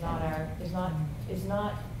education is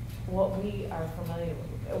not what we are familiar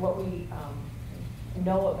with, what we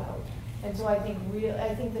know about. And so I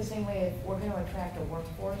think the same way if we're going to attract a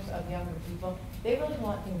workforce of younger people, they really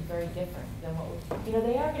want things very different than what we,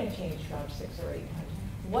 they are going to change jobs 6 or 8 times.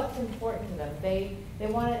 What's important to them? They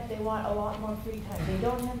want a lot more free time. They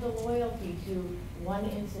don't have the loyalty to one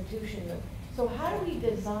institution. So how do we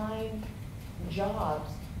design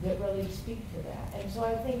jobs that really speak to that? And so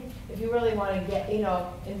I think if you really want to get,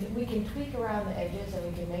 and we can tweak around the edges and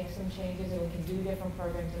we can make some changes and we can do different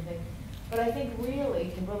programs and things. But I think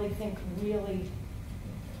really, to really think really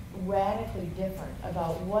radically different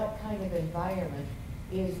about what kind of environment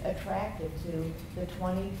is attractive to the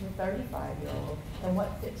 20 to 35-year-old and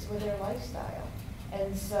what fits with their lifestyle.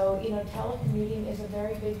 And so, telecommuting is a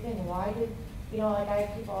very big thing. Why did, I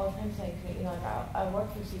have people all the time saying to me, I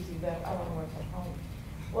work for CC, but I want to work from home.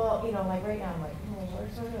 Well, right now I'm like,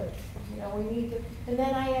 where's the road? We need to, and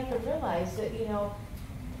then I have to realize that,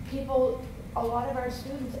 people, a lot of our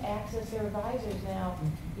students access their advisors now,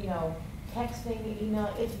 texting,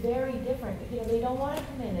 email. It's very different. They don't want to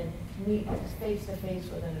come in and meet face-to-face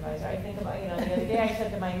with an advisor. I think about, the other day I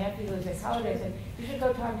said to my nephew who's at college, I said, you should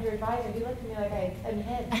go talk to your advisor. He looked at me like I had 10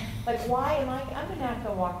 heads. Like, why am I'm going to have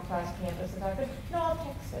to walk across campus and talk to him. No, I'll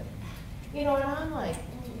text him. And I'm like,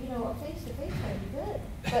 face-to-face might be good.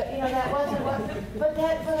 But, that wasn't what,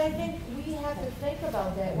 but I think we have to think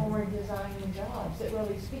about that when we're designing jobs that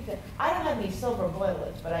really speak to, I don't have any silver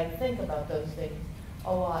bullets, but I think about those things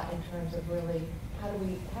a lot in terms of really, how do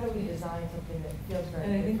we design something that feels very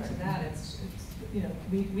different? And I think to that, it's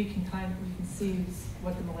we can see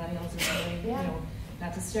what the millennials are doing,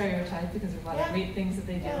 not to stereotype because there's a lot of great things that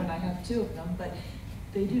they do, and I have 2 of them, but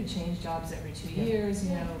they do change jobs every 2 years.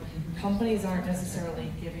 Companies aren't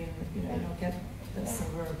necessarily giving, you don't get the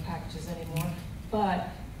silver packages anymore. But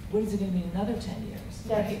what is it going to be in another 10 years?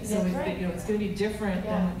 Right? So it's going to be different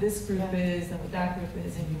than what this group is, than what that group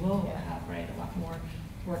is, and you will have a lot more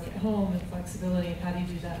work at home and flexibility. And how do you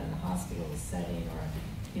do that in a hospital setting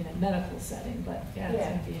or in a medical setting? But it's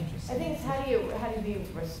going to be interesting. I think it's how do you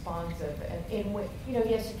be responsive and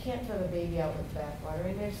yes, you can't throw the baby out with the bathwater.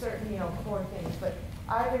 And there's certain core things, but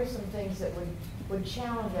are there some things that would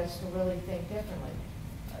challenge us to really think differently?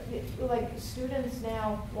 Like students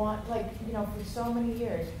now want, for so many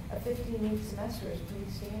years, a 15-week semester is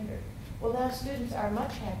pretty standard. Well, now students are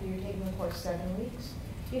much happier taking the course 7 weeks.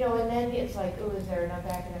 And then it's like, is there enough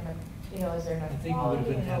academic, is there enough quality? I think we would have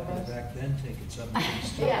been happy back then taking 7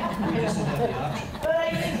 weeks too. Yeah. We just didn't have the option. But I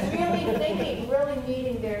think really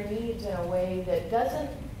meeting their needs in a way that doesn't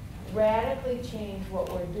radically change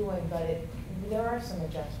what we're doing, but there are some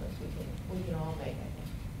adjustments we can all make, I think.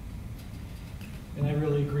 And I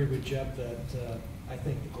really agree with Jeb that I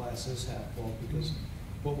think the glass is half full, because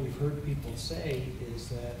what we've heard people say is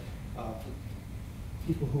that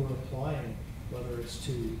people who are applying, whether it's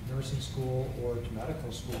to nursing school or to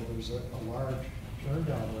medical school, there's a large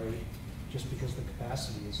turn-down rate just because the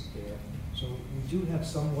capacity isn't there. So we do have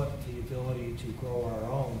somewhat the ability to grow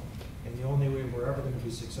our own, and the only way we're ever going to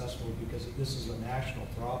be successful, because this is a national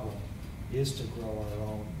problem, is to grow our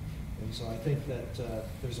own. And so I think that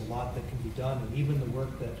there's a lot that can be done, and even the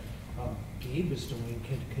work that Gabe is doing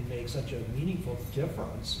can make such a meaningful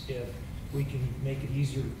difference if we can make it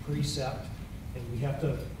easier to precept. And we have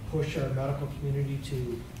to push our medical community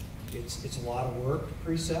to, it's a lot of work to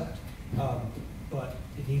precept, but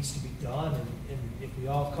it needs to be done. And if we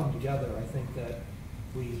all come together, I think that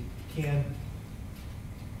we can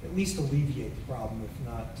at least alleviate the problem, if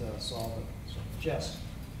not solve it. So, Jess.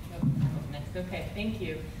 Next, okay, thank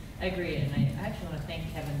you. I agree, and I actually want to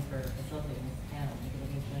thank Kevin for facilitating this panel, because I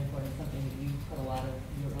think it's really important. It's something that you put a lot of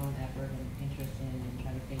your own effort and interest in and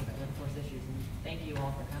trying to think about workforce issues, and thank you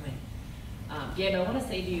all for coming. Gabe, I want to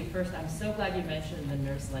say to you first, I'm so glad you mentioned the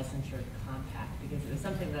nurse licensure compact, because it was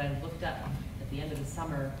something that I looked up at the end of the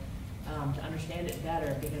summer to understand it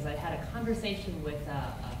better, because I had a conversation with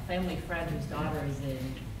a family friend whose daughter is in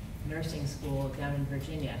nursing school down in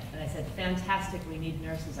Virginia, and I said, fantastic, we need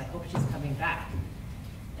nurses, I hope she's coming back.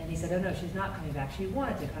 And he said, oh no, she's not coming back. She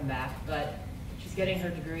wanted to come back, but she's getting her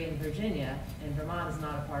degree in Virginia, and Vermont is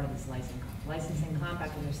not a part of this licensing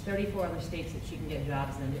compact, and there's 34 other states that she can get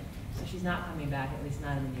jobs in, so she's not coming back, at least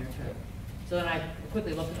not in the near term. So then I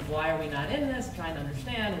quickly looked at why are we not in this, trying to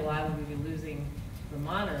understand why would we be losing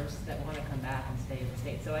Vermonters that want to come back and stay in the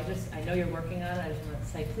state. So I know you're working on it. I just want to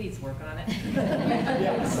say, please work on it.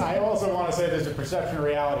 Yes, I also want to say there's a perception of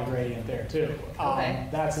reality gradient there too. Okay.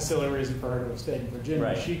 That's a silly reason for her to have stayed in Virginia.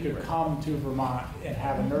 Right. She could come to Vermont and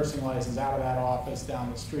have a nursing license out of that office down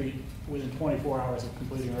the street within 24 hours of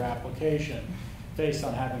completing her application, based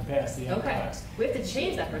on having passed the Okay. MCAS. We have to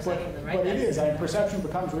change that perception, right? But it is, perception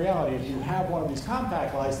becomes reality. If you have one of these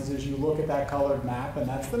compact licenses, you look at that colored map and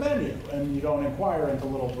that's the menu. And you don't inquire into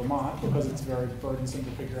Little Vermont because it's very burdensome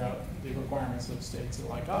to figure out the requirements of states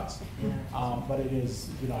like us. Yeah. But it is,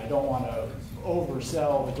 I don't want to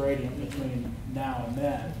oversell the gradient between now and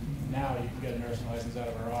then. Now you can get a nursing license out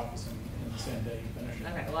of our office in the same day you finish it.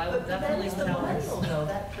 Okay, well, I would definitely But that's the tell millennial,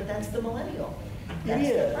 though. But that's the millennial. That's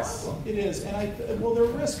It the is. problem. It is, and they're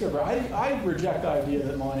risk averse. I reject the idea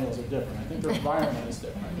that millennials are different. I think their environment is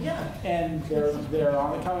different. Yeah. And they're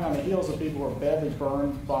coming on the heels of people who are badly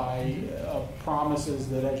burned by promises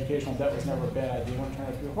that educational debt was never a bad idea, when it turned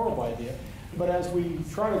out to be a horrible idea. But as we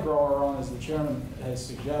try to grow our own, as the chairman has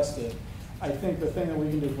suggested, I think the thing that we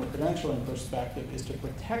can do from a credentialing perspective is to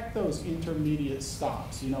protect those intermediate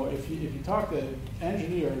stops. If you talk to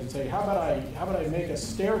engineers and say, how about I make a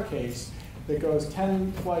staircase that goes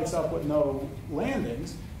 10 flights up with no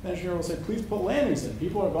landings, the engineer will say, please put landings in.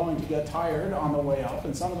 People are going to get tired on the way up,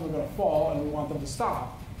 and some of them are going to fall, and we want them to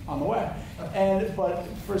stop on the way. But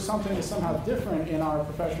for something that's somehow different in our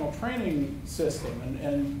professional training system,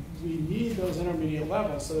 and we need those intermediate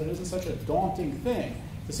levels so that it isn't such a daunting thing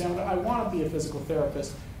to say, I want to be a physical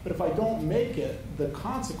therapist, but if I don't make it, the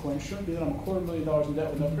consequence shouldn't be that I'm $250,000 in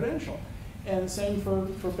debt with no credential. And same for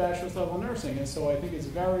bachelor's level nursing. And so I think it's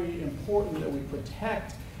very important that we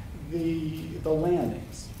protect the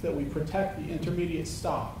landings, that we protect the intermediate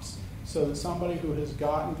stops, so that somebody who has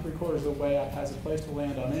gotten 3/4 of the way up has a place to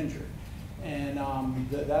land uninjured. And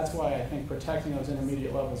that's why I think protecting those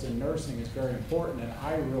intermediate levels in nursing is very important. And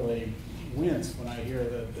I really wince when I hear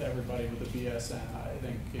that everybody with a BSN. I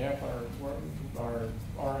think half our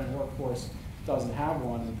RN workforce doesn't have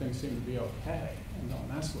one, and things seem to be okay and don't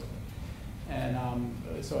mess with it. And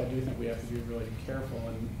so I do think we have to be really careful.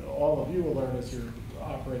 And all of you will learn as you're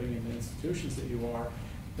operating in the institutions that you are,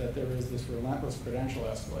 that there is this relentless credential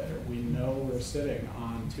escalator. We know we're sitting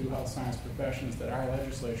on 2 health science professions that our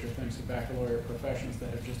legislature thinks are baccalaureate professions that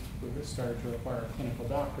have just started to require clinical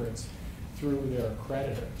doctorates through their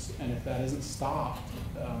accreditors. And if that isn't stopped,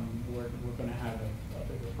 we're going to have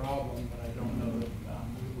a bigger problem. But I don't know that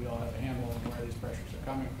we all have a handle on where these pressures are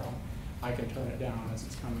coming from. I can turn it down as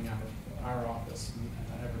it's coming out of our office, and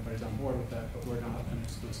everybody's on board with that, but we're not an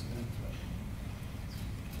exclusive input.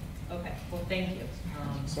 Okay, well, thank you.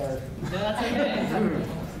 Sorry. No, that's okay.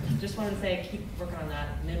 Just wanted to say, keep working on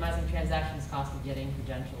that. Minimizing transactions cost of getting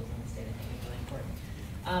credentials in the state, I think, is really important.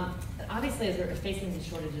 Obviously, as we're facing these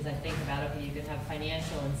shortages, I think about, okay, you could have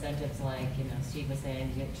financial incentives like, Steve was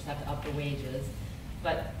saying, you just have to up the wages.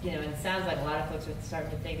 But, it sounds like a lot of folks are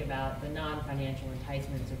starting to think about the non-financial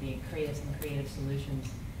enticements or being creative, some creative solutions.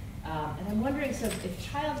 And I'm wondering, so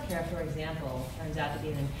if childcare, for example, turns out to be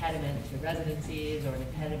an impediment to residencies or an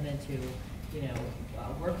impediment to,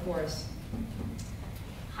 workforce,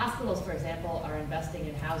 hospitals, for example, are investing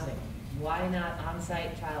in housing. Why not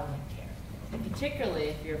on-site child care? And particularly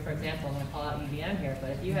if you're, for example, I'm going to call out UVM here,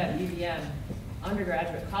 but if you have UVM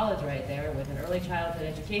undergraduate college right there with an early childhood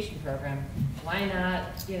education program, why not,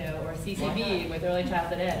 or CCB with early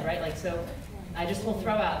childhood ed, right? So I just will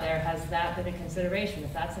throw out there, has that been a consideration?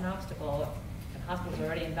 If that's an obstacle, and hospitals are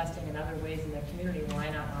already investing in other ways in their community, why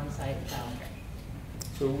not on-site childcare?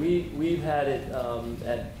 So we've had it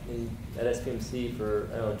at SPMC for,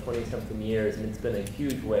 I don't know, 20-something years, and it's been a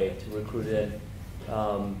huge way to recruit in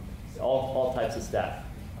all types of staff,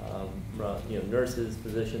 nurses,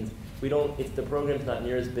 physicians. The program's not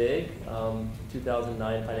near as big.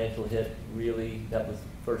 2009 financial hit, really, that was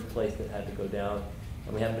the first place that had to go down,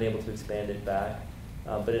 and we haven't been able to expand it back.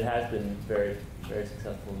 But it has been very, very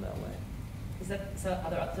successful in that way. Is that, so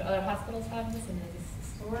other hospitals have this, and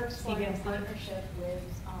is this We're exploring a CVMC? partnership with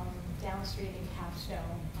Downstreet and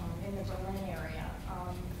Capstone in the Berlin area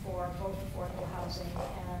for both affordable housing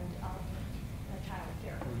and child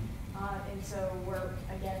care. And so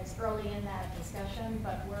it's early in that discussion,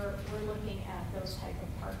 but we're looking at those type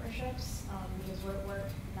of partnerships because we're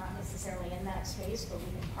not necessarily in that space, but we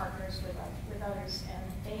can partners with others, and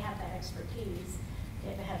they have that expertise. They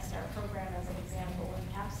have a Head Start program as an example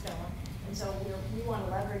in Capstone. And so we want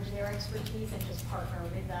to leverage their expertise and just partner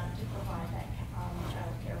with them to provide that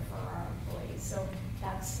child care for our employees. So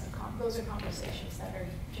those are conversations that are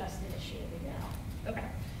just initiated now. Okay.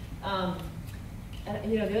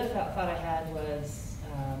 And the other thought I had was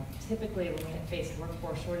typically when we face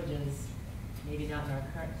workforce shortages, maybe not in our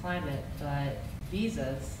current climate, but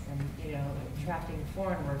visas and attracting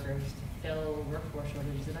foreign workers to fill workforce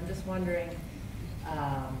shortages. And I'm just wondering,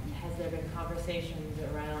 has there been conversations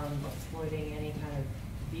around exploiting any kind of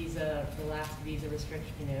relaxed visa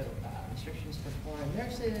restrictions for foreign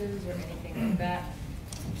nurses or anything like that,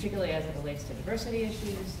 particularly as it relates to diversity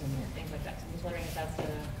issues and things like that? So I'm just wondering if that's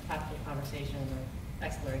a topic of conversation or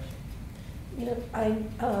exploration.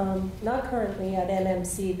 I'm not currently at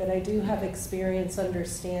NMC, but I do have experience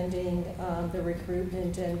understanding the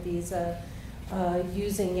recruitment and visa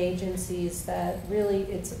using agencies that really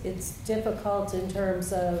it's difficult in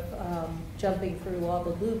terms of jumping through all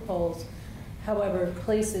the loopholes. However,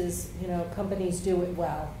 companies do it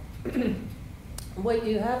well. What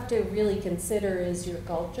you have to really consider is your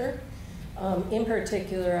culture. In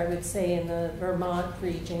particular, I would say in the Vermont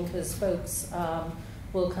region, because folks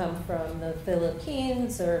will come from the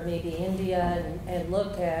Philippines or maybe India and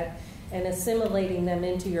look at and assimilating them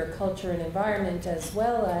into your culture and environment, as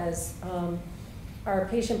well as our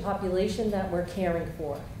patient population that we're caring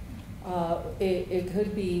for. It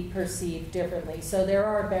could be perceived differently. So there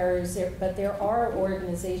are barriers there, but there are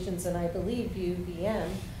organizations, and I believe UVM,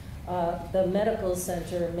 the medical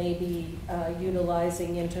center may be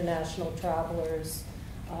utilizing international travelers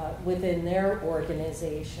within their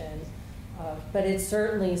organization. But it's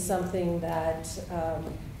certainly something that,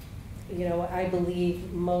 I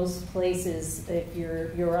believe most places, if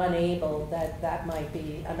you're unable, that might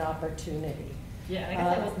be an opportunity. Yeah, I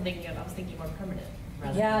guess I wasn't thinking I was thinking more permanent.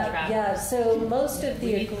 Yeah. So most of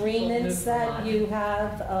the agreements that you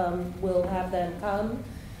have will have them come,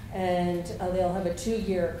 and they'll have a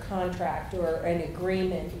 2-year contract or an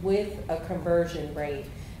agreement with a conversion rate.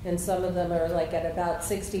 And some of them are like at about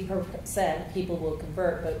 60% people will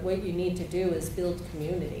convert, but what you need to do is build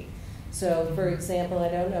community. So for example, I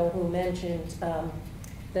don't know who mentioned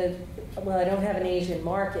I don't have an Asian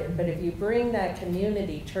market, but if you bring that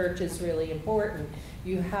community, church is really important.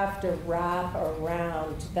 You have to wrap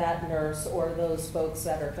around that nurse or those folks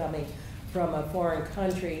that are coming from a foreign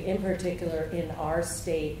country, in particular in our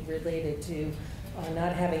state, related to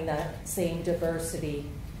not having that same diversity.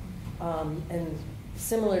 And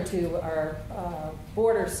similar to our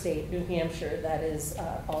border state, New Hampshire, that is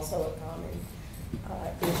also a common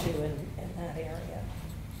issue in that area.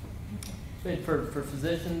 For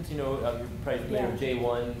physicians, you're probably familiar with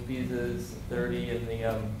J1 visas, 30 in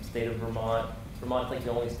the state of Vermont. Vermont's like the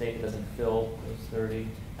only state that doesn't fill those 30.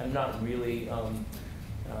 I'm not really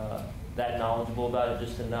that knowledgeable about it,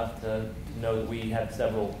 just enough to know that we have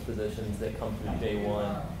several physicians that come through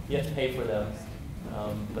J1. You have to pay for them,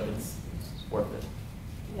 but it's worth it.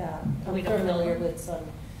 Yeah, I'm familiar with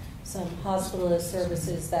some hospitalist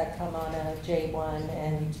services that come on a J1,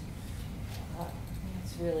 and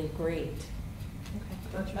it's really great.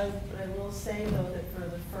 But I will say, though, that for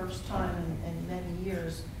the first time in many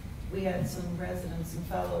years, we had some residents and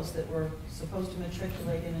fellows that were supposed to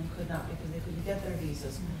matriculate in and could not because they couldn't get their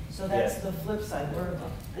visas. So that's the flip side.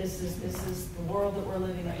 This is the world that we're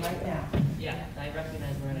living in right now. Yeah, I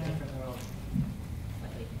recognize we're in a different world.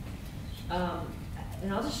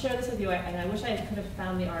 And I'll just share this with you, and I wish I could have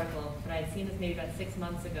found the article, but I had seen this maybe about 6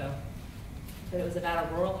 months ago. But it was about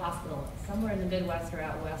a rural hospital somewhere in the Midwest or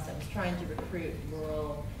out west that was trying to recruit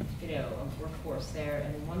rural, a workforce there.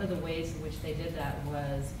 And one of the ways in which they did that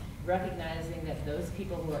was recognizing that those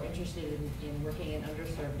people who are interested in working in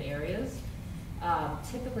underserved areas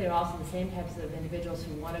typically are also the same types of individuals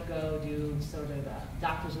who want to go do sort of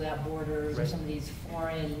Doctors Without Borders or Right. some of these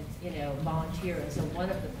foreign, volunteers. So one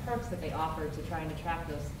of the perks that they offered to try and attract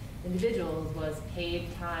those individuals was paid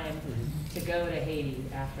time to go to Haiti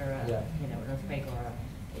after Yeah. an earthquake or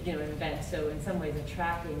an event. So in some ways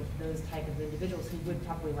attracting those type of individuals who would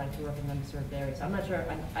probably like to work in underserved areas. So I'm not sure,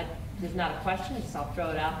 there's not a question, it's just I'll throw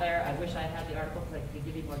it out there. I wish I had the article because I could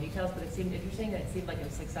give you more details, but it seemed, if you're saying that it seemed like it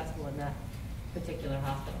was successful in that particular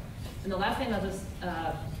hospital. And the last thing I'll just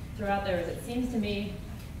throw out there is it seems to me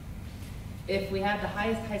if we have the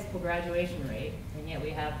highest high school graduation rate, and yet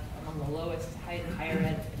we have among the lowest higher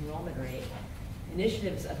ed enrollment rate,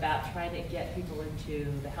 initiatives about trying to get people into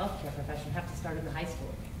the healthcare profession have to start in the high school.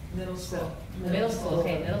 Middle school. Middle school,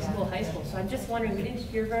 okay, middle school, high school. So I'm just wondering, we didn't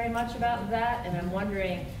hear very much about that, and I'm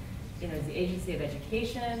wondering, is the Agency of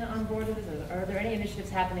Education on board with this? Are there any initiatives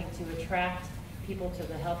happening to attract people to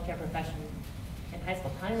the healthcare profession in high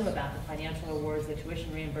school? Telling them about the financial awards, the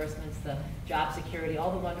tuition reimbursements, the job security,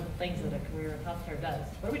 all the wonderful things that a career in healthcare does.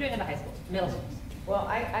 What are we doing in the high schools, middle schools? Well,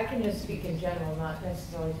 I can just speak in general, not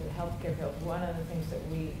necessarily to the healthcare field. One of the things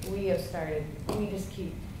that we have started, we just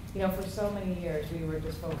keep, for so many years, we were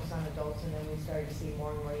just focused on adults, and then we started to see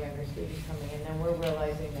more and more younger students coming in. And we're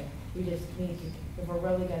realizing that we just need to, if we're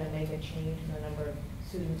really going to make a change in the number of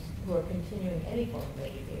students who are continuing any form of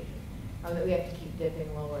education, that we have to keep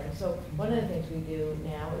dipping lower. And so one of the things we do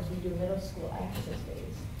now is we do middle school access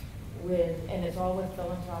days and it's all with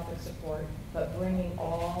philanthropic support, but bringing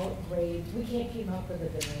all grades, we can't keep up with the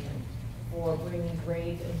demand for bringing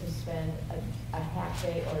grades and to spend a half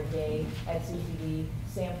day or a day at CCD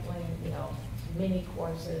sampling, mini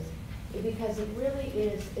courses, because it really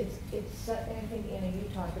is, I think, Anna, you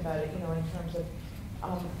talked about it, in terms of,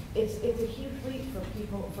 it's a huge leap for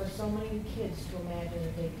people, for so many kids to imagine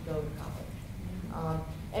that they could go to college.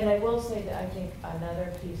 And I will say that I think another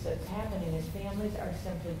piece that's happening is families are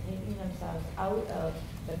simply taking themselves out of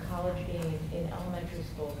the college game in elementary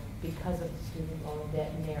school because of the student loan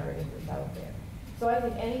debt narrative that's out there. So I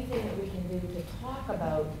think anything that we can do to talk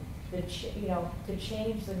about to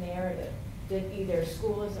change the narrative that either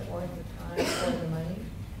school isn't worth the time or the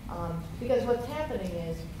money. Because what's happening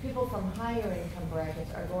is people from higher income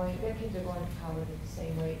brackets their kids are going to college at the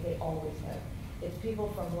same rate they always have. It's people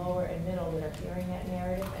from lower and middle that are hearing that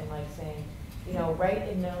narrative and saying, right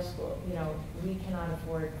in middle school, we cannot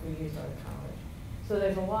afford for you to go to college. So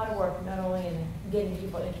there's a lot of work, not only in getting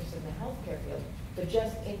people interested in the healthcare field, but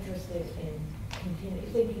just interested in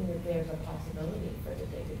thinking that there's a possibility for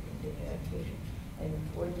that they could continue education. And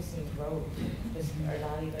we're just seeing growth, just are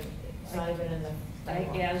not even, it's not even in the. I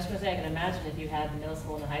was just going to say, I can imagine if you had the middle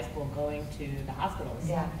school and the high school going to the hospitals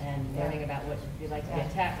and learning about what it would be like to be a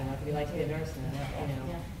tech and what it would be like to be a nurse,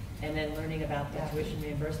 and then learning about the tuition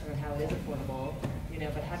reimbursement and how it is affordable,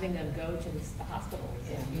 but having them go to the hospitals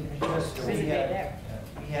and visit there.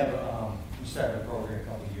 We started a program a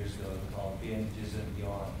couple of years ago called Bandages and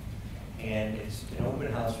Beyond, and it's an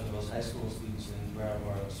open house for those high school students in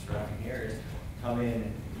Brattleboro and surrounding areas. Come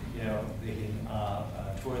in and they can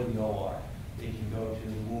tour the OR. They can go to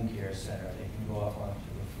the wound care center. They can go up onto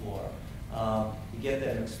the floor. You get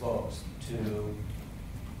them exposed to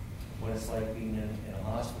what it's like being in a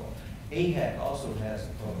hospital. AHEC also has a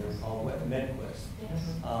program called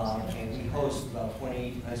MedQuest. And we host about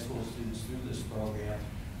 20 high school students through this program.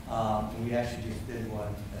 And we actually just did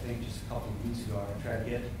one, I think just a couple of weeks ago. I tried to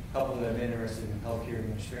get a couple of them interested in healthcare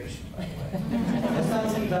administration, by the way. Let's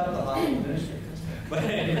not speak about the hospital administrators. But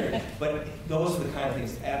anyway, those are the kind of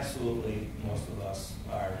things absolutely most of us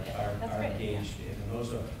are engaged in. And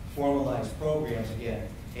those are formalized programs, again,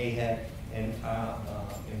 AHEC and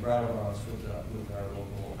in Brattleboro with our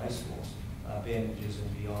local high schools, Bandages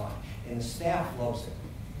and Beyond. And the staff loves it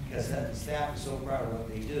because the staff is so proud of what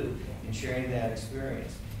they do in sharing that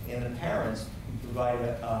experience. And the parents, we provide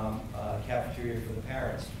a cafeteria for the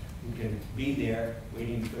parents who can be there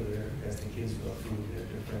waiting for as the kids go through their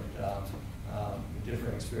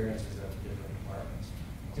different experiences at the different departments.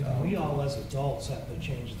 And we all as adults have to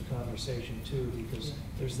change the conversation too, because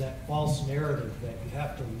there's that false narrative that you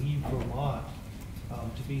have to leave Vermont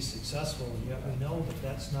to be successful, and yet we know that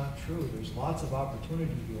that's not true. There's lots of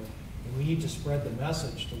opportunity here, and we need to spread the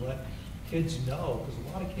message to let kids know, because a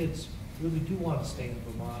lot of kids really do want to stay in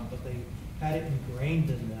Vermont, but they had it ingrained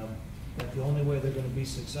in them that the only way they're going to be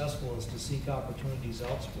successful is to seek opportunities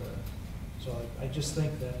elsewhere. So I just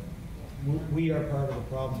think that we are part of the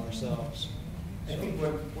problem ourselves. I think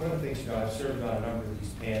one of the things, I've served on a number of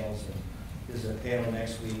these panels, and there's a panel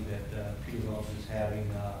next week that Peter Welch is having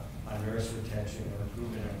on nurse retention or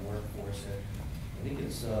improvement in the workforce. I think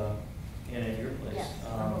it's and at your place. Yes,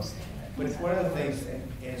 Um, almost. But it's one of the things, and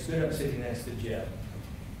it's good I'm sitting next to Jeb,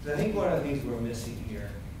 because I think one of the things we're missing here,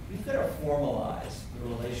 we've got to formalize the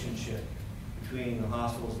relationship between the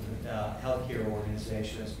hospitals and healthcare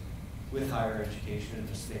organizations with higher education in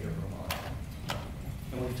the state of Vermont.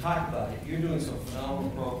 And we've talked about it. You're doing some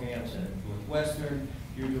phenomenal programs at Northwestern.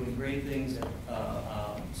 You're doing great things at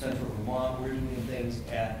Central Vermont. We're doing things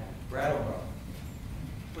at Brattleboro.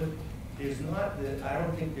 But there's not, I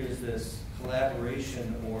don't think there's this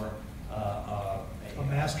collaboration or A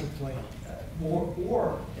master plan.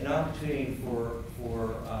 or an opportunity for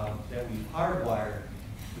that we've hardwired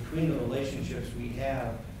between the relationships we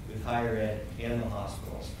have with higher ed and the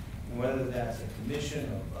hospitals. And whether that's a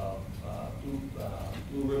commission of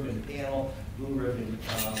blue ribbon panel, blue ribbon,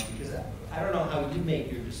 because I don't know how you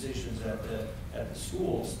make your decisions at the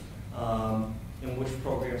schools in which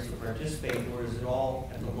programs to participate, or is it all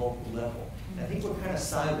at the local level? And I think we're kind of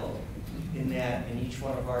siloed in that in each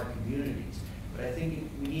one of our communities. But I think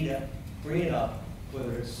we need to bring it up,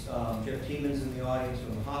 whether it's Jeff Tiemann's in the audience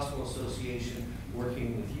from the Hospital Association,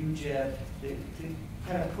 working with you, Jeff, to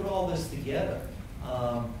kind of put all this together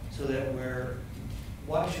so that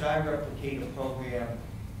why should I replicate a program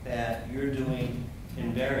that you're doing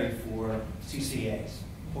in Barry for CCAs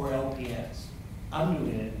or LPNs? I'm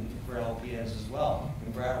doing it for LPNs as well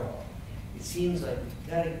in Brattleboro. It seems like we've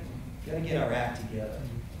got to get our act together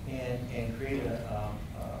and create a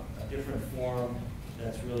different forum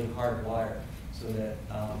that's really hardwired so that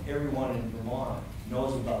everyone in Vermont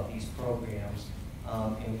knows about these programs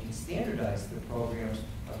and we can standardize the programs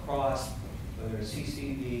across whether it's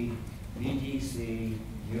CCB, VTC,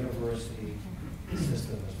 university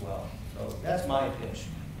system as well. So that's my pitch,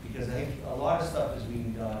 because I think a lot of stuff is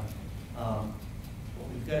being done, but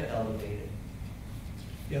we've got to elevate it.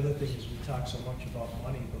 The other thing is we talk so much about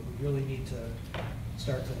money, but we really need to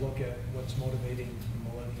start to look at what's motivating the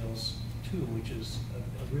millennials too, which is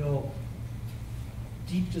a real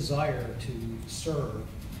deep desire to serve.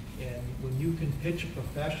 And when you can pitch a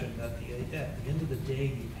profession that at the end of the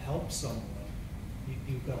day you've helped someone,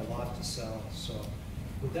 you've got a lot to sell. So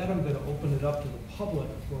with that, I'm going to open it up to the public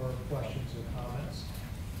for questions or comments.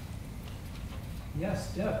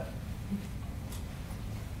 Yes, Deb.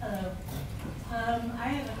 Hello. I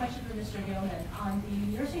have a question for Mr. Gilman on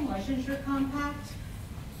the nursing licensure compact.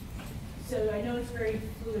 So I know it's a very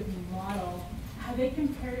fluid model. Have they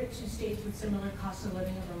compared it to states with similar cost of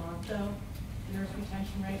living in Vermont, though? Nurse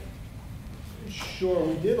retention rate? Sure,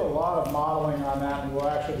 we did a lot of modeling on that, and we'll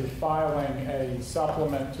actually be filing a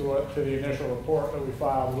supplement to it, to the initial report that we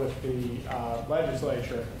filed with the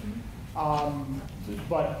legislature.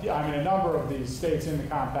 But I mean, a number of these states in the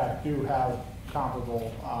compact do have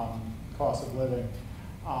comparable cost of living,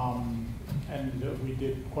 and we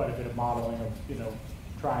did quite a bit of modeling of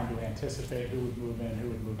trying to anticipate who would move in, who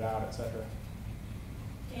would move out, et cetera.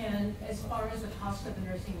 And as far as the cost of the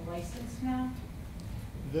nursing license now?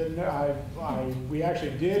 We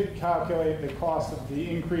actually did calculate the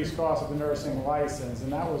increased cost of the nursing license,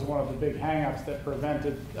 and that was one of the big hangups that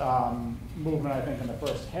prevented movement, I think, in the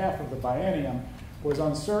first half of the biennium, was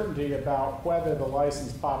uncertainty about whether the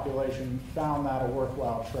licensed population found that a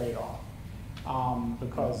worthwhile trade-off.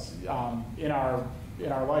 Because in our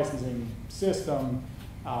licensing system,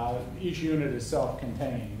 each unit is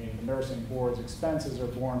self-contained, meaning the nursing board's expenses are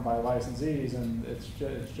borne by licensees, and it's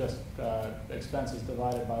just expenses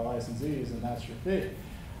divided by licensees, and that's your fee.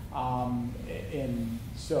 And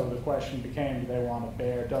so the question became, do they want to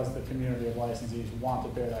bear, does the community of licensees want to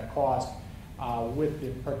bear that cost? With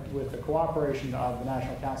the cooperation of the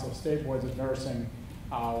National Council of State Boards of Nursing,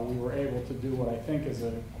 we were able to do what I think is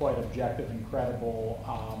a quite objective and credible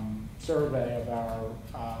survey of our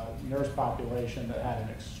nurse population that had an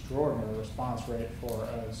extraordinary response rate for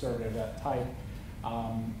a survey of that type.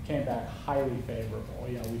 Came back highly favorable.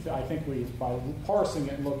 I think by parsing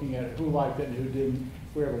it and looking at who liked it and who didn't,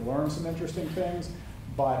 we were able to learn some interesting things.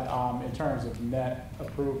 But in terms of net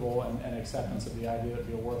approval and acceptance of the idea that it would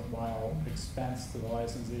be a worthwhile expense to the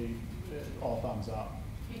licensee, all thumbs up.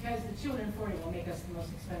 Because the 240 will make us the most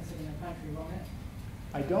expensive in the country, won't it?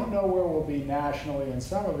 I don't know where we'll be nationally, and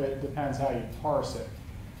some of it depends how you parse it.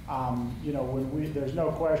 There's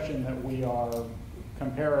no question that we are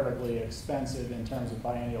comparatively expensive in terms of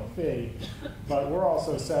biennial fee, but we're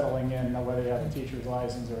also settling in, whether you have a teacher's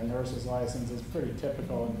license or a nurse's license. It's pretty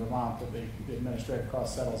typical in Vermont that the administrative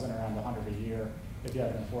cost settles in around $100 a year if you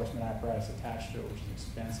have an enforcement apparatus attached to it, which is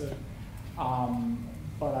expensive.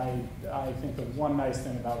 But I think the one nice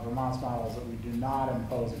thing about Vermont's model is that we do not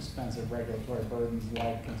impose expensive regulatory burdens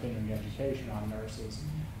like continuing education on nurses.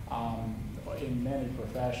 in many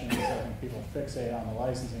professions, I think people fixate on the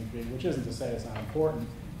licensing fee, which isn't to say it's not important,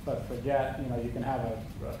 but forget, you can have a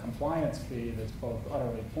compliance fee that's both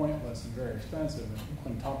utterly pointless and very expensive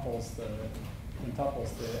and quintuples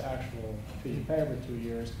the actual fee you pay over 2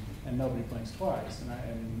 years, and nobody blinks twice,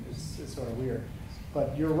 and it's sort of weird.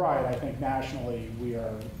 But you're right, I think nationally we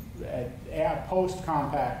are, at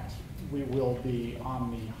post-compact, we will be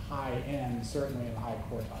on the high end, certainly in the high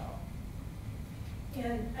quartile.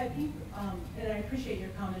 And I think, and I appreciate your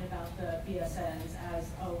comment about the BSNs. As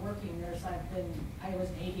a working nurse, I was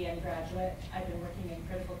an ADN graduate. I've been working in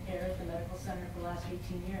critical care at the medical center for the last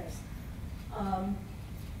 18 years.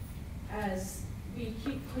 As we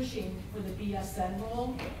keep pushing for the BSN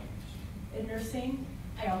role in nursing,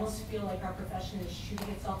 I almost feel like our profession is shooting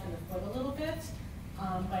itself in the foot a little bit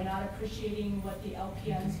by not appreciating what the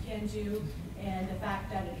LPNs can do, and the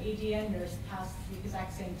fact that an ADN nurse passed the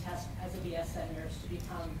exact same test as a BSN nurse to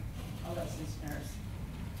become a licensed nurse.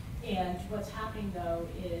 And what's happening though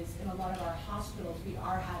is in a lot of our hospitals, we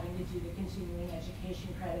are having to do the continuing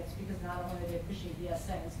education credits because not only are they pushing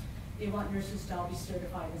BSNs, they want nurses to all be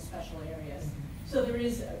certified in special areas. So there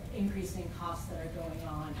is increasing costs that are going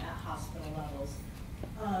on at hospital levels.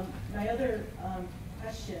 My other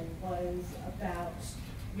question was about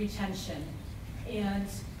retention. And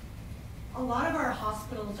a lot of our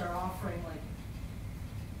hospitals are offering like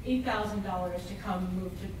 $8,000 to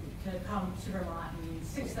come to Vermont and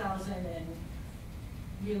 $6,000 in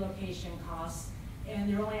relocation costs, and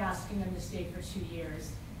they're only asking them to stay for 2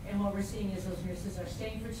 years. And what we're seeing is those nurses are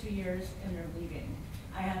staying for 2 years and they're leaving.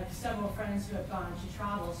 I have several friends who have gone to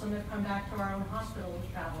travel. Some have come back to our own hospital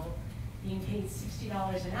to travel, being paid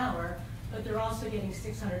 $60 an hour, but they're also getting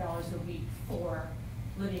 $600 a week for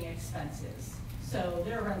living expenses. So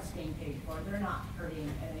their rent's being paid for. They're not hurting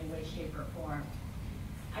in any way, shape, or form.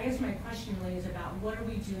 I guess my question really is about what are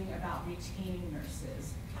we doing about retaining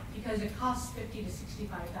nurses? Because it costs $50,000 to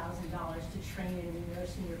 $65,000 to train a new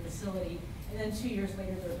nurse in your facility, and then 2 years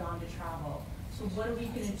later they're gone to travel. So what are we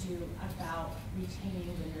going to do about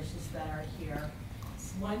retaining the nurses that are here?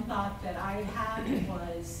 One thought that I had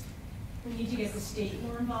was we need to get the state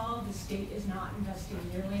more involved. The state is not investing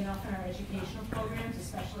nearly enough in our educational programs,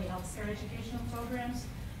 especially healthcare educational programs.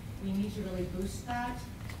 We need to really boost that.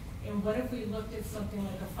 And what if we looked at something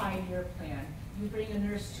like a 5-year plan? You bring a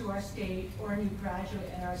nurse to our state or a new graduate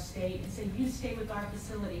in our state and say, you stay with our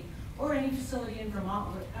facility or any facility in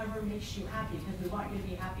Vermont, whatever makes you happy, because we want you to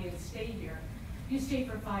be happy and stay here. You stay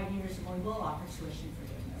for 5 years and we will offer tuition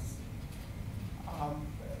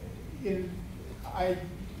forgiveness.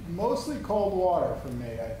 Mostly cold water for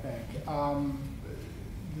me, I think.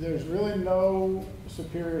 There's really no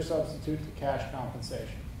superior substitute to cash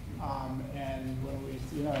compensation. And when we,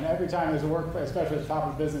 and every time there's a workplace, especially at the top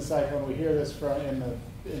of the business cycle, and we hear this from in the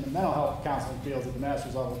mental health counseling fields at the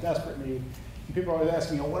master's level, desperate need. And people are always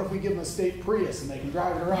asking, what if we give them a state Prius and they can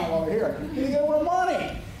drive it around while they're here? They get more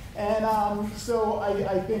money. And so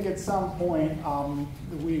I think at some point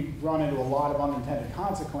we run into a lot of unintended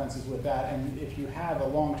consequences with that. And if you have a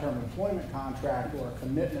long-term employment contract or a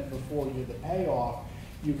commitment before you the payoff,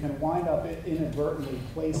 you can wind up inadvertently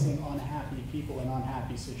placing unhappy people in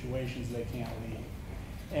unhappy situations they can't leave.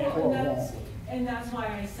 And that's why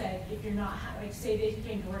I said, if you're not, like say they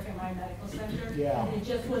came to work at my medical center, and it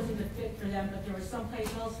just wasn't a fit for them, but there was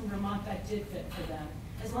someplace else in Vermont that did fit for them.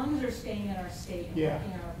 As long as they're staying in our state and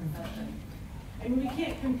working in our profession. I mean, we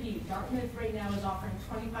can't compete. Dartmouth right now is offering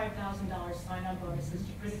 $25,000 sign-on bonuses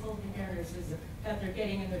to critical care nurses that they're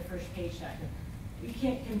getting in their first paycheck. We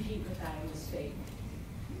can't compete with that in the state.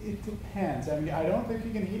 It depends. I mean, I don't think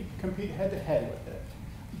you can compete head-to-head with it.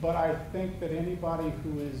 But I think that anybody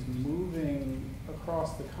who is moving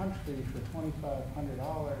across the country for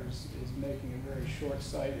 $2,500 is making a very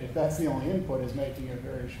short-sighted, if that's the only input, is making a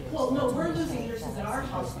very short-sighted. Well, no, we're losing nurses at our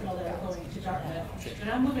hospital that are going to Dartmouth. And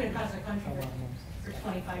I'm moving across the country for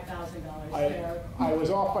 $25,000. I was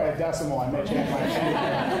off by a decimal. I may change my opinion.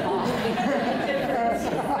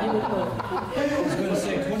 I was going to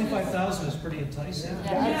say 25,000 is pretty enticing.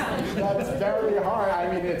 That's very hard.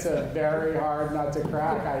 I mean, it's a very hard nut to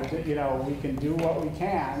crack. We can do what we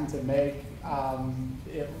can to make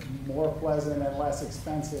it more pleasant and less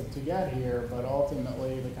expensive to get here, but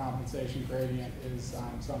ultimately the compensation gradient is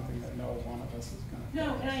something that no one of us is going to.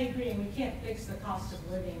 No, and I agree, and we can't fix the cost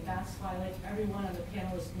of living. That's why, like everyone on the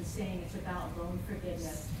panel has been saying, it's about loan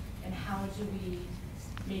forgiveness and how do we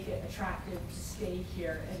make it attractive to stay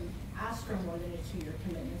here and ask for more than a 2-year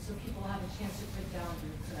commitment so people have a chance to put down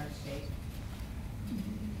roots in our state.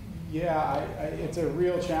 Yeah, it's a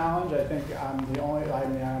real challenge. I think I'm the only,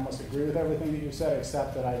 I almost agree with everything that you said,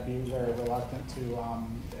 except that I'd be very reluctant to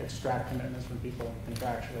extract commitments from people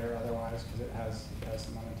contractually or otherwise, because it has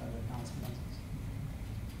some unintended consequences.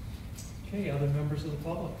 Okay, other members of the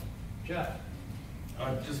public? Jeff?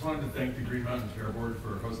 I just wanted to thank the Green Mountain Care Board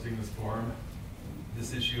for hosting this forum.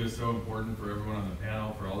 This issue is so important for everyone on the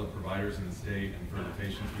panel, for all the providers in the state, and for the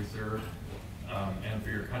patients we serve. And for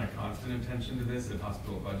your kind of constant attention to this in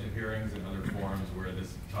hospital budget hearings and other forums where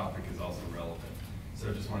this topic is also relevant. So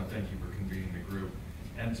I just want to thank you for convening the group.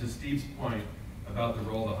 And to Steve's point about the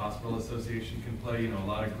role the Hospital Association can play, a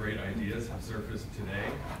lot of great ideas have surfaced today,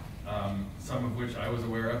 some of which I was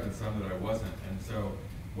aware of and some that I wasn't. And so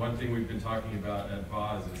one thing we've been talking about at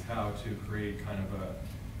VAWS is how to create kind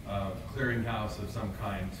of a clearinghouse of some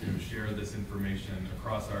kind to share this information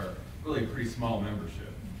across our really pretty small membership.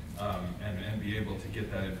 And be able to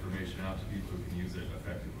get that information out to people who can use it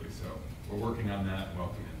effectively. So we're working on that and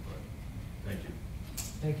welcome input. Thank you.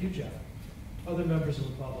 Thank you, Jeff. Other members of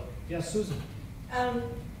the public? Yes, Susan.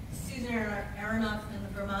 Susan Aronoff from the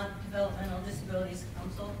Vermont Developmental Disabilities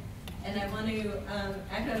Council. And I want to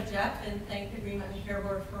echo Jeff and thank the Green Mountain Care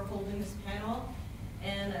Board for holding this panel.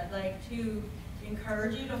 And I'd like to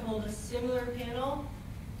encourage you to hold a similar panel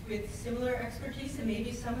with similar expertise and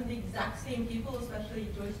maybe some of the exact same people, especially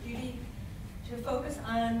Joyce Judy, to focus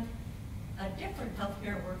on a different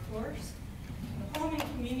healthcare workforce, the home and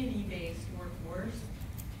community-based workforce,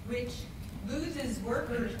 which loses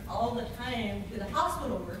workers all the time to the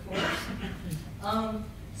hospital workforce.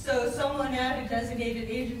 So someone at a designated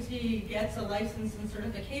agency gets a license and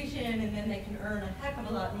certification, and then they can earn a heck of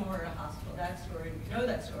a lot more at a hospital. That story, we know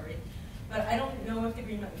that story. But I don't know if the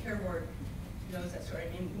Green Mountain Care Board knows that story.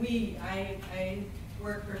 I mean, I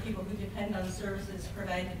work for people who depend on services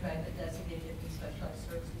provided by the designated and specialized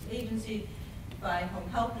services agency, by home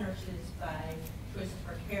health nurses, by choices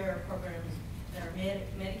for care programs that are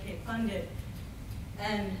Medicaid funded.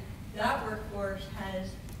 And that workforce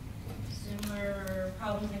has similar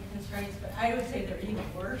problems and constraints, but I would say they're even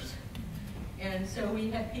worse. And so we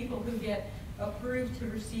have people who get approved to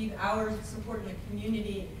receive hours of support in the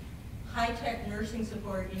community, high-tech nursing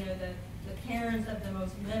support, the parents of the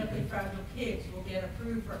most medically fragile kids will get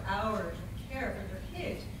approved for hours of care for their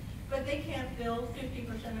kids, but they can't bill 50%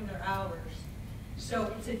 of their hours.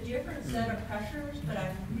 So it's a different set of pressures, but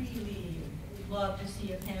I really would love to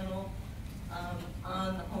see a panel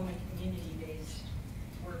on the home and community-based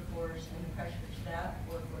workforce and the pressures that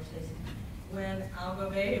workforce is. When Al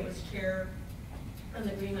Gobey was chair of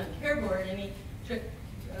the Green Mountain Care Board, and he took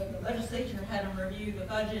the legislature had him review the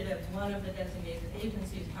budget of one of the designated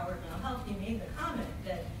agencies, Howard Mental Health, he made the comment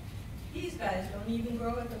that these guys don't even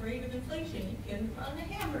grow at the rate of inflation. You can run a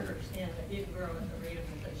hamburger stand that didn't grow at the rate of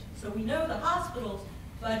inflation. So we know the hospital's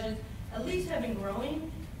budgets at least have been growing.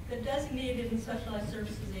 The designated and specialized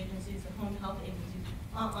services agencies, the home health agencies,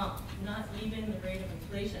 not even the rate of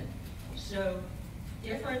inflation. So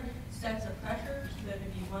different sets of pressures, but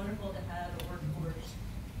it'd be wonderful to have a workforce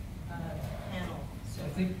panel. So I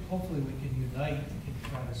think hopefully we can unite and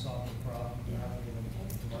try to solve the problem rather than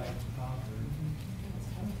divide and conquer.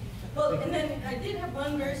 Well, and then I did have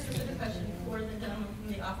one very specific question for the gentleman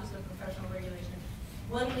from the Office of Professional Regulation.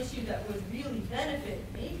 One issue that would really benefit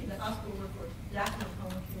maybe the hospital workforce, definitely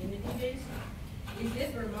home community-based, is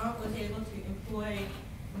if Vermont was able to employ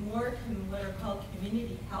more what are called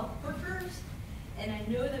community health workers. And I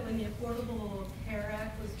know that when the Affordable Care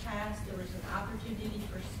Act was passed, there was an opportunity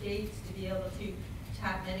for states to be able to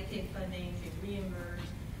tap Medicaid funding to reimburse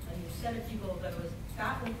a new set of people, but it was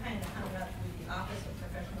gotten kind of hung up with the Office of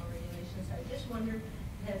Professional Regulations. I just wondered,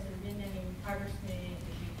 has there been any progress made?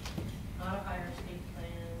 Did we modify our state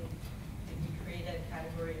plan? Did we create a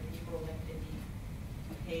category of people that could be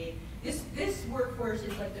paid? This workforce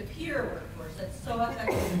is like the peer workforce that's so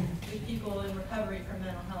effective with people in recovery from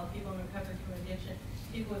mental health, people in recovery from addiction,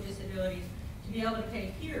 people with disabilities, to be able to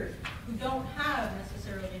pay peers who don't have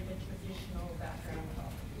necessarily the traditional background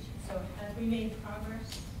qualifications. So have we made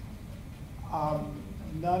progress?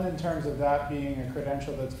 None in terms of that being a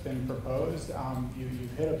credential that's been proposed.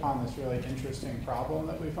 You've hit upon this really interesting problem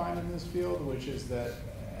that we find in this field, which is that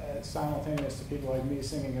simultaneous to people like me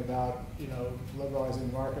singing about, liberalizing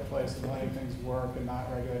the marketplace and letting things work and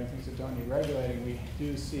not regulating things that don't need regulating, we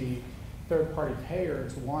do see third-party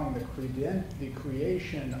payers wanting the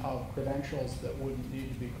creation of credentials that wouldn't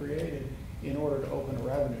need to be created in order to open a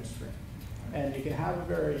revenue stream. And you can have a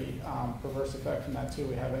very perverse effect from that too.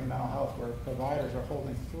 We have in mental health where providers are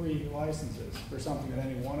holding 3 licenses for something that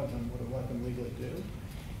any one of them would have let them legally do,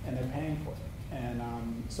 and they're paying for it. And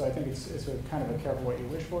so I think it's a kind of a careful what you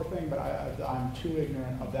wish for thing, but I'm too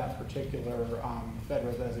ignorant of that particular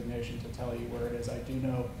federal designation to tell you where it is. I do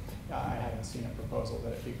know I haven't seen a proposal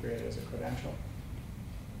that it be created as a credential.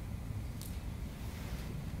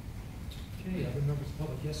 Okay, other members of the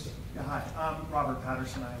public, yes, sir. Yeah, hi, I'm Robert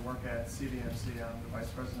Patterson. I work at CDMC. I'm the Vice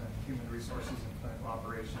President of Human Resources and Clinical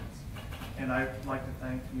Operations. And I'd like to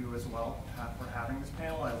thank you as well for having this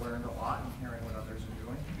panel. I learned a lot in hearing what others are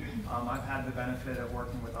doing. I've had the benefit of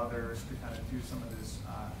working with others to kind of do some of this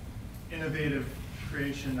innovative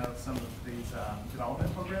creation of some of these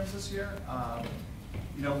development programs this year.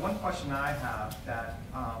 You know, one question I have that,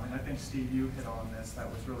 and I think Steve, you hit on this, that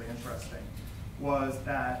was really interesting, was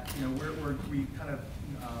that, you know, we kind of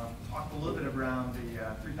talked a little bit around the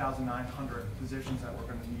 3,900 positions that we're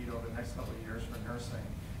going to need over the next couple of years for nursing.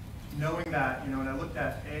 Knowing that, you know, and I looked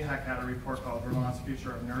at AHEC had a report called Vermont's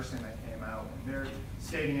Future of Nursing that came out, and they're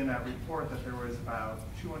stating in that report that there was about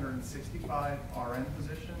 265 RN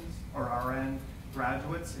positions, or RN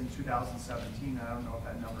graduates in 2017. I don't know if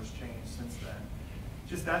that number's changed since then.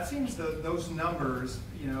 Just that seems, those numbers,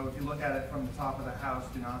 you know, if you look at it from the top of the house,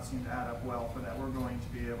 do not seem to add up well for that we're going to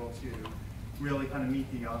be able to really kind of meet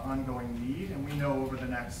the ongoing need. And we know over the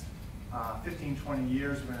next 15, 20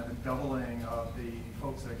 years, we're going to have a doubling of the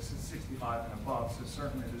folks that are 65 and above. So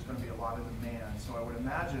certainly there's going to be a lot of demand. So I would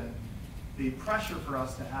imagine the pressure for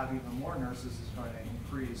us to have even more nurses is going to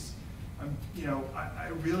increase. You know, I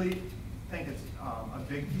really think it's a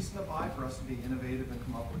big piece of the pie for us to be innovative and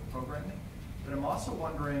come up with programming. But I'm also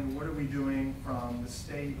wondering, what are we doing from the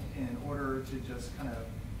state in order to just kind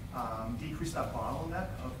of decrease that bottleneck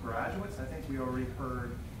of graduates? I think we already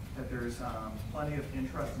heard that there's plenty of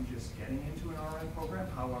interest in just getting into an RN program.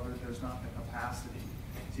 However, there's not the capacity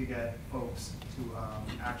to get folks to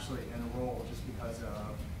actually enroll just because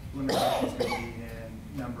of limitations maybe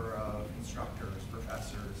in number of instructors,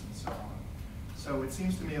 professors, and so on. So it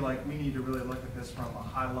seems to me like we need to really look at this from a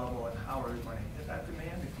high level and how are we going to hit that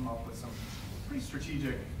demand and come up with some pretty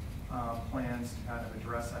strategic plans to kind of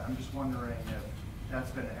address that. I'm just wondering if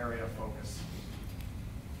that's been an area of focus.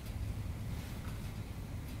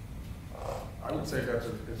 I would say it's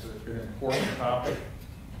an important topic,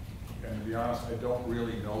 and to be honest, I don't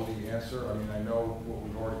really know the answer. I mean, I know what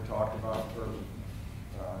we've already talked about in terms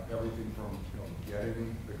of everything from, you know,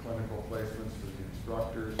 getting the clinical placements to the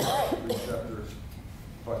instructors, preceptors,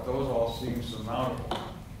 but those all seem surmountable.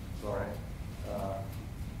 So,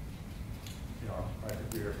 you know, I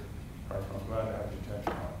think I'm glad to have the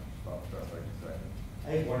attention on it. It's about the best I can say. I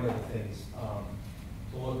think one of the things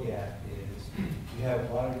to look at is you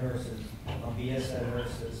have a lot of nurses, BSN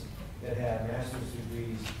nurses, that have master's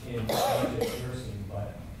degrees in not just nursing,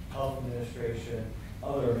 but health administration,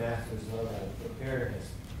 other master's level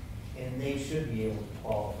preparedness, and they should be able to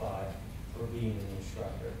qualify for being an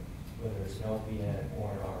instructor, whether it's an LPN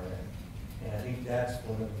or an RN. And I think that's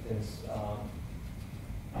one of the things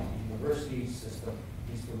the university system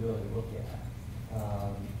needs to really look at.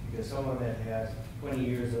 Because someone that has 20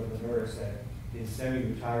 years of a nurse that is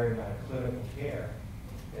semi-retiring out of clinical care,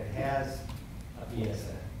 that has a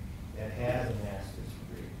BSN, that has a master's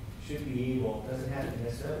degree, should be able, doesn't have to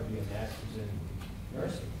necessarily be a master's in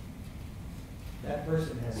nursing. That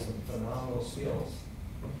person has some phenomenal skills,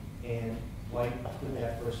 and why put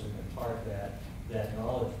that person impart that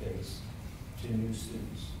knowledge base to new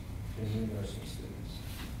students, to new nursing students?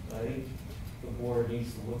 I think the board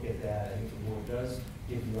needs to look at that. I think the board does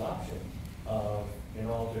give the option of an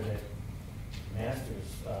alternate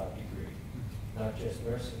master's degree, not just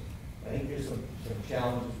nursing. I think there's some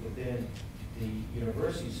challenges within the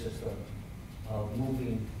university system of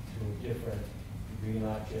moving to a different degree,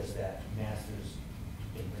 not just that master's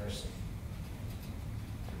in nursing.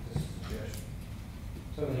 Just a suggestion.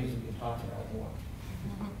 Some of these we can talk about more.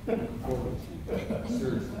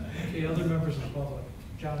 Okay, other members of the public.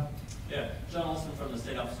 John? Yeah, John Olson from the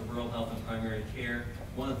State Office of Rural Health and Primary Care.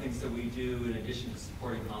 One of the things that we do, in addition to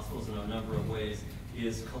supporting hospitals in a number of ways,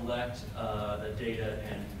 is collect the data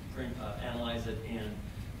and analyze it and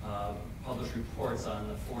publish reports on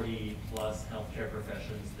the 40-plus healthcare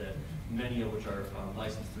professions, that many of which are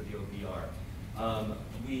licensed through the OPR.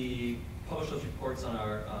 We publish those reports on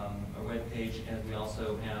our webpage, and we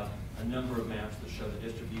also have a number of maps that show the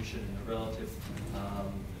distribution and the relative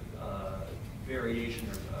variation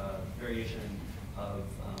of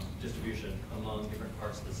distribution among different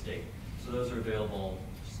parts of the state. So those are available.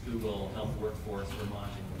 Just Google Health Workforce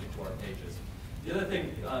Vermont and go to our pages. The other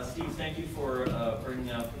thing, Steve, thank you for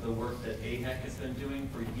bringing up the work that AHEC has been doing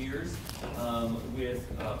for years with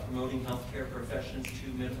promoting healthcare professions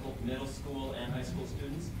to middle school and high school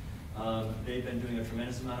students. They've been doing a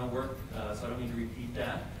tremendous amount of work, so I don't need to repeat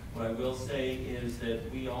that. What I will say is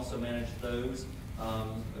that we also manage those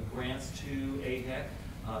grants to AHEC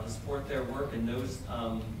to support their work, and those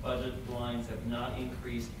budget lines have not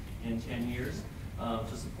increased in 10 years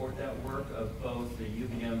to support that work of both the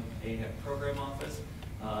UVM AHEC program office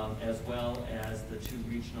as well as the 2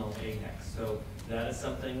 regional AHECs. So that is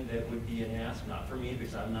something that would be an ask, not for me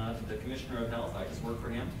because I'm not the Commissioner of Health, I just work for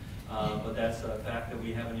him, but that's a fact that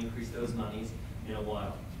we haven't increased those monies in a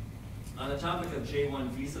while. On the topic of J1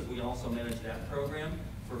 visas, we also manage that program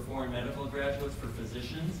for foreign medical graduates, for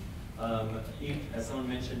physicians. As someone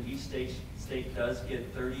mentioned, each state does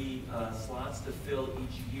get 30 slots to fill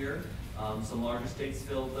each year. Some larger states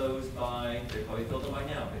filled those by, they probably filled them by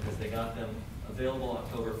now because they got them available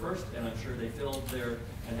October 1st, and I'm sure they filled their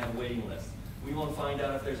and have waiting lists. We won't find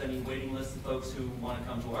out if there's any waiting lists of folks who want to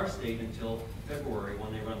come to our state until February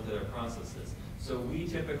when they run through their processes. So we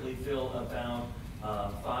typically fill about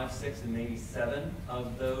 5, 6, and maybe 7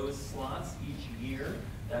 of those slots each year.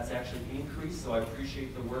 That's actually increased, so I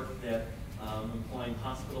appreciate the work that employing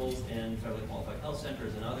hospitals and federally qualified health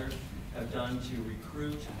centers and others have done to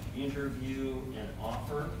recruit, interview, and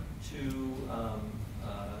offer to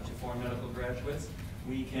foreign medical graduates.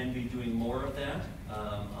 We can be doing more of that.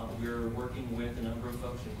 We're working with a number of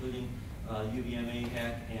folks, including UVM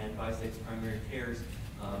AHEC and Bi-States Primary Care's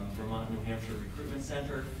Vermont, New Hampshire Recruitment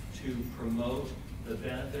Center to promote the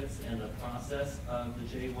benefits and the process of the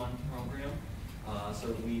J1 program so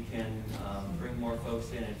that we can bring more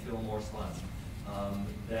folks in and fill more slots.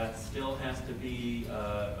 That still has to be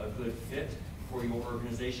a good fit for your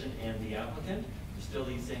organization and the applicant. There's still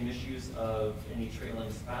these same issues of any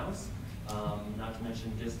trailing spouse, not to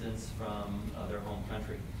mention distance from their home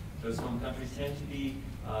country. Those home countries tend to be,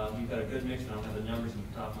 we've got a good mix, I don't have the numbers on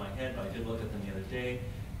the top of my head, but I did look at them the other day.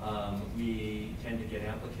 We tend to get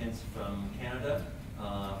applicants from Canada,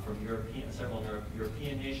 from several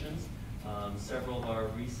European nations. Several of our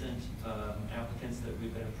recent applicants that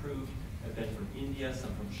we've been approved have been from India,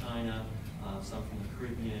 some from China, some from the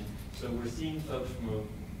Caribbean. So we're seeing folks from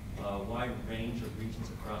a wide range of regions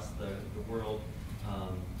across the world,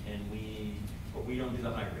 but we don't do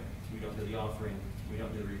the hiring, we don't do the offering, we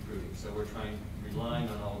don't do the recruiting. So we're relying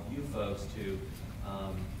on all of you folks to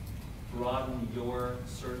broaden your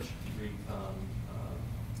search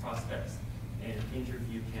prospects and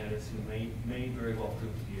interview candidates who may very well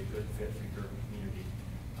prove to be a good fit for your community.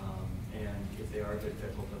 And if they are a good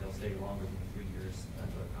fit, hopefully they'll stay longer than 3 years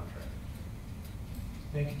under a contract.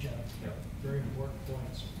 Thank you, John. Yep. Very important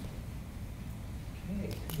points.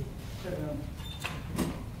 Okay.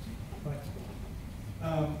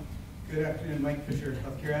 Good afternoon, Mike Fisher,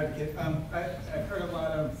 Healthcare Advocate. I've heard a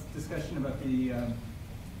lot of discussion about the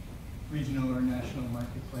regional or national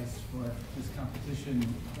marketplace for this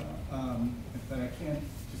competition, but I can't,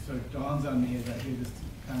 just sort of dawns on me as I hear this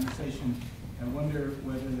conversation, I wonder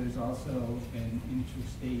whether there's also an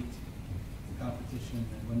interstate competition.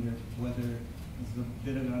 I wonder whether, this is a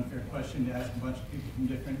bit of an unfair question to ask a bunch of people from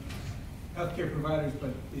different healthcare providers,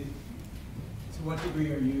 but to what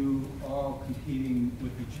degree are you all competing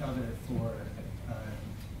with each other for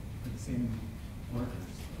the same workers,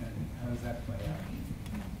 and how does that play out?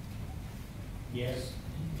 Yes.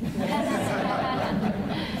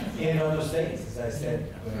 In other states, as I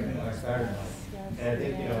said when I started. And I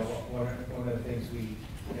think, one of the things we,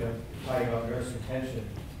 talking about nurse retention,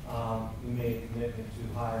 we made a commitment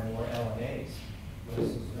to hire more LNAs,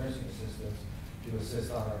 nursing assistants, to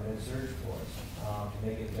assist on our med-surg force, to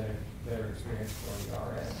make it a better experience for the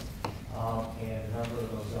RN. And a number of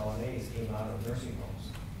those LNAs came out of nursing homes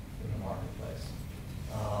in the marketplace.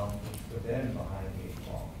 Put them behind the 8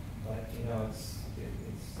 ball. But, it's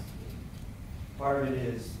part of it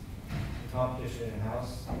is the competition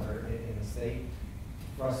in-house or in the state.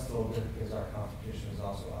 For us, it's a little different because our competition is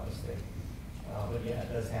also out of state. But yeah, it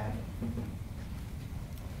does happen.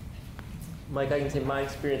 Mike, I can say my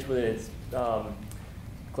experience with it is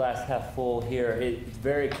glass half full here. It's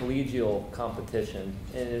very collegial competition.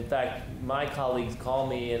 And in fact, my colleagues call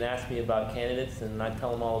me and ask me about candidates, and I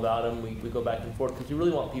tell them all about them. We go back and forth because you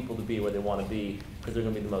really want people to be where they want to be because they're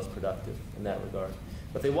going to be the most productive in that regard.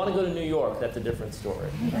 But if they want to go to New York, that's a different story.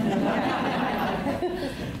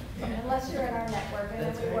 Unless you're in our network, and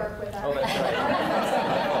then we work with our Oh, that's right.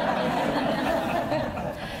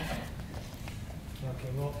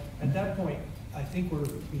 Okay, well, at that point, I think we're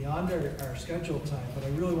beyond our scheduled time, but I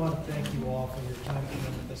really want to thank you all for your time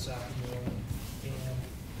commitment this afternoon.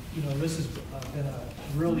 And, this has been a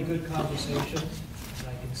really good conversation, and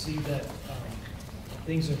I can see that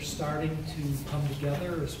things are starting to come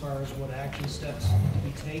together as far as what action steps need to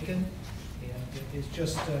be taken. And It's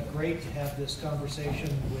just great to have this conversation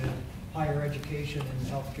with higher education and the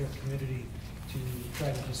healthcare community to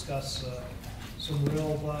try to discuss some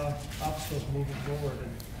real obstacles moving forward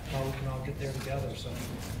and how we can all get there together. So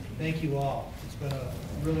thank you all. It's been a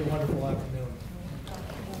really wonderful afternoon.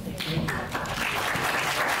 Thank you.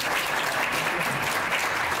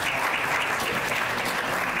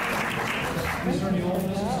 Is there any old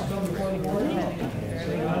business to come before the board?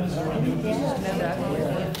 Seeing none, is there any new business?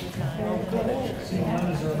 Seeing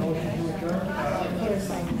none, is there a motion to adjourn? Moved and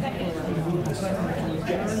seconded to adjourn.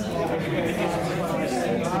 All those in favor, signify by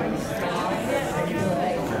saying aye.